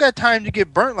just don't got time to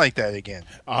get burnt like that again.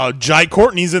 Jai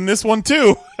Courtney's in this one,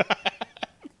 too.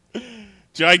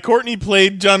 Jai Courtney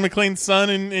played John McClane's son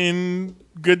in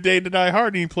Good Day to Die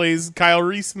Hard, and he plays Kyle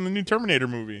Reese in the new Terminator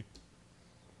movie.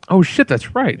 Oh, shit,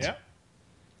 that's right. Yeah.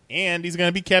 And he's going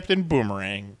to be Captain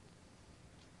Boomerang.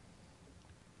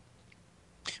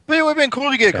 But it would have been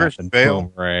cool to get Christian Bale.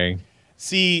 Boomerang.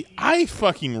 See, I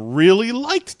fucking really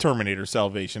liked Terminator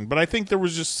Salvation, but I think there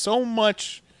was just so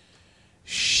much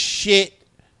shit,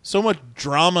 so much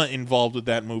drama involved with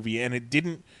that movie, and it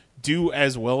didn't do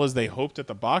as well as they hoped at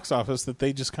the box office that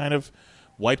they just kind of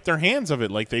wiped their hands of it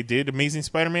like they did Amazing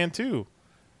Spider-Man 2.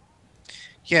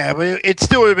 Yeah, but it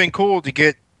still would have been cool to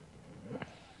get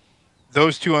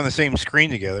those two on the same screen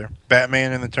together,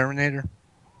 Batman and the Terminator.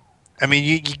 I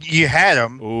mean, you had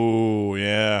them. Oh,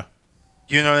 yeah.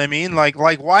 You know what I mean? Like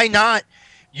why not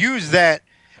use that?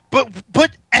 But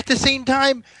at the same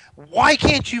time, why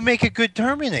can't you make a good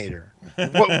Terminator?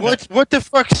 What the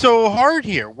fuck's so hard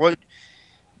here? What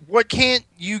can't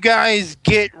you guys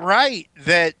get right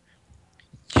that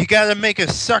you got to make a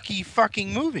sucky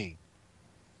fucking movie?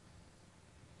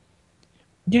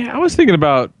 Yeah, I was thinking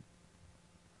about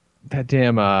that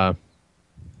damn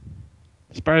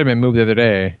Spider-Man movie the other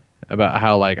day about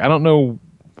how, like, I don't know.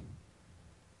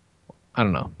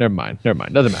 Never mind.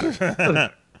 Doesn't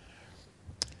matter.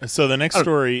 So the next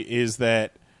story is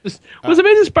that was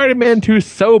Amazing Spider-Man 2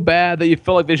 so bad that you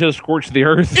felt like they should have scorched the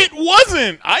earth? It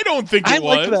wasn't. I don't think it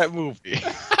was. I liked that movie.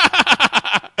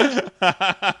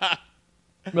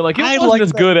 I mean, like, it wasn't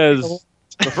as good as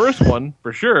the first one,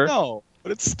 for sure. No,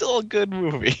 but it's still a good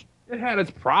movie. It had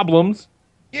its problems.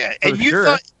 Yeah, and you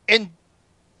thought, and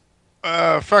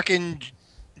fucking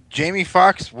Jamie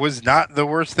Foxx was not the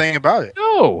worst thing about it.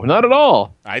 No, not at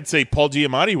all. I'd say Paul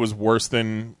Giamatti was worse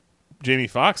than Jamie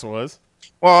Foxx was.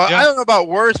 Well, I don't know about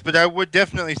worse, but I would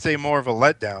definitely say more of a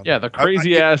letdown. Yeah, the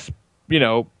crazy ass,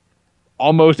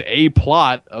 almost a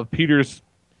plot of Peter's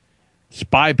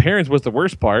spy parents was the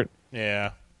worst part.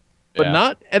 Yeah. But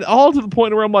not at all to the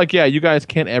point where I'm like, yeah, you guys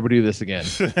can't ever do this again.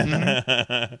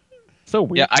 So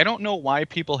weird. Yeah, I don't know why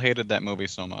people hated that movie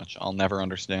so much. I'll never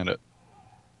understand it.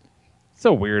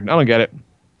 So weird. I don't get it.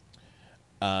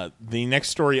 The next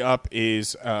story up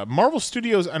is Marvel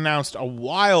Studios announced a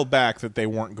while back that they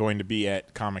weren't going to be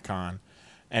at Comic-Con.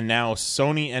 And now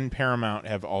Sony and Paramount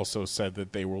have also said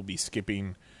that they will be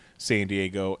skipping San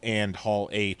Diego and Hall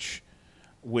H,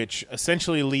 which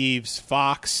essentially leaves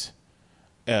Fox,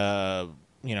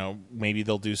 maybe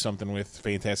they'll do something with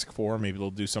Fantastic Four. Maybe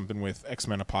they'll do something with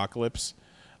X-Men Apocalypse.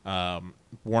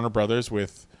 Warner Brothers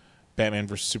with Batman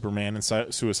vs. Superman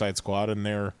and Suicide Squad and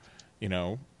their,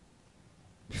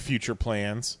 future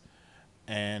plans.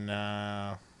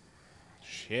 And,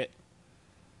 shit.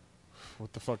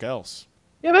 What the fuck else?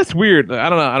 Yeah, that's weird. I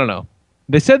don't know.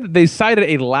 They said that they cited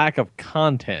a lack of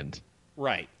content.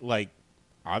 Right. Like,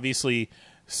 obviously,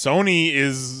 Sony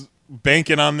is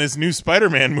banking on this new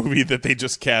Spider-Man movie that they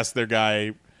just cast their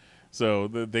guy. So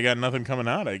they got nothing coming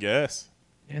out, I guess.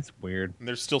 It's weird. And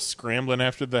they're still scrambling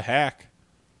after the hack.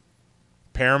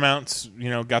 Paramount's,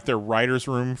 got their writer's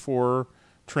room for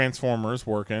Transformers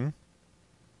working.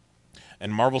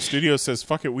 And Marvel Studios says,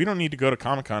 fuck it, we don't need to go to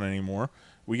Comic-Con anymore.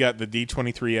 We got the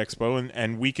D23 Expo,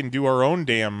 and we can do our own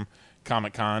damn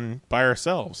Comic-Con by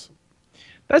ourselves.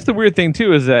 That's the weird thing,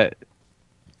 too, is that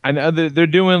I know they're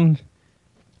doing...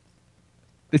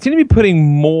 They seem to be putting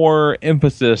more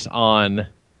emphasis on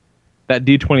that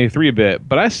D23 bit,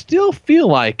 but I still feel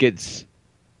like it's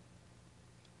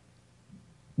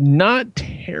not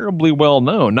terribly well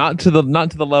known. Not to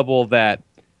the level that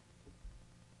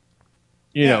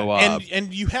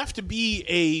and you have to be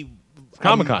a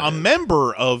Comic-Con a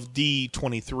member of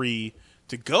D23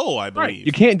 to go, I believe. Right.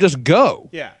 You can't just go.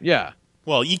 Yeah.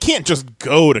 Well, you can't just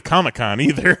go to Comic-Con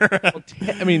either.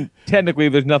 Technically,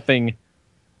 there's nothing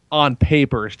on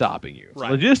paper stopping you.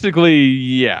 Right.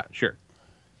 Logistically, yeah, sure.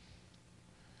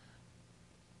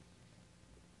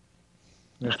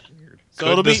 That's weird.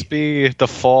 So Could this be the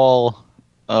fall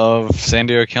of San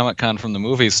Diego Comic-Con from the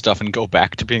movies stuff and go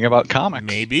back to being about comics?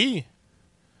 Maybe.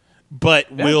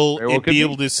 But will it be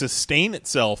able to sustain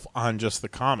itself on just the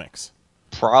comics?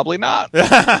 Probably not. Because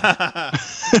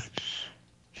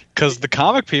the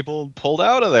comic people pulled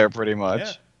out of there pretty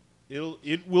much. Yeah.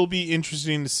 It will be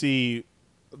interesting to see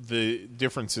the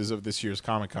differences of this year's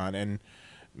Comic-Con. And,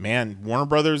 man, Warner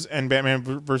Brothers and Batman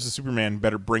vs. Superman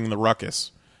better bring the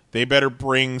ruckus. They better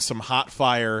bring some hot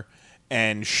fire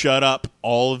and shut up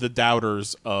all of the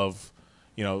doubters of,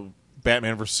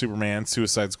 Batman vs. Superman,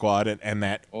 Suicide Squad, and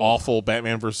that awful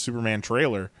Batman vs. Superman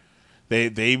trailer.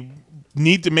 They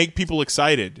need to make people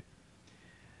excited.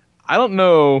 I don't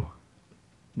know,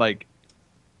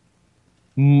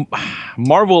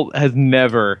 Marvel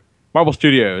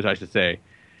Studios, I should say,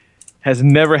 has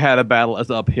never had a battle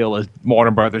as uphill as Warner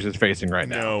Brothers is facing right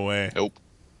now. No way. Nope.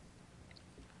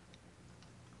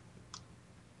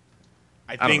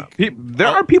 I think there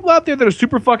are people out there that are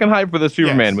super fucking hyped for the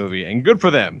Superman movie, and good for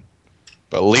them.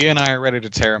 But Lee and I are ready to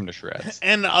tear him to shreds.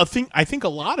 And I think a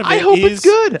lot of it I hope it's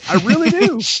good. I really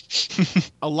do.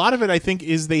 A lot of it, I think,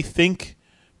 is they think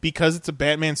because it's a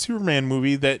Batman Superman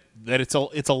movie that it's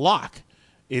a lock.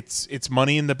 It's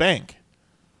money in the bank.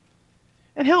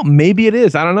 And hell, maybe it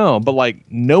is. I don't know. But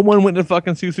no one went to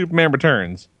fucking see Superman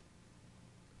Returns.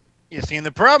 Yeah, see, and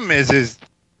the problem is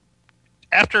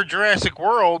after Jurassic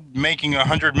World making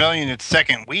 $100 million its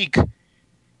second week,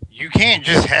 you can't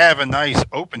just have a nice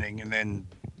opening and then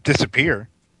disappear.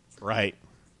 Right.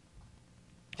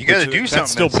 You got to do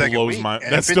something.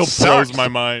 That still blows my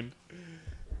mind.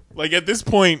 At this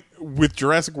point, with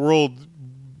Jurassic World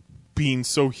being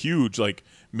so huge,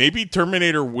 maybe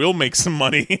Terminator will make some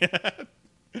money.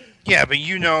 Yeah, but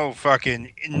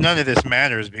fucking none of this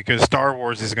matters because Star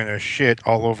Wars is going to shit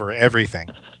all over everything.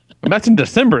 That's in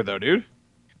December, though, dude.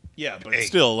 Yeah, but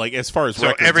still, as far as so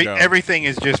records go. Everything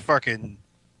is just fucking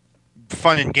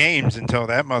fun and games until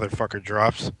that motherfucker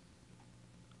drops.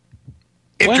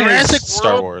 If Jurassic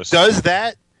World does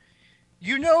that,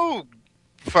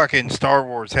 fucking Star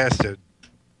Wars has to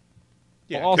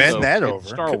bend that over.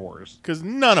 Star Wars. Because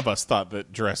none of us thought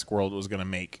that Jurassic World was going to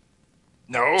make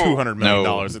 $200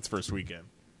 million its first weekend.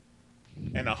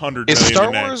 And $100 million Is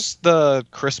Star Wars the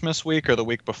Christmas week or the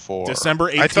week before?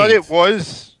 December 18th. I thought it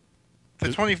was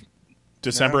the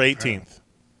December 18th.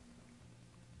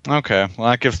 Okay, well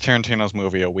that gives Tarantino's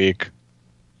movie a week.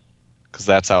 Because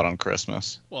that's out on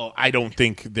Christmas. Well, I don't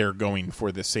think they're going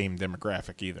for the same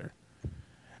demographic either.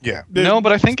 Yeah. No,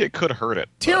 but I think it could hurt it.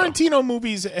 Tarantino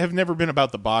movies have never been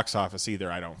about the box office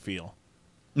either, I don't feel.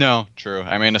 No, true.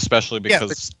 I mean, especially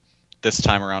because this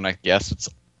time around, I guess it's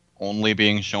only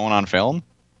being shown on film.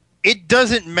 It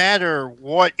doesn't matter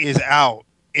what is out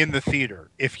in the theater.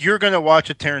 If you're going to watch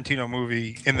a Tarantino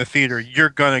movie in the theater, you're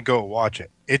going to go watch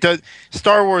it. It does.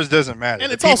 Star Wars doesn't matter.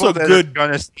 And it's also good.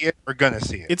 Going to see it are going to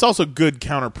see it. It's also good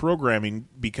counter programming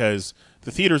because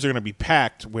the theaters are going to be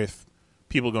packed with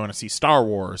people going to see Star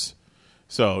Wars.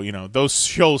 So those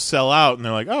shows sell out, and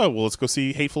they're like, oh well, let's go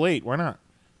see Hateful Eight. Why not?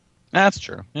 That's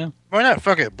true. Yeah. Why not?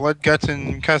 Fuck it. Blood, guts,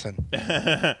 and cussing.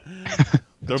 There'll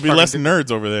be less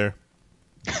nerds over there.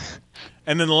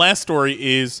 And then the last story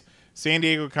is San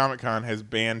Diego Comic-Con has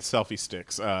banned selfie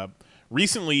sticks.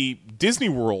 Recently, Disney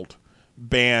World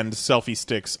banned selfie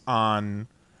sticks on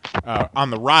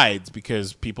the rides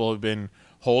because people have been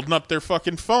holding up their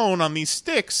fucking phone on these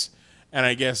sticks and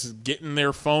I guess getting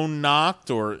their phone knocked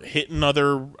or hitting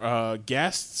other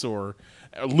guests or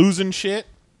losing shit.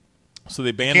 So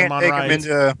they banned them on rides.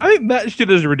 I think that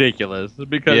shit is ridiculous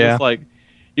because it's like,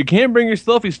 you can't bring your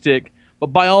selfie stick, but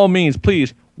by all means,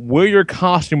 please, wear your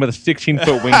costume with a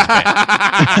 16-foot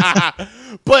wingspan.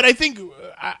 But I think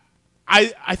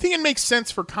I think it makes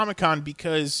sense for Comic-Con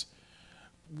because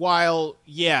while,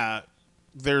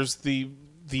 there's the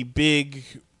big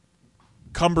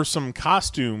cumbersome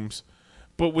costumes,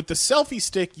 but with the selfie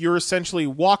stick, you're essentially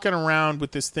walking around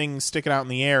with this thing sticking out in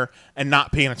the air and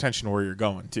not paying attention to where you're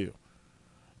going, too.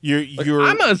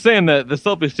 I'm not saying that the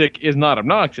selfie stick is not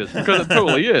obnoxious, because it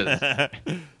totally is.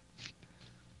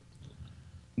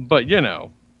 But, you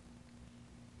know.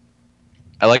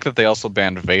 I like that they also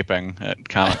banned vaping at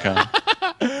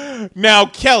Comic-Con. Now,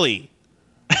 Kelly,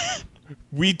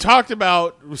 we talked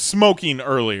about smoking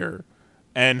earlier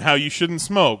and how you shouldn't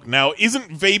smoke. Now, isn't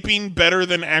vaping better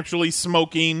than actually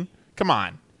smoking? Come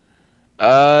on.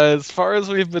 As far as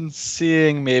we've been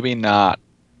seeing, maybe not.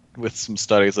 With some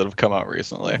studies that have come out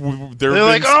recently. They're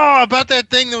like, about that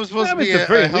thing that was supposed to be a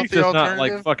healthy it's not alternative.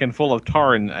 like fucking full of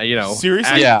tar and,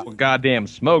 Seriously? actual goddamn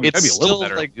smoke. It's That'd be a little still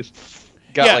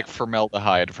better. like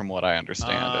formaldehyde from what I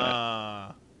understand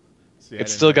in it.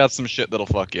 It's still got some shit that'll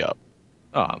fuck you up.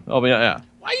 Yeah.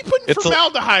 Why are you putting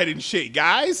formaldehyde in shit,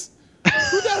 guys?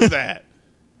 Who does that?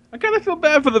 I kind of feel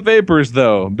bad for the vapors,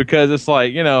 though, because it's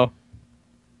like,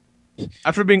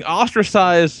 after being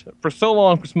ostracized for so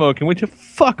long for smoking, which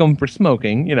fuck them for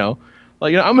smoking, I'm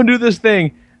gonna do this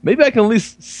thing. Maybe I can at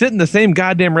least sit in the same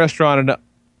goddamn restaurant and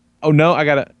I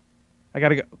gotta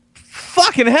go.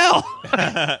 Fucking hell!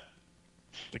 The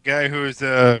guy who's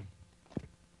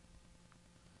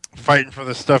fighting for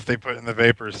the stuff they put in the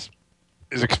vapors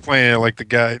is explaining it like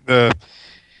the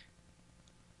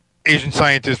Asian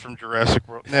scientist from Jurassic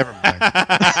World. Never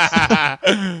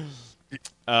mind.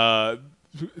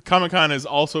 Comic-Con has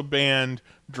also banned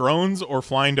drones or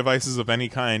flying devices of any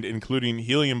kind, including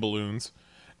helium balloons,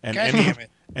 and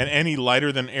any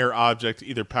lighter-than-air object,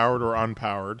 either powered or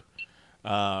unpowered.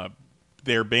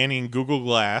 They're banning Google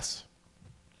Glass.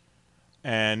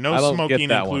 And no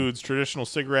smoking includes traditional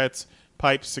cigarettes,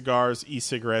 pipes, cigars,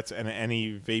 e-cigarettes, and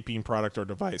any vaping product or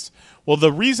device. Well,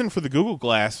 the reason for the Google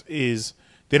Glass is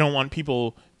they don't want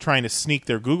people trying to sneak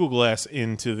their Google Glass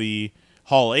into the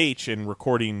Hall H and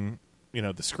recording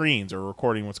the screens or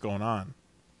recording what's going on.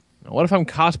 What if I'm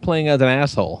cosplaying as an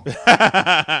asshole?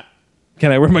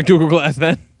 Can I wear my Google Glass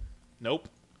then? Nope.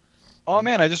 Oh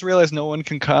man, I just realized no one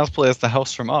can cosplay as the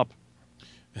house from Up.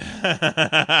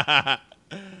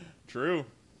 True.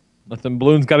 But them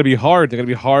balloons got to be hard. They're going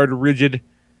to be hard, rigid,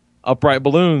 upright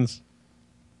balloons.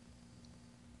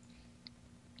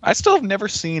 I still have never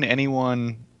seen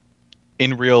anyone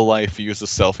in real life use a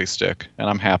selfie stick, and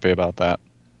I'm happy about that.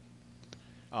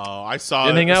 Oh, I saw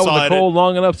Didn't hang out with the cold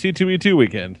long enough C2E2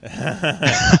 weekend.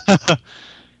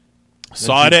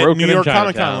 Saw it at New York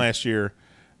Comic Con last year.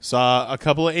 Saw a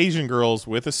couple of Asian girls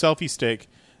with a selfie stick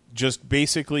just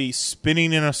basically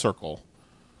spinning in a circle.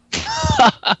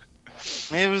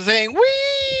 It was saying,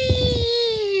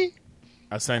 wee!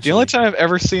 Essentially. The only time I've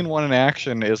ever seen one in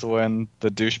action is when the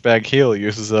douchebag heel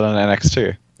uses it on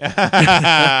NXT.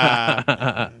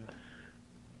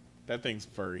 That thing's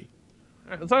furry.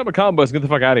 All right, let's talk about combos. Get the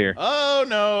fuck out of here. Oh,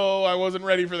 no. I wasn't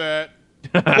ready for that.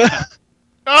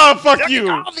 Oh, fuck you.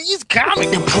 All these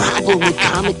comics. The problem with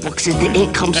comic books is the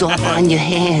ink comes off on your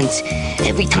hands.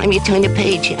 Every time you turn the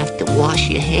page, you have to wash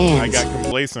your hands. I got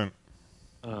complacent.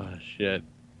 Oh, shit.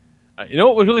 You know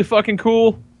what was really fucking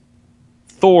cool?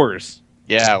 Thor's.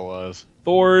 Yeah, it was.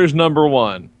 Thor's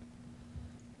 #1.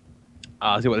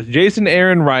 See what? Jason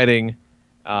Aaron writing,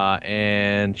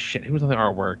 and shit, who was on the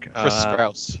artwork? Chris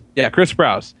Sprouse. Yeah, Chris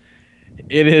Sprouse.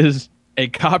 It is a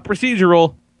cop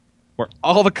procedural where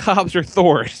all the cops are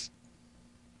Thors.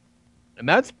 And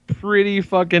that's pretty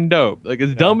fucking dope. Like,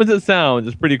 as dumb as it sounds,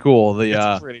 it's pretty cool.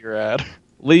 It's pretty rad.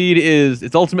 Lead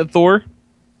it's Ultimate Thor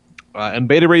and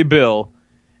Beta Ray Bill,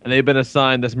 and they've been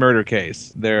assigned this murder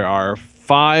case. There are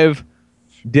 5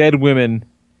 dead women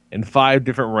in 5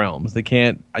 different realms. They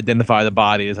can't identify the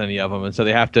bodies, any of them, and so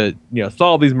they have to,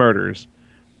 solve these murders.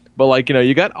 But, like,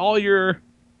 you got all your,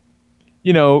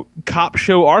 cop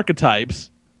show archetypes,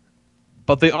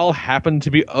 but they all happen to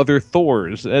be other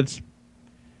Thors. It's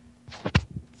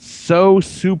so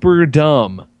super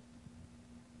dumb,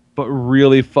 but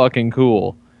really fucking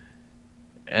cool.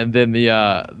 And then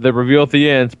the reveal at the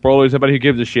end, spoilers, everybody who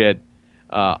gives a shit,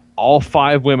 all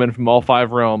 5 women from all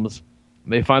 5 realms,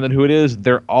 they find out who it is,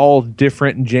 they're all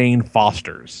different Jane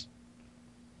Fosters.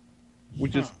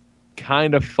 Which is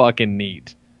kind of fucking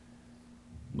neat.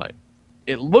 Like,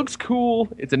 it looks cool.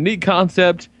 It's a neat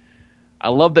concept. I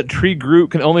love that Tree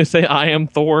Groot can only say, "I am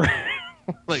Thor."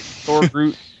 Like, Thor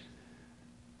Groot.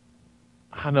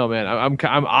 I don't know, man.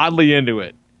 I'm oddly into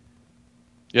it.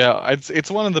 Yeah,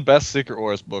 it's one of the best Secret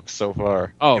Wars books so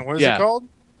far. Oh, And what is it called?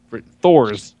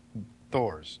 Thor's.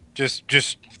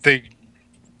 Just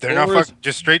they're not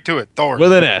just straight to it. Thors.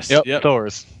 With an S. Yep.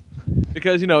 Thors.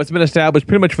 Because, it's been established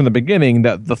pretty much from the beginning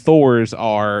that the Thors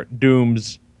are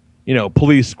Doom's,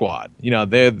 police squad.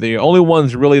 They're the only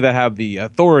ones really that have the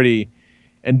authority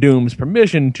and Doom's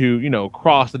permission to,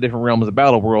 cross the different realms of the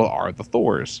battle world are the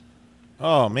Thors.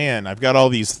 Oh, man. I've got all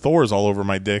these Thors all over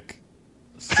my dick.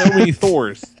 So many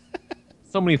Thors.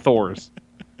 So many Thors.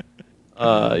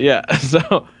 Yeah.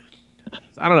 So,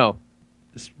 I don't know.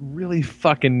 It's really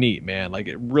fucking neat, man. Like,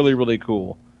 it really, really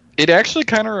cool. It actually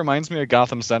kind of reminds me of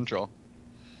Gotham Central.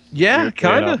 Yeah,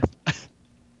 kind of.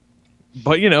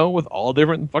 But, with all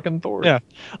different fucking Thors. Yeah.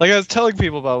 Like, I was telling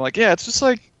people about, like, yeah, it's just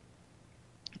like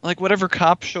whatever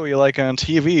cop show you like on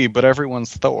TV, but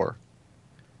everyone's Thor.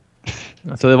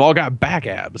 So they've all got back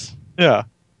abs. Yeah.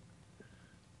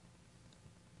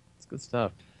 It's good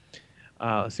stuff.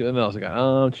 Let's see what else I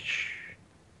got. Let's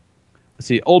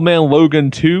see. Old Man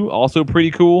Logan 2, also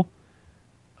pretty cool.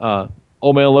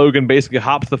 Old Man Logan basically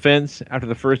hops the fence after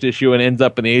the first issue and ends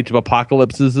up in the Age of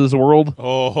Apocalypse's world.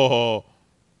 Oh.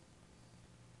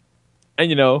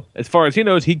 And, as far as he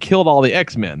knows, he killed all the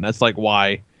X-Men. That's like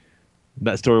why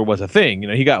that story was a thing.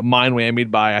 He got mind whammied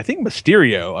by, I think,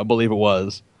 Mysterio, I believe it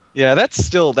was. Yeah,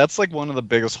 that's like one of the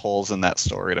biggest holes in that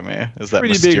story to me. Is that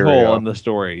pretty Mysterio. Big hole in the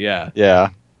story, yeah. Yeah.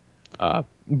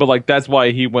 But like that's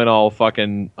why he went all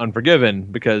fucking Unforgiven,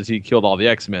 because he killed all the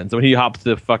X-Men. So when he hops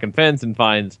the fucking fence and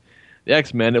finds the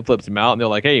X-Men, it flips him out, and they're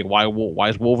like, "Hey, why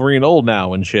is Wolverine old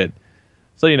now?" and shit.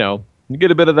 So you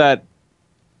get a bit of that.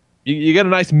 You get a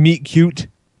nice meet cute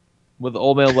with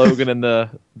Old Man Logan and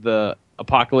the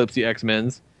Apocalypse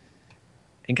X-Men's,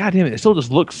 and goddamn it still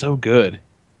just looks so good.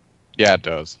 Yeah, it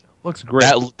does. Looks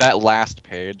great. That last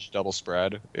page, double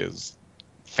spread, is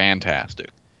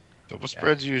fantastic. Double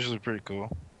spread's usually pretty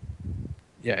cool.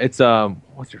 Yeah, it's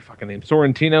what's your fucking name?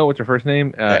 Sorrentino. What's your first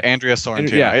name? Andrea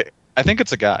Sorrentino. Yeah. I think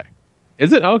it's a guy.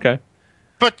 Is it? Oh, okay.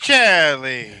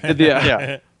 Pacelli.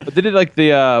 Yeah. But they did like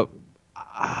the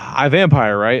I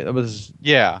Vampire, right? That was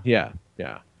Yeah.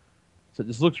 So it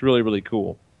just looks really, really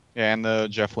cool. Yeah, and the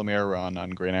Jeff Lemire run on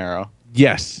Green Arrow.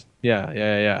 Yes.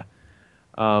 Yeah.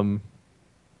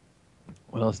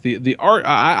 What else? The art.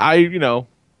 I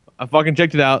fucking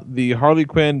checked it out. The Harley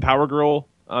Quinn Power Girl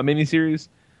miniseries.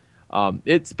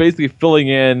 It's basically filling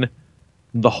in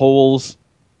the holes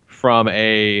from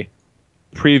a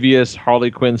previous Harley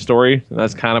Quinn story. And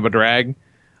that's kind of a drag.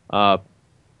 Not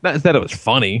that it was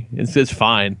funny. It's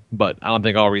fine, but I don't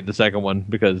think I'll read the second one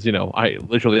because I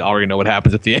literally already know what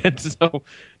happens at the end. So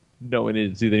no one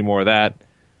needs to see any more of that.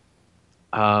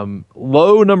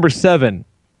 Low number 7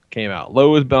 came out.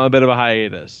 Low has been on a bit of a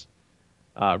hiatus.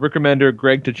 Rick Remender,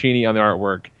 Greg Ticini on the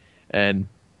artwork, and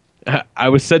I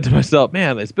was said to myself,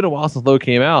 man, it's been a while since Low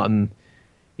came out, and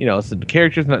some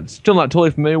characters still not totally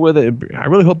familiar with it. I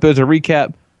really hope there's a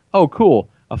recap. Oh, cool,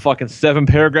 a fucking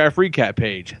 7-paragraph recap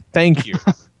page. Thank you.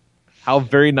 How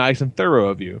very nice and thorough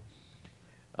of you.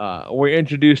 We're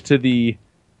introduced to the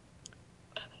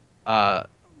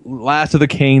last of the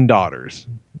Kane daughters,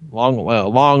 long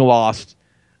lost.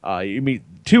 You meet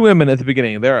 2 women at the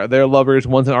beginning. They're lovers.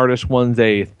 One's an artist. One's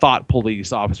a thought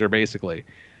police officer, basically.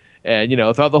 And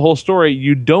throughout the whole story,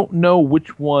 you don't know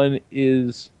which one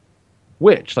is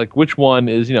which. Like which one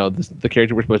is the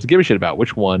character we're supposed to give a shit about.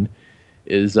 Which one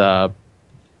is the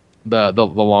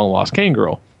long lost Kane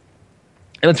girl.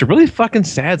 And it's a really fucking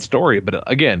sad story. But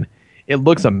again, it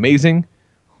looks amazing.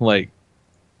 Like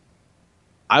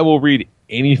I will read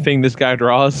anything this guy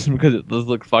draws because it does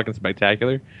look fucking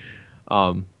spectacular.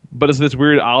 But it's this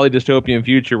weird Ollie dystopian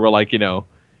future where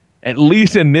at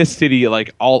least in this city,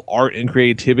 like all art and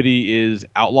creativity is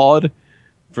outlawed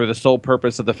for the sole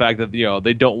purpose of the fact that,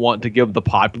 they don't want to give the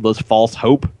populace false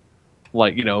hope.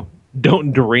 Like,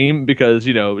 don't dream because,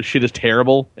 shit is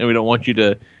terrible and we don't want you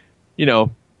to,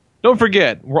 don't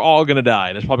forget, we're all going to die.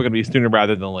 And it's probably going to be sooner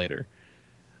rather than later.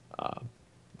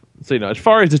 So, as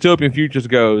far as dystopian futures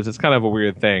goes, it's kind of a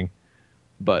weird thing.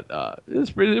 But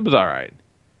it was all right.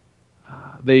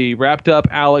 They wrapped up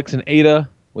Alex and Ada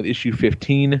with issue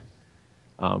 15.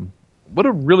 What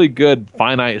a really good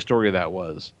finite story that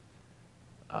was.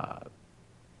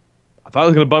 I thought it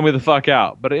was going to bum me the fuck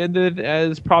out, but it ended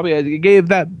as probably as it gave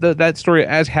that story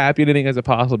as happy ending as it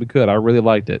possibly could. I really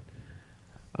liked it.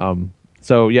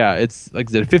 So yeah, it's like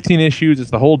I said, 15 issues. It's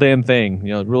the whole damn thing.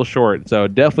 Real short. So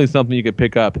definitely something you could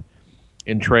pick up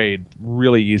in trade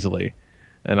really easily,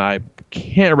 and I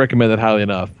can't recommend that highly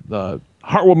enough. The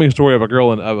heartwarming story of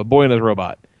a boy and his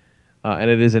robot, and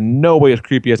it is in no way as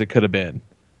creepy as it could have been.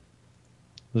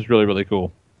 It was really, really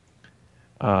cool.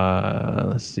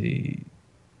 Let's see.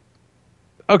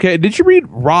 Okay, did you read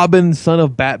Robin, Son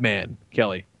of Batman,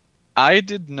 Kelly? I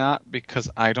did not, because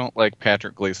I don't like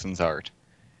Patrick Gleason's art.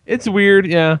 It's weird,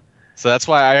 yeah. So that's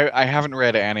why I haven't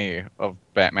read any of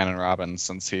Batman and Robin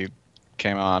since he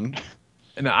came on.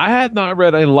 And I had not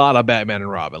read a lot of Batman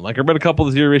and Robin. Like, I read a couple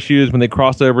of zero issues when they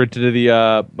crossed over to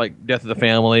the like Death of the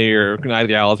Family or Night of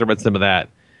the Owls. I read some of that.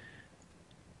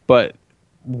 But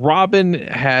Robin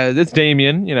it's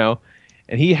Damien,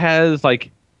 and he has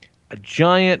like a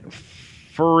giant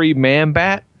furry man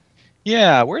bat.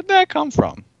 Yeah, where'd that come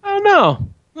from? I don't know.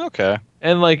 Okay.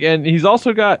 And he's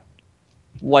also got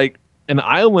like an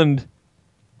island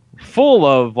full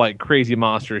of like crazy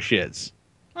monster shits.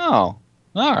 Oh,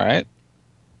 all right.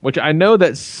 Which I know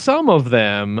that some of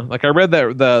them, like I read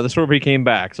that the story where he came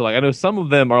back, so like I know some of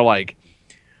them are like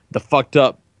the fucked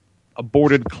up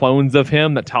aborted clones of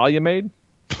him that Talia made.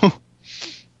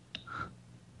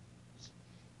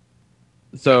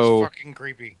 So That's fucking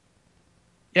creepy.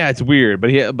 Yeah, it's weird,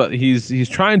 but he's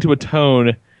trying to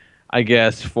atone, I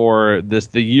guess, for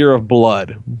the year of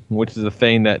blood, which is a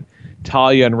thing that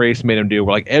Talia and Race made him do.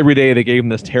 Where like every day they gave him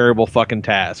this terrible fucking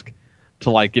task to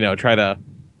like try to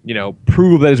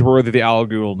prove that he's worthy of the Al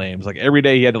Ghul names. Like every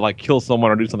day he had to like kill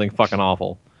someone or do something fucking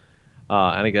awful.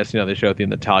 And I guess they show at the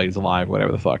end that Talia's alive,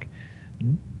 whatever the fuck.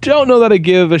 Don't know that I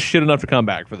give a shit enough to come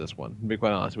back for this one, to be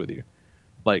quite honest with you.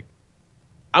 Like,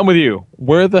 I'm with you.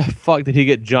 Where the fuck did he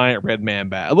get giant red man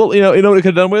bat? Well, you know what it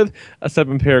could have done with? A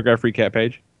 7-paragraph recap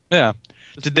page. Yeah.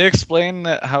 Did they explain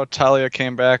how Talia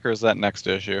came back, or is that next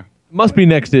issue? Must be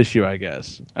next issue, I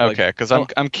guess. Okay, because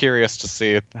I'm curious to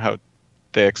see how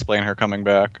they explain her coming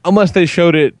back. Unless they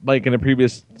showed it like in a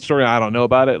previous story, I don't know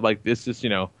about it. Like it's just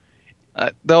though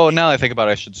now that I think about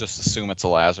it, I should just assume it's a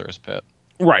Lazarus pit.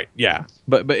 Right. Yeah.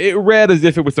 But it read as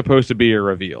if it was supposed to be a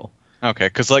reveal. Okay,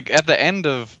 because like at the end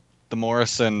of the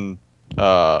Morrison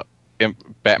Batman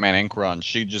Inc. run,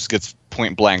 she just gets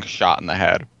point blank shot in the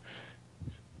head.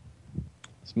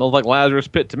 Smells like Lazarus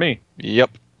Pit to me.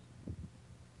 Yep.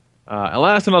 And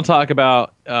last one I'll talk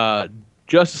about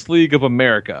Justice League of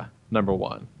America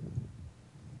 #1.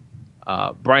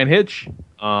 Brian Hitch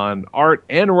on art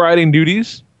and writing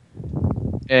duties.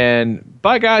 And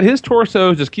by God, his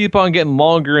torsos just keep on getting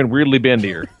longer and weirdly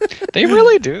bendier. They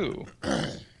really do.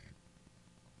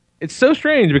 It's so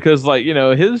strange because, like,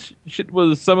 his shit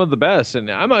was some of the best.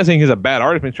 And I'm not saying he's a bad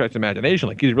artist by stretch of imagination.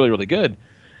 Like, he's really, really good.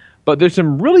 But there's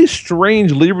some really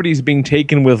strange liberties being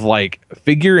taken with, like,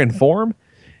 figure and form.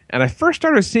 And I first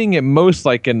started seeing it most,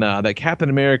 like, in that Captain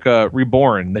America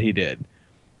Reborn that he did.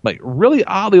 Like, really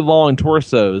oddly long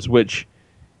torsos, which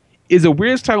is a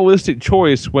weird stylistic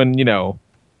choice when,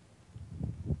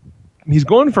 he's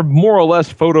going for more or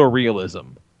less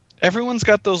photorealism. Everyone's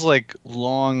got those like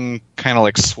long kind of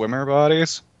like swimmer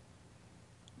bodies.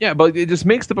 Yeah, but it just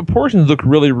makes the proportions look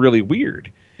really, really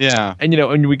weird. Yeah. And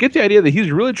and we get the idea that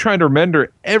he's really trying to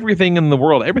render everything in the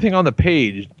world, everything on the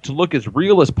page, to look as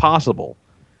real as possible.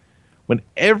 When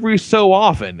every so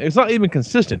often, it's not even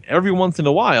consistent, every once in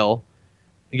a while,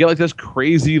 you get like this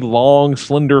crazy long,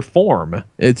 slender form.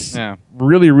 It's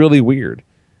really, really weird.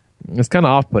 It's kind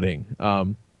of off-putting.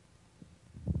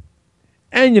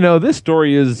 And, this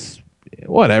story is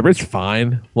whatever. It's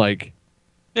fine. Like,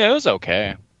 yeah, it was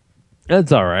okay.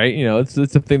 It's all right. It's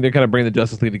a thing to kind of bring the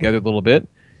Justice League together a little bit.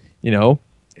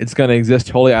 It's going to exist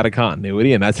totally out of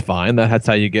continuity, and that's fine. That's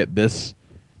how you get this,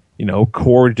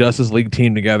 core Justice League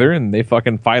team together, and they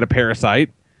fucking fight a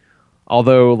parasite.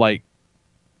 Although, like,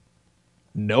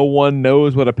 no one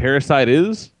knows what a parasite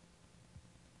is.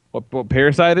 What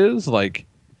parasite is? Like,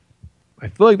 I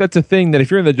feel like that's a thing that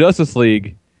if you're in the Justice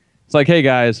League, it's like, hey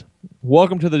guys,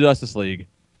 welcome to the Justice League.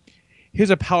 Here's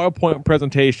a PowerPoint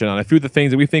presentation on a few of the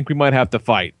things that we think we might have to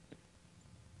fight.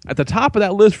 At the top of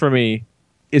that list for me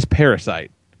is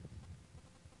Parasite.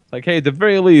 It's like, hey, at the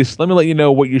very least, let me let you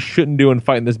know what you shouldn't do in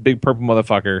fighting this big purple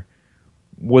motherfucker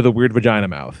with a weird vagina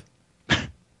mouth.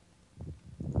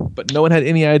 But no one had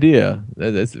any idea.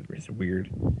 It's weird.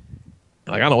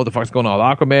 Like, I don't know what the fuck's going on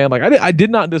with Aquaman. Like, I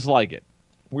did not dislike it.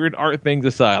 Weird art things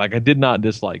aside, like, I did not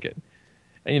dislike it.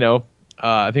 And,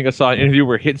 I think I saw an interview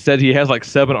where Hit said he has like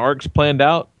 7 arcs planned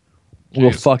out. Jeez.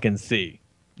 We'll fucking see.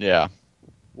 Yeah.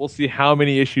 we'll see how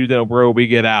many issues in a row we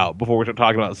get out before we start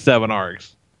talking about 7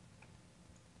 arcs.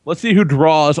 Let's see who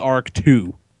draws arc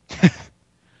 2.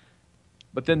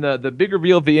 But then the big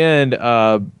reveal at the end,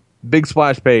 big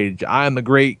splash page. I am the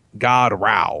great god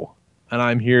Rao, and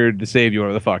I'm here to save you,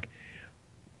 whatever the fuck.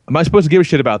 Am I supposed to give a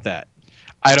shit about that?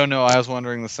 I don't know. I was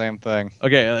wondering the same thing.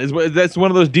 Okay, that's one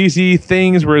of those DC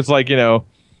things where it's like, you know,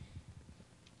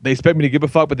 they expect me to give a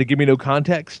fuck, but they give me no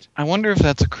context. I wonder if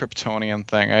that's a Kryptonian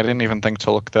thing. I didn't even think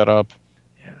to look that up.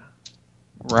 Yeah.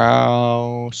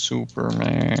 Rao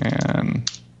Superman.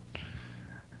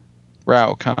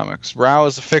 Rao Comics. Rao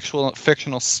is a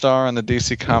fictional star in the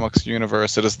DC Comics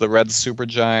universe. It is the red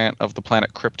supergiant of the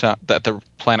planet Krypton that the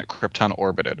planet Krypton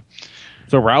orbited.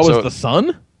 So Rao is the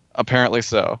sun? Apparently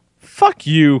so. Fuck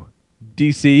you,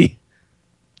 DC.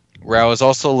 Rao is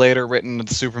also later written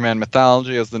into Superman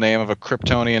mythology as the name of a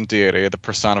Kryptonian deity, the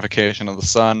personification of the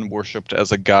sun, worshipped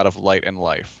as a god of light and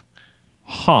life.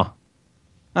 Huh.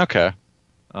 Okay.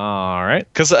 All right.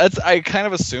 Because I kind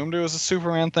of assumed it was a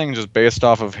Superman thing just based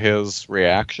off of his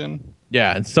reaction.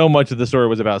 Yeah, and so much of the story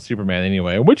was about Superman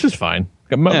anyway, which is fine.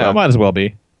 Might as well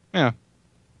be. Yeah.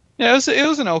 Yeah, it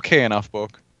was an okay enough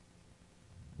book.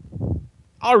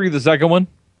 I'll read the second one.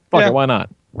 Fuck it, why not?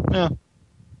 Yeah.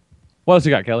 What else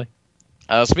you got, Kelly?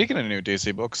 Speaking of new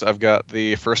DC books, I've got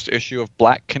the first issue of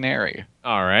Black Canary.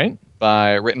 All right.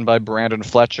 Written by Brandon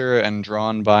Fletcher and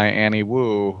drawn by Annie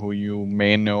Wu, who you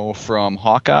may know from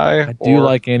Hawkeye. I do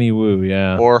like Annie Wu,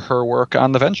 yeah. Or her work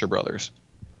on the Venture Brothers.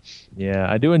 Yeah,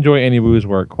 I do enjoy Annie Wu's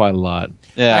work quite a lot.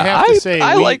 Yeah, I have to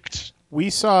say, we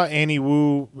saw Annie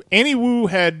Wu. Annie Wu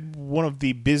had one of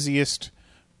the busiest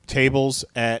tables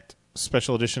at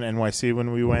Special Edition NYC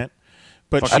when we went.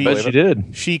 But I bet she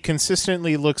did. She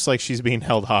consistently looks like she's being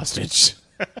held hostage.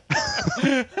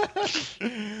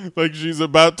 Like she's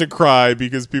about to cry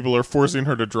because people are forcing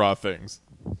her to draw things.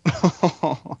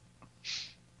 But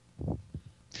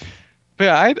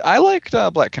yeah, I liked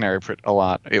Black Canary a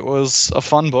lot. It was a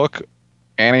fun book.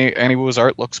 Annie Wu's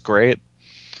art looks great,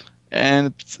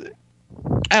 and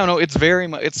I don't know. It's very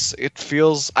much. It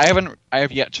feels. I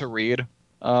have yet to read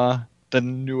the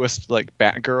newest like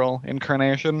Batgirl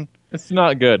incarnation. It's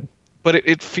not good, but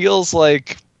it feels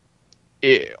like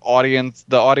the audience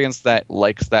that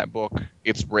likes that book,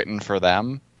 it's written for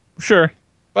them. Sure,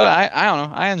 but I don't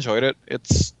know. I enjoyed it.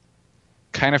 It's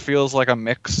kind of feels like a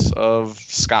mix of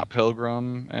Scott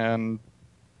Pilgrim and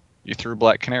you threw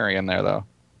Black Canary in there though.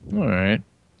 All right.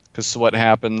 Because what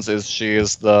happens is she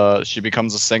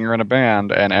becomes a singer in a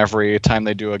band, and every time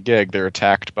they do a gig, they're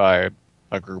attacked by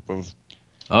a group of.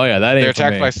 Oh yeah, that ain't. They're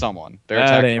attacked by someone. They're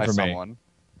attacked by someone.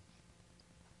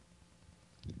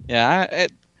 Yeah,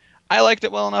 I liked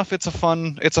it well enough. It's a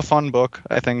fun book.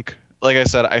 I think, like I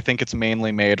said, I think it's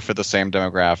mainly made for the same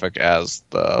demographic as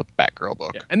the Batgirl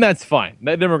book. Yeah, and that's fine.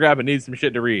 That demographic needs some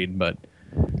shit to read, but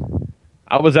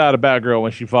I was out of Batgirl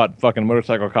when she fought fucking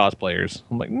motorcycle cosplayers.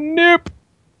 I'm like, nope.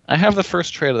 I have the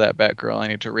first trade of that Batgirl. I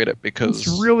need to read it because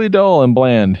it's really dull and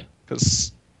bland.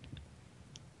 Because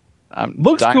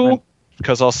looks cool.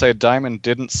 Because I'll say Diamond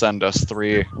didn't send us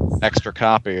 3 extra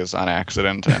copies on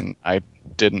accident, and I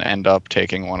didn't end up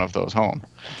taking one of those home.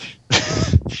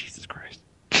 Jesus Christ.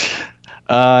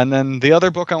 And then the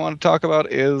other book I want to talk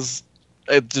about is,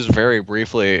 just very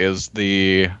briefly, is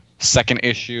the second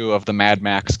issue of the Mad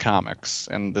Max comics,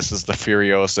 and this is the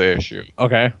Furiosa issue.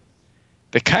 Okay.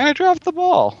 They kind of dropped the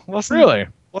ball.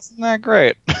 Wasn't that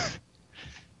great?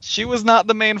 She was not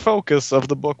the main focus of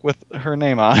the book with her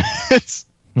name on it.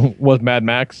 Was Mad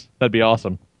Max? That'd be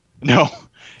awesome. No,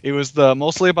 it was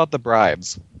mostly about the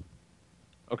brides.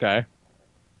 Okay.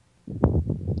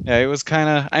 Yeah, it was kind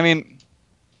of. I mean,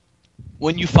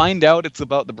 when you find out it's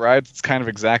about the brides, it's kind of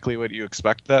exactly what you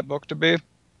expect that book to be.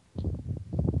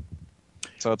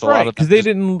 So it's a lot of because they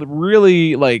didn't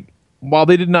really like. While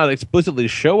they did not explicitly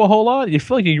show a whole lot, you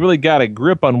feel like you really got a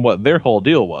grip on what their whole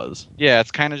deal was. Yeah,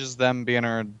 it's kind of just them sitting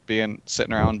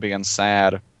around being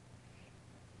sad.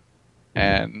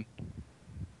 And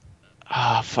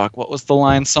fuck, what was the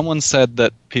line? Someone said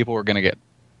that people were gonna get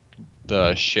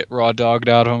the shit raw dogged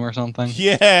out of them or something.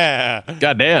 Yeah.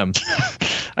 Goddamn.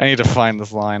 I need to find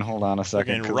this line. Hold on a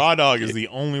second. And raw dog is the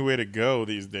only way to go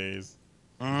these days.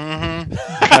 Mm-hmm.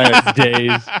 Kind of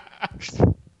days.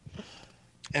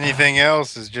 Anything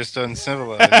else is just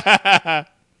uncivilized.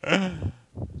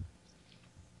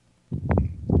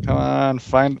 Come on,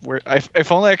 find where.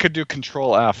 If only I could do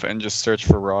Control F and just search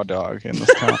for raw dog in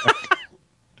this comic.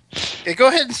 Hey, go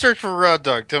ahead and search for raw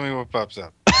dog. Tell me what pops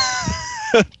up.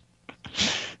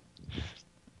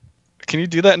 Can you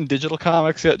do that in digital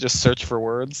comics yet? Just search for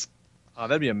words. Oh,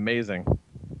 that'd be amazing.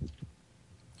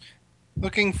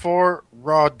 Looking for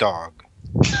raw dog.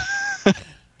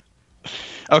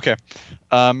 Okay.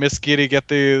 Miss Giddy, get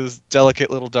these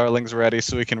delicate little darlings ready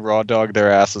so we can raw dog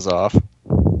their asses off.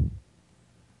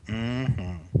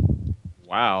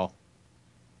 Wow.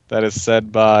 That is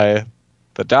said by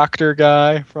the doctor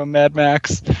guy from Mad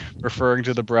Max, referring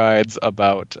to the brides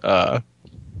about,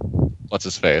 what's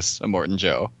his face? Immortan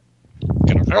Joe.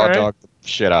 Gonna raw dog the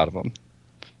shit out of him.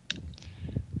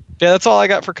 Yeah, that's all I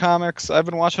got for comics. I've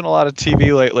been watching a lot of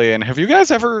TV lately, and have you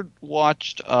guys ever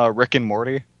watched Rick and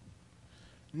Morty?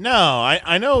 No,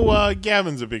 I know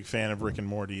Gavin's a big fan of Rick and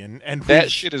Morty, and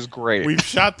that shit is great. We've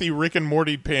shot the Rick and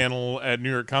Morty panel at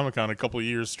New York Comic Con a couple of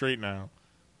years straight now.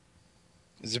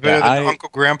 Is it better than Uncle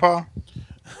Grandpa?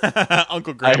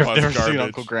 Uncle Grandpa's I've never garbage. seen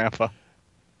Uncle Grandpa.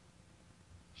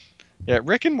 Yeah,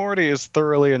 Rick and Morty is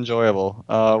thoroughly enjoyable.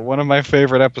 One of my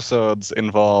favorite episodes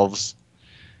involves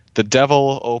the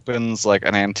devil opens like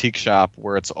an antique shop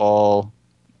where it's all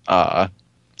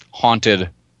haunted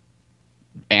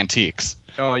antiques.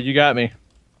 Oh, you got me.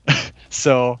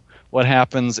 So what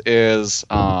happens is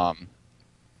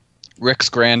Rick's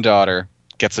granddaughter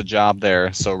gets a job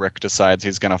there, so Rick decides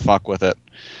he's going to fuck with it.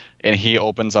 And he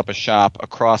opens up a shop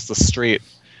across the street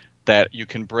that you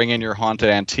can bring in your haunted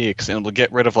antiques, and it'll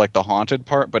get rid of like the haunted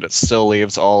part, but it still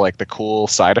leaves all like the cool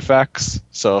side effects.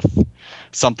 So if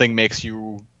something makes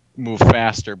you move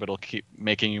faster, but it'll keep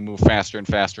making you move faster and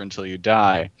faster until you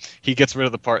die, he gets rid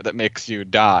of the part that makes you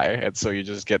die, and so you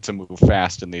just get to move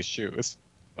fast in these shoes.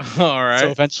 All right. So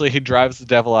eventually he drives the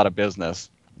devil out of business.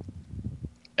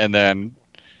 And then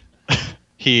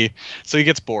he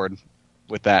gets bored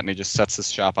with that, and he just sets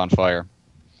his shop on fire.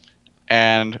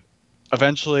 And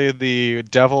eventually the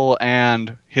devil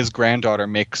and his granddaughter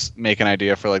make an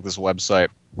idea for like this website,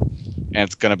 and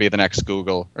it's going to be the next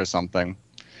Google or something.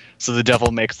 So the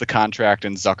devil makes the contract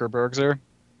and Zuckerberg's her.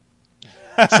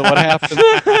 So what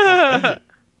happens?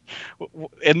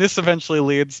 And this eventually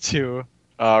leads to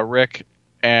Rick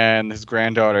and his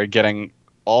granddaughter getting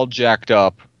all jacked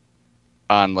up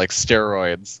on like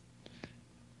steroids,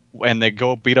 and they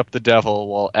go beat up the devil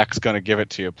while X Gonna Give It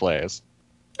To You plays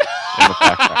in the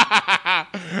background.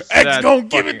 X gonna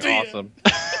give it to awesome.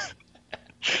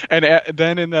 And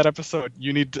then in that episode,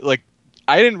 you need to like.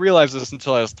 I didn't realize this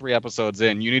until I was 3 episodes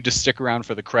in. You need to stick around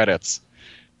for the credits,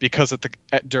 because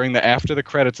after the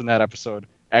credits in that episode,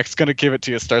 X Gonna Give It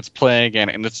To You starts playing again,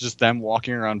 and it's just them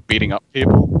walking around beating up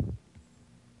people.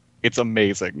 It's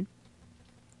amazing.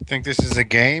 Think this is a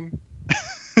game?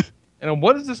 And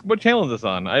what is this? What channel is this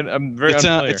on? I'm very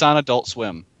unfamiliar. It's on Adult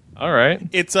Swim. All right.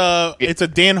 It's a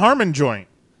Dan Harmon joint.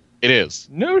 It is.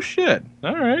 No shit.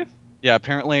 All right. Yeah,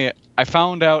 apparently I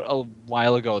found out a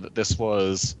while ago that this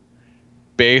was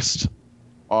based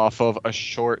off of a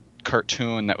short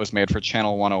cartoon that was made for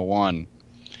Channel 101.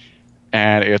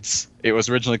 And it was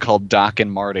originally called Doc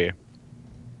and Marty.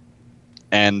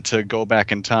 And to go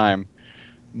back in time,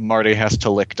 Marty has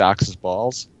to lick Doc's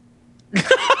balls.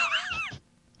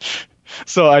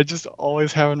 So I just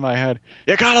always have in my head,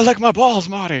 you gotta lick my balls,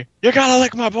 Marty. You gotta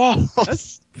lick my balls.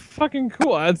 That's fucking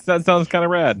cool. That sounds kind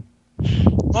of rad.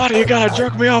 Marty, you gotta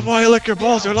jerk me off while you lick your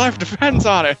balls. Your life depends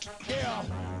on it.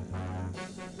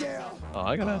 Oh,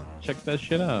 I gotta check that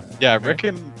shit out. Yeah, Rick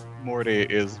and Morty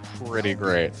is pretty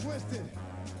great.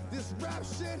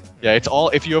 Yeah, it's all.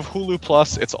 If you have Hulu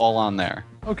Plus, it's all on there.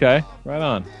 Okay, right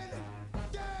on.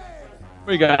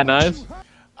 What you got, Knize?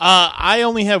 I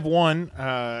only have one.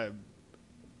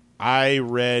 I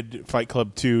read Fight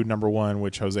Club 2 #1,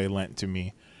 which Jose lent to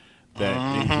me.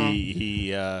 That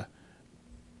he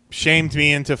shamed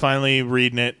me into finally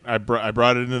reading it. I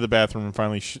brought it into the bathroom and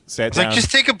finally sat It's down. like,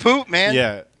 just take a poop, man.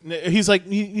 Yeah. He's like,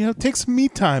 take some me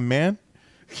time, man.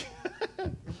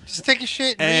 Just take a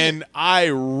shit. And I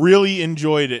really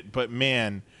enjoyed it, but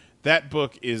man, that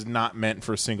book is not meant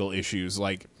for single issues.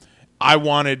 Like, I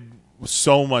wanted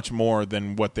so much more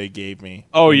than what they gave me.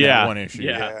 Oh, in yeah. that one issue.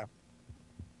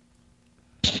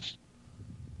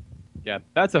 Yeah,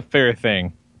 that's a fair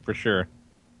thing for sure.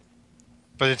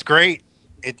 But it's great.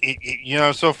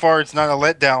 It so far it's not a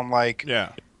letdown. Like,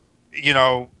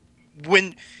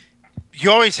 when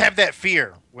you always have that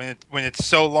fear when it's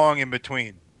so long in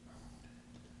between.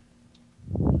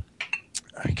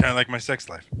 I kind of like my sex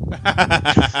life.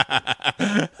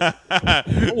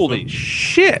 Holy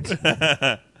shit!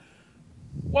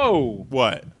 Whoa!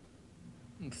 What?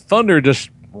 Thunder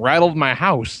just rattled my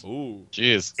house. Ooh,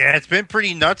 jeez. Yeah, it's been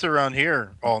pretty nuts around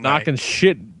here all night. Knocking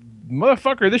shit,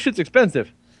 motherfucker! This shit's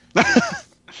expensive.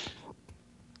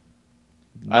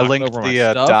 I linked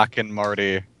the Doc and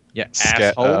Marty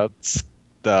asshole.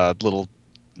 The little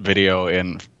video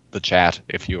in the chat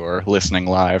if you are listening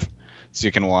live, so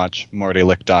you can watch Marty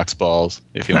lick Doc's balls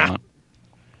if you want.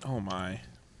 Oh my!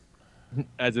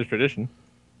 As is tradition.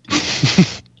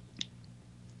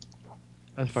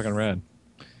 That's fucking rad.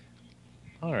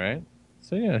 All right.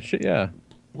 So yeah, shit. Yeah.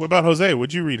 What about Jose?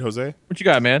 What'd you read, Jose? What you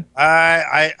got, man?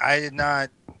 I did not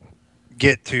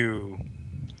get to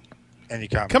any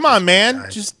comics. Come on, man.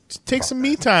 Just take some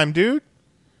me time, dude.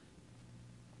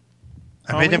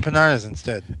 I made empanadas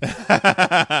instead.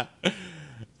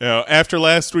 After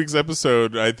last week's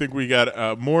episode, I think we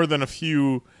got more than a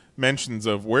few mentions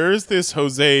of where is this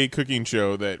Jose cooking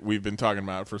show that we've been talking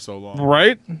about for so long.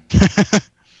 Right?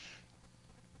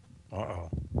 Uh-oh.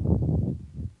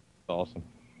 Awesome.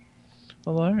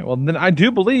 Well, all right. Well, then I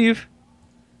do believe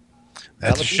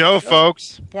that's a show,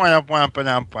 folks. We're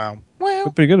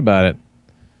pretty good about it.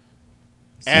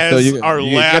 As you got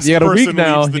a week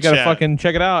now. You got to fucking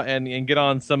check it out and get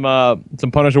on some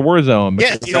Punisher Warzone.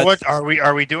 Yeah, you know what?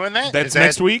 Are we doing that? That's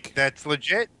next week. That's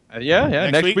legit. Yeah.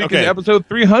 Next week okay. is episode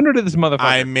 300 of this motherfucker.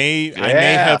 I may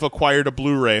have acquired a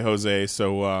Blu-ray, Jose.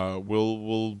 So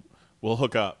we'll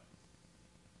hook up.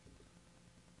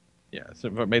 Yeah, so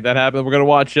if I made that happen, we're gonna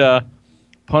watch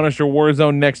Punisher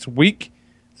Warzone next week.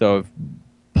 So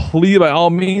please, by all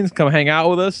means, come hang out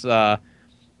with us. I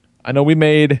know we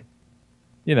made,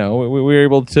 we were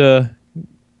able to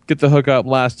get the hookup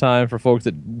last time for folks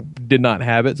that did not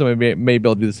have it, so we may be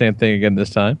able to do the same thing again this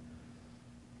time.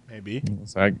 Maybe.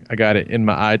 So I got it in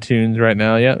my iTunes right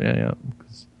now. Yeah.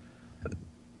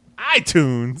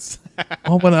 iTunes.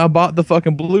 When I bought the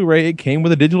fucking Blu-ray, it came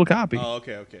with a digital copy. Oh,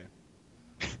 okay.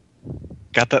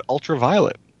 Got that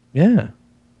ultraviolet. Yeah.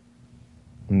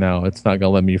 No, it's not gonna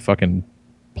let me fucking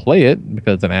play it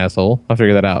because it's an asshole. I'll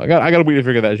figure that out. I got a week to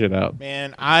figure that shit out.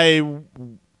 Man, I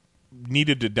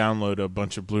needed to download a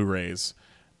bunch of Blu-rays,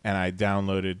 and I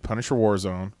downloaded Punisher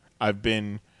Warzone. I've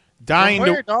been dying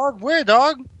Where,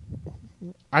 dog?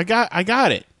 I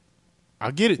got it.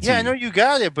 I'll get it to you. Yeah, I know you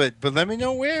got it, but let me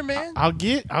know where, man. I'll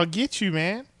get you,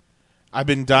 man. I've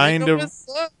been dying to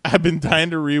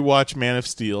rewatch Man of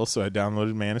Steel, so I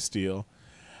downloaded Man of Steel.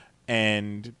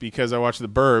 And because I watched The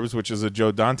Burbs, which is a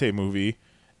Joe Dante movie,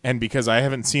 and because I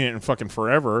haven't seen it in fucking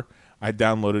forever, I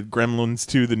downloaded Gremlins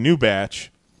 2, the new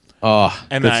batch. Oh,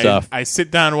 and good stuff. I sit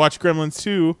down and watch Gremlins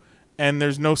 2, and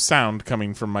there's no sound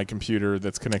coming from my computer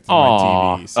that's connected to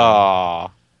my TV.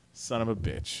 So, son of a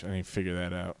bitch. I need to figure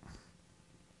that out.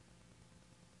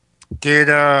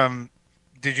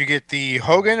 Did you get the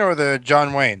Hogan or the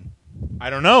John Wayne? I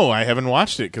don't know. I haven't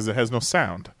watched it because it has no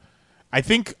sound. I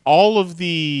think all of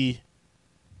the...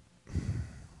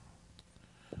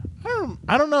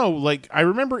 I don't know. Like, I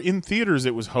remember in theaters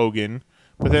it was Hogan,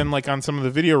 but then like on some of the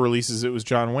video releases it was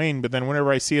John Wayne, but then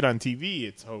whenever I see it on TV,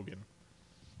 it's Hogan.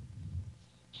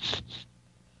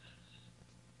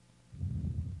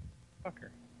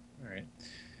 Fucker. All right.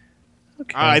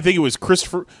 Okay. I think it was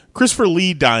Christopher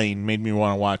Lee dying made me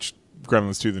want to watch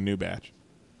Gremlins 2, the new batch.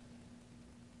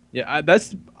 Yeah,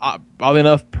 that's oddly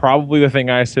enough probably the thing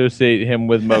I associate him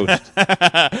with most.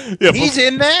 He's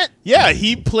in that? Yeah,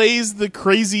 he plays the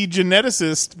crazy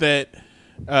geneticist that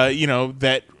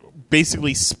that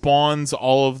basically spawns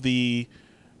all of the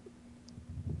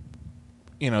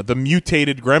the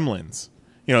mutated gremlins.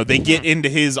 They get into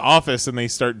his office and they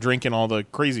start drinking all the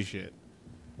crazy shit.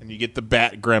 And you get the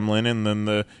bat gremlin, and then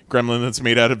the gremlin that's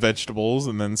made out of vegetables,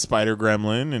 and then spider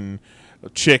gremlin, and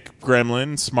chick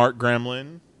gremlin, smart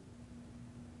gremlin.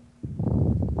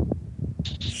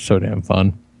 So damn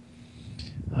fun.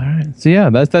 All right. So yeah,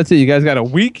 that's it. You guys got a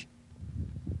week.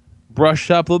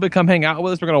 Brush up a little bit. Come hang out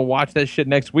with us. We're gonna watch that shit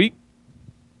next week.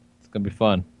 It's gonna be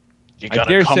fun. You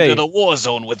gotta come to the war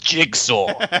zone with Jigsaw.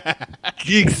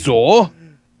 Jigsaw.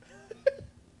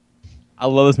 I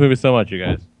love this movie so much, you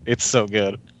guys. It's so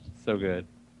good. So good.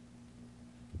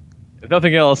 If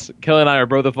nothing else, Kelly and I are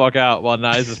bro the fuck out while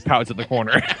Knize just pouts in the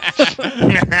corner.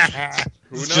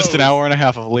 It's just an hour and a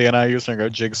half of Lee and I using our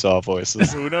Jigsaw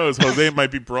voices. Who knows? Jose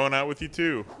might be broing out with you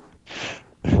too.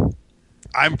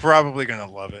 I'm probably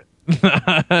gonna love it.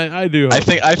 I do. I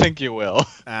think you will.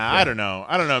 I don't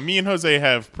know. Me and Jose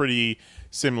have pretty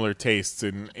similar tastes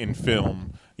in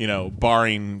film.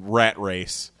 Barring Rat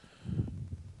Race.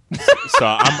 So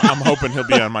I'm hoping he'll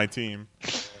be on my team.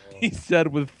 He said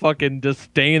with fucking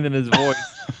disdain in his voice.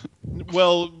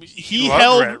 Well, he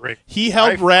held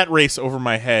Rat Race over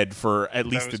my head for at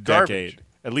least a decade. Garbage.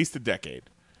 At least a decade.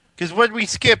 Because what we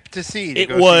skipped to see?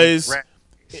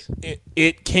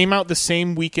 It came out the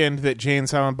same weekend that Jay and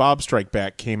Silent Bob Strike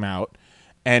Back came out,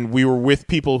 and we were with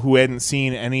people who hadn't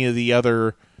seen any of the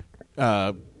other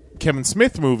Kevin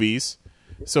Smith movies.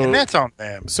 And that's on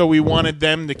them. So we wanted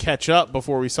them to catch up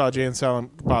before we saw Jay and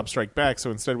Silent Bob Strike Back. So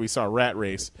instead we saw Rat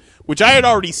Race, which I had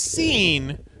already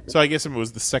seen, So I guess it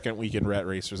was the second weekend Rat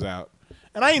Race was out.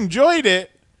 And I enjoyed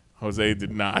it. Jose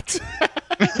did not.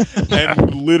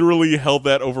 And literally held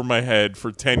that over my head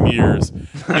for 10 years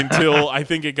until I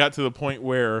think it got to the point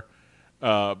where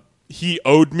he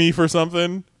owed me for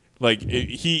something. Like,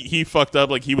 he fucked up,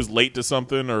 like he was late to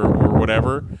something or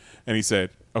whatever. And he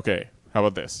said, okay, how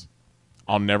about this?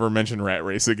 I'll never mention Rat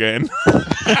Race again.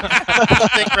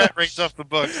 Take Rat Race off the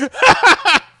books.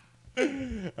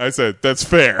 I said, that's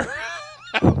fair.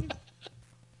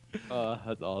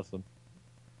 That's awesome.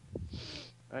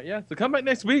 Yeah, so come back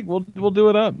next week. We'll do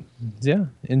it up. Yeah,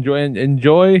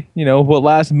 enjoy. You know what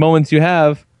last moments you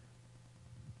have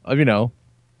of the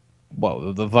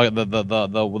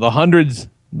hundreds,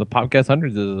 the podcast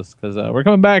hundreds of this, because we're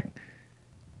coming back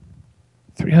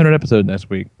 300 episodes next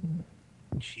week.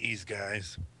 Jeez,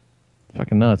 guys,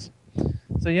 fucking nuts.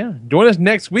 So yeah, join us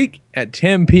next week at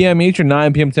 10 p.m. Eastern,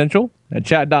 9 p.m. Central at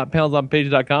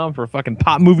chat.panelsonpages.com for a fucking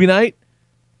pop movie night.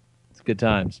 It's good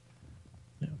times.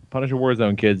 Punisher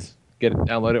Warzone, kids. Get it,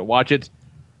 download it, watch it,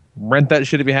 rent that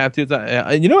shit if you have to. It's,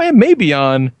 it may be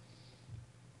on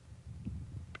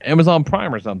Amazon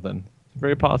Prime or something. It's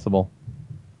very possible.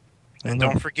 And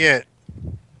don't forget,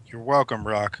 you're welcome,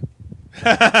 Rock.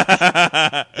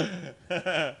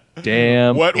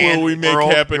 Damn. What will we make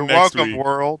happen you're next welcome, week?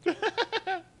 world.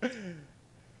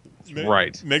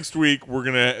 Right. Next week,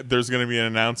 there's gonna be an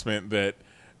announcement that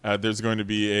there's going to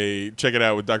be a check it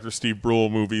out with Dr. Steve Brule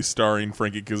movie starring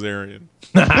Frankie Kazarian.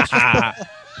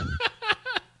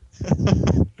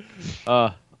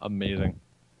 Amazing.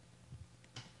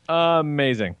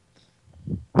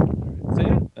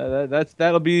 So yeah,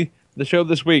 that'll be the show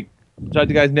this week. Talk to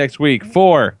you guys next week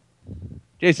for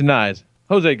Jason Knize,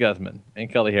 Jose Guzman,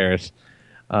 and Kelly Harris.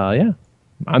 Yeah.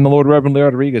 I'm the Lord Reverend Leo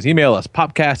Rodriguez. Email us,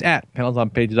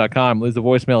 popcast@panelsonpages.com. Leave the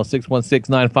voicemail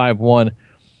 616-951-1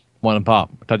 and pop.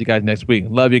 Talk to you guys next week.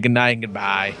 Love you. Good night and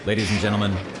goodbye. Ladies and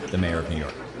gentlemen, the Mayor of New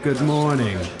York. Good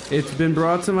morning. It's been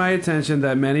brought to my attention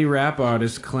that many rap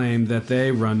artists claim that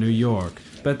they run New York,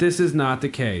 but this is not the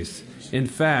case. In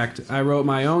fact, I wrote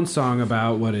my own song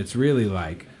about what it's really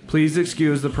like. Please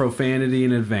excuse the profanity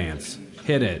in advance.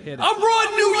 Hit it. I'm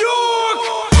run New York!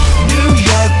 New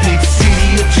York, big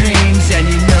city of dreams, and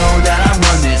you know that I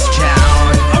run this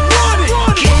town. I'm running!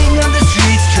 King of the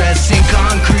streets, dressed in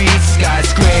concrete,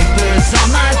 skyscrapers on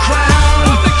my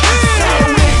crown. So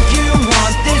if you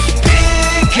want this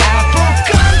big apple,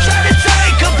 come try to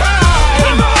take a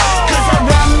bite. Cause I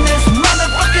run this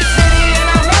motherfucking city and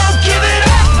I won't give it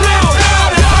up.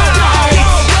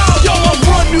 Yo, I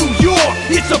run New York,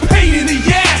 it's a pain in the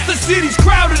ass. The city's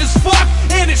crowded as fuck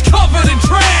and it's covered in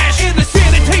trash. And the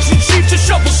sanitation chief just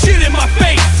shovel shit in my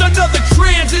face. Another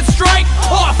transit strike?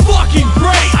 Oh fuck it.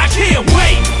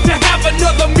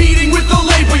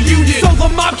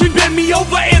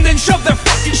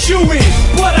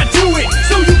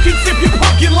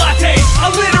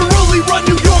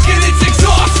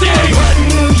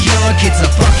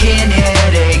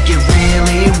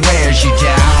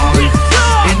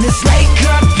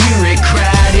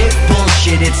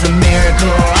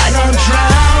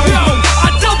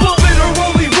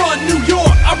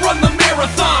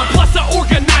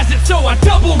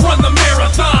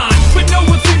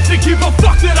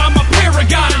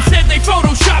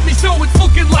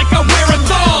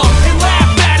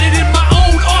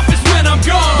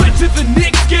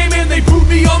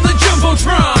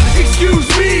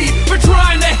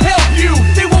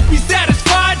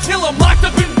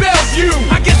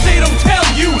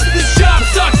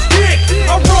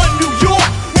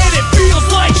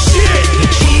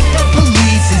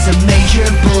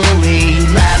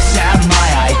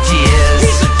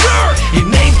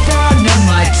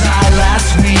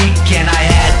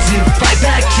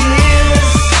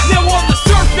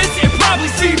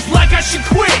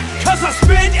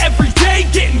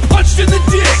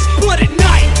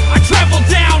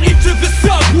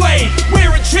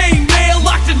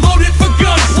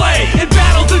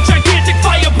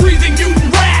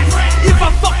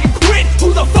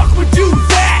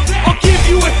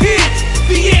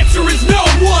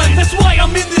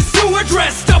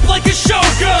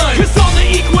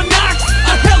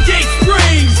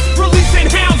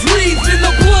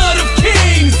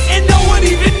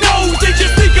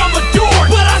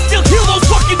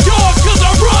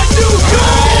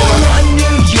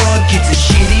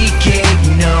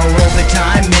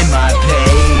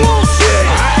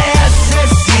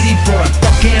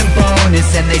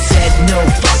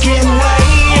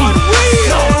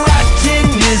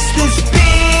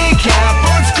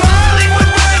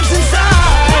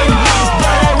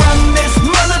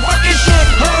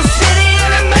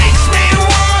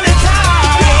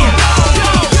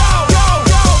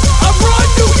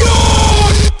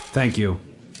 Thank you.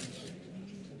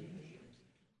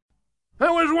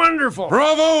 That was wonderful.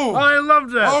 Bravo! I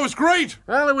loved that. Oh, it was great.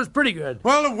 Well, it was pretty good.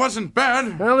 Well, it wasn't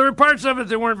bad. Well, there were parts of it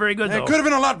that weren't very good, though. It could have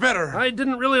been a lot better. I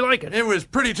didn't really like it. It was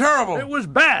pretty terrible. It was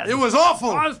bad. It was awful.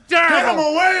 It was terrible. Get him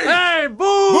away! Hey,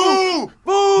 boo!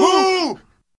 Boo! Boo!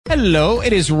 Hello,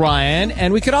 it is Ryan,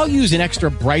 and we could all use an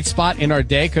extra bright spot in our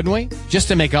day, couldn't we? Just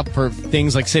to make up for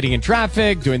things like sitting in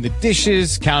traffic, doing the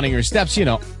dishes, counting your steps, you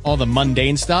know, all the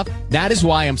mundane stuff. That is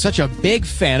why I'm such a big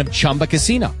fan of Chumba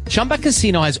Casino. Chumba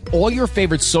Casino has all your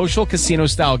favorite social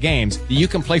casino-style games that you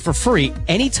can play for free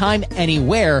anytime,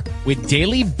 anywhere with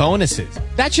daily bonuses.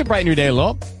 That should brighten your day a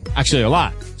little. Actually, a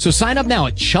lot. So sign up now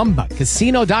at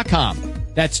ChumbaCasino.com.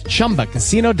 That's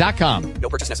ChumbaCasino.com. No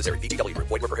purchase necessary. VGW Group.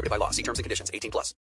 Void where prohibited by law. See terms and conditions. 18+.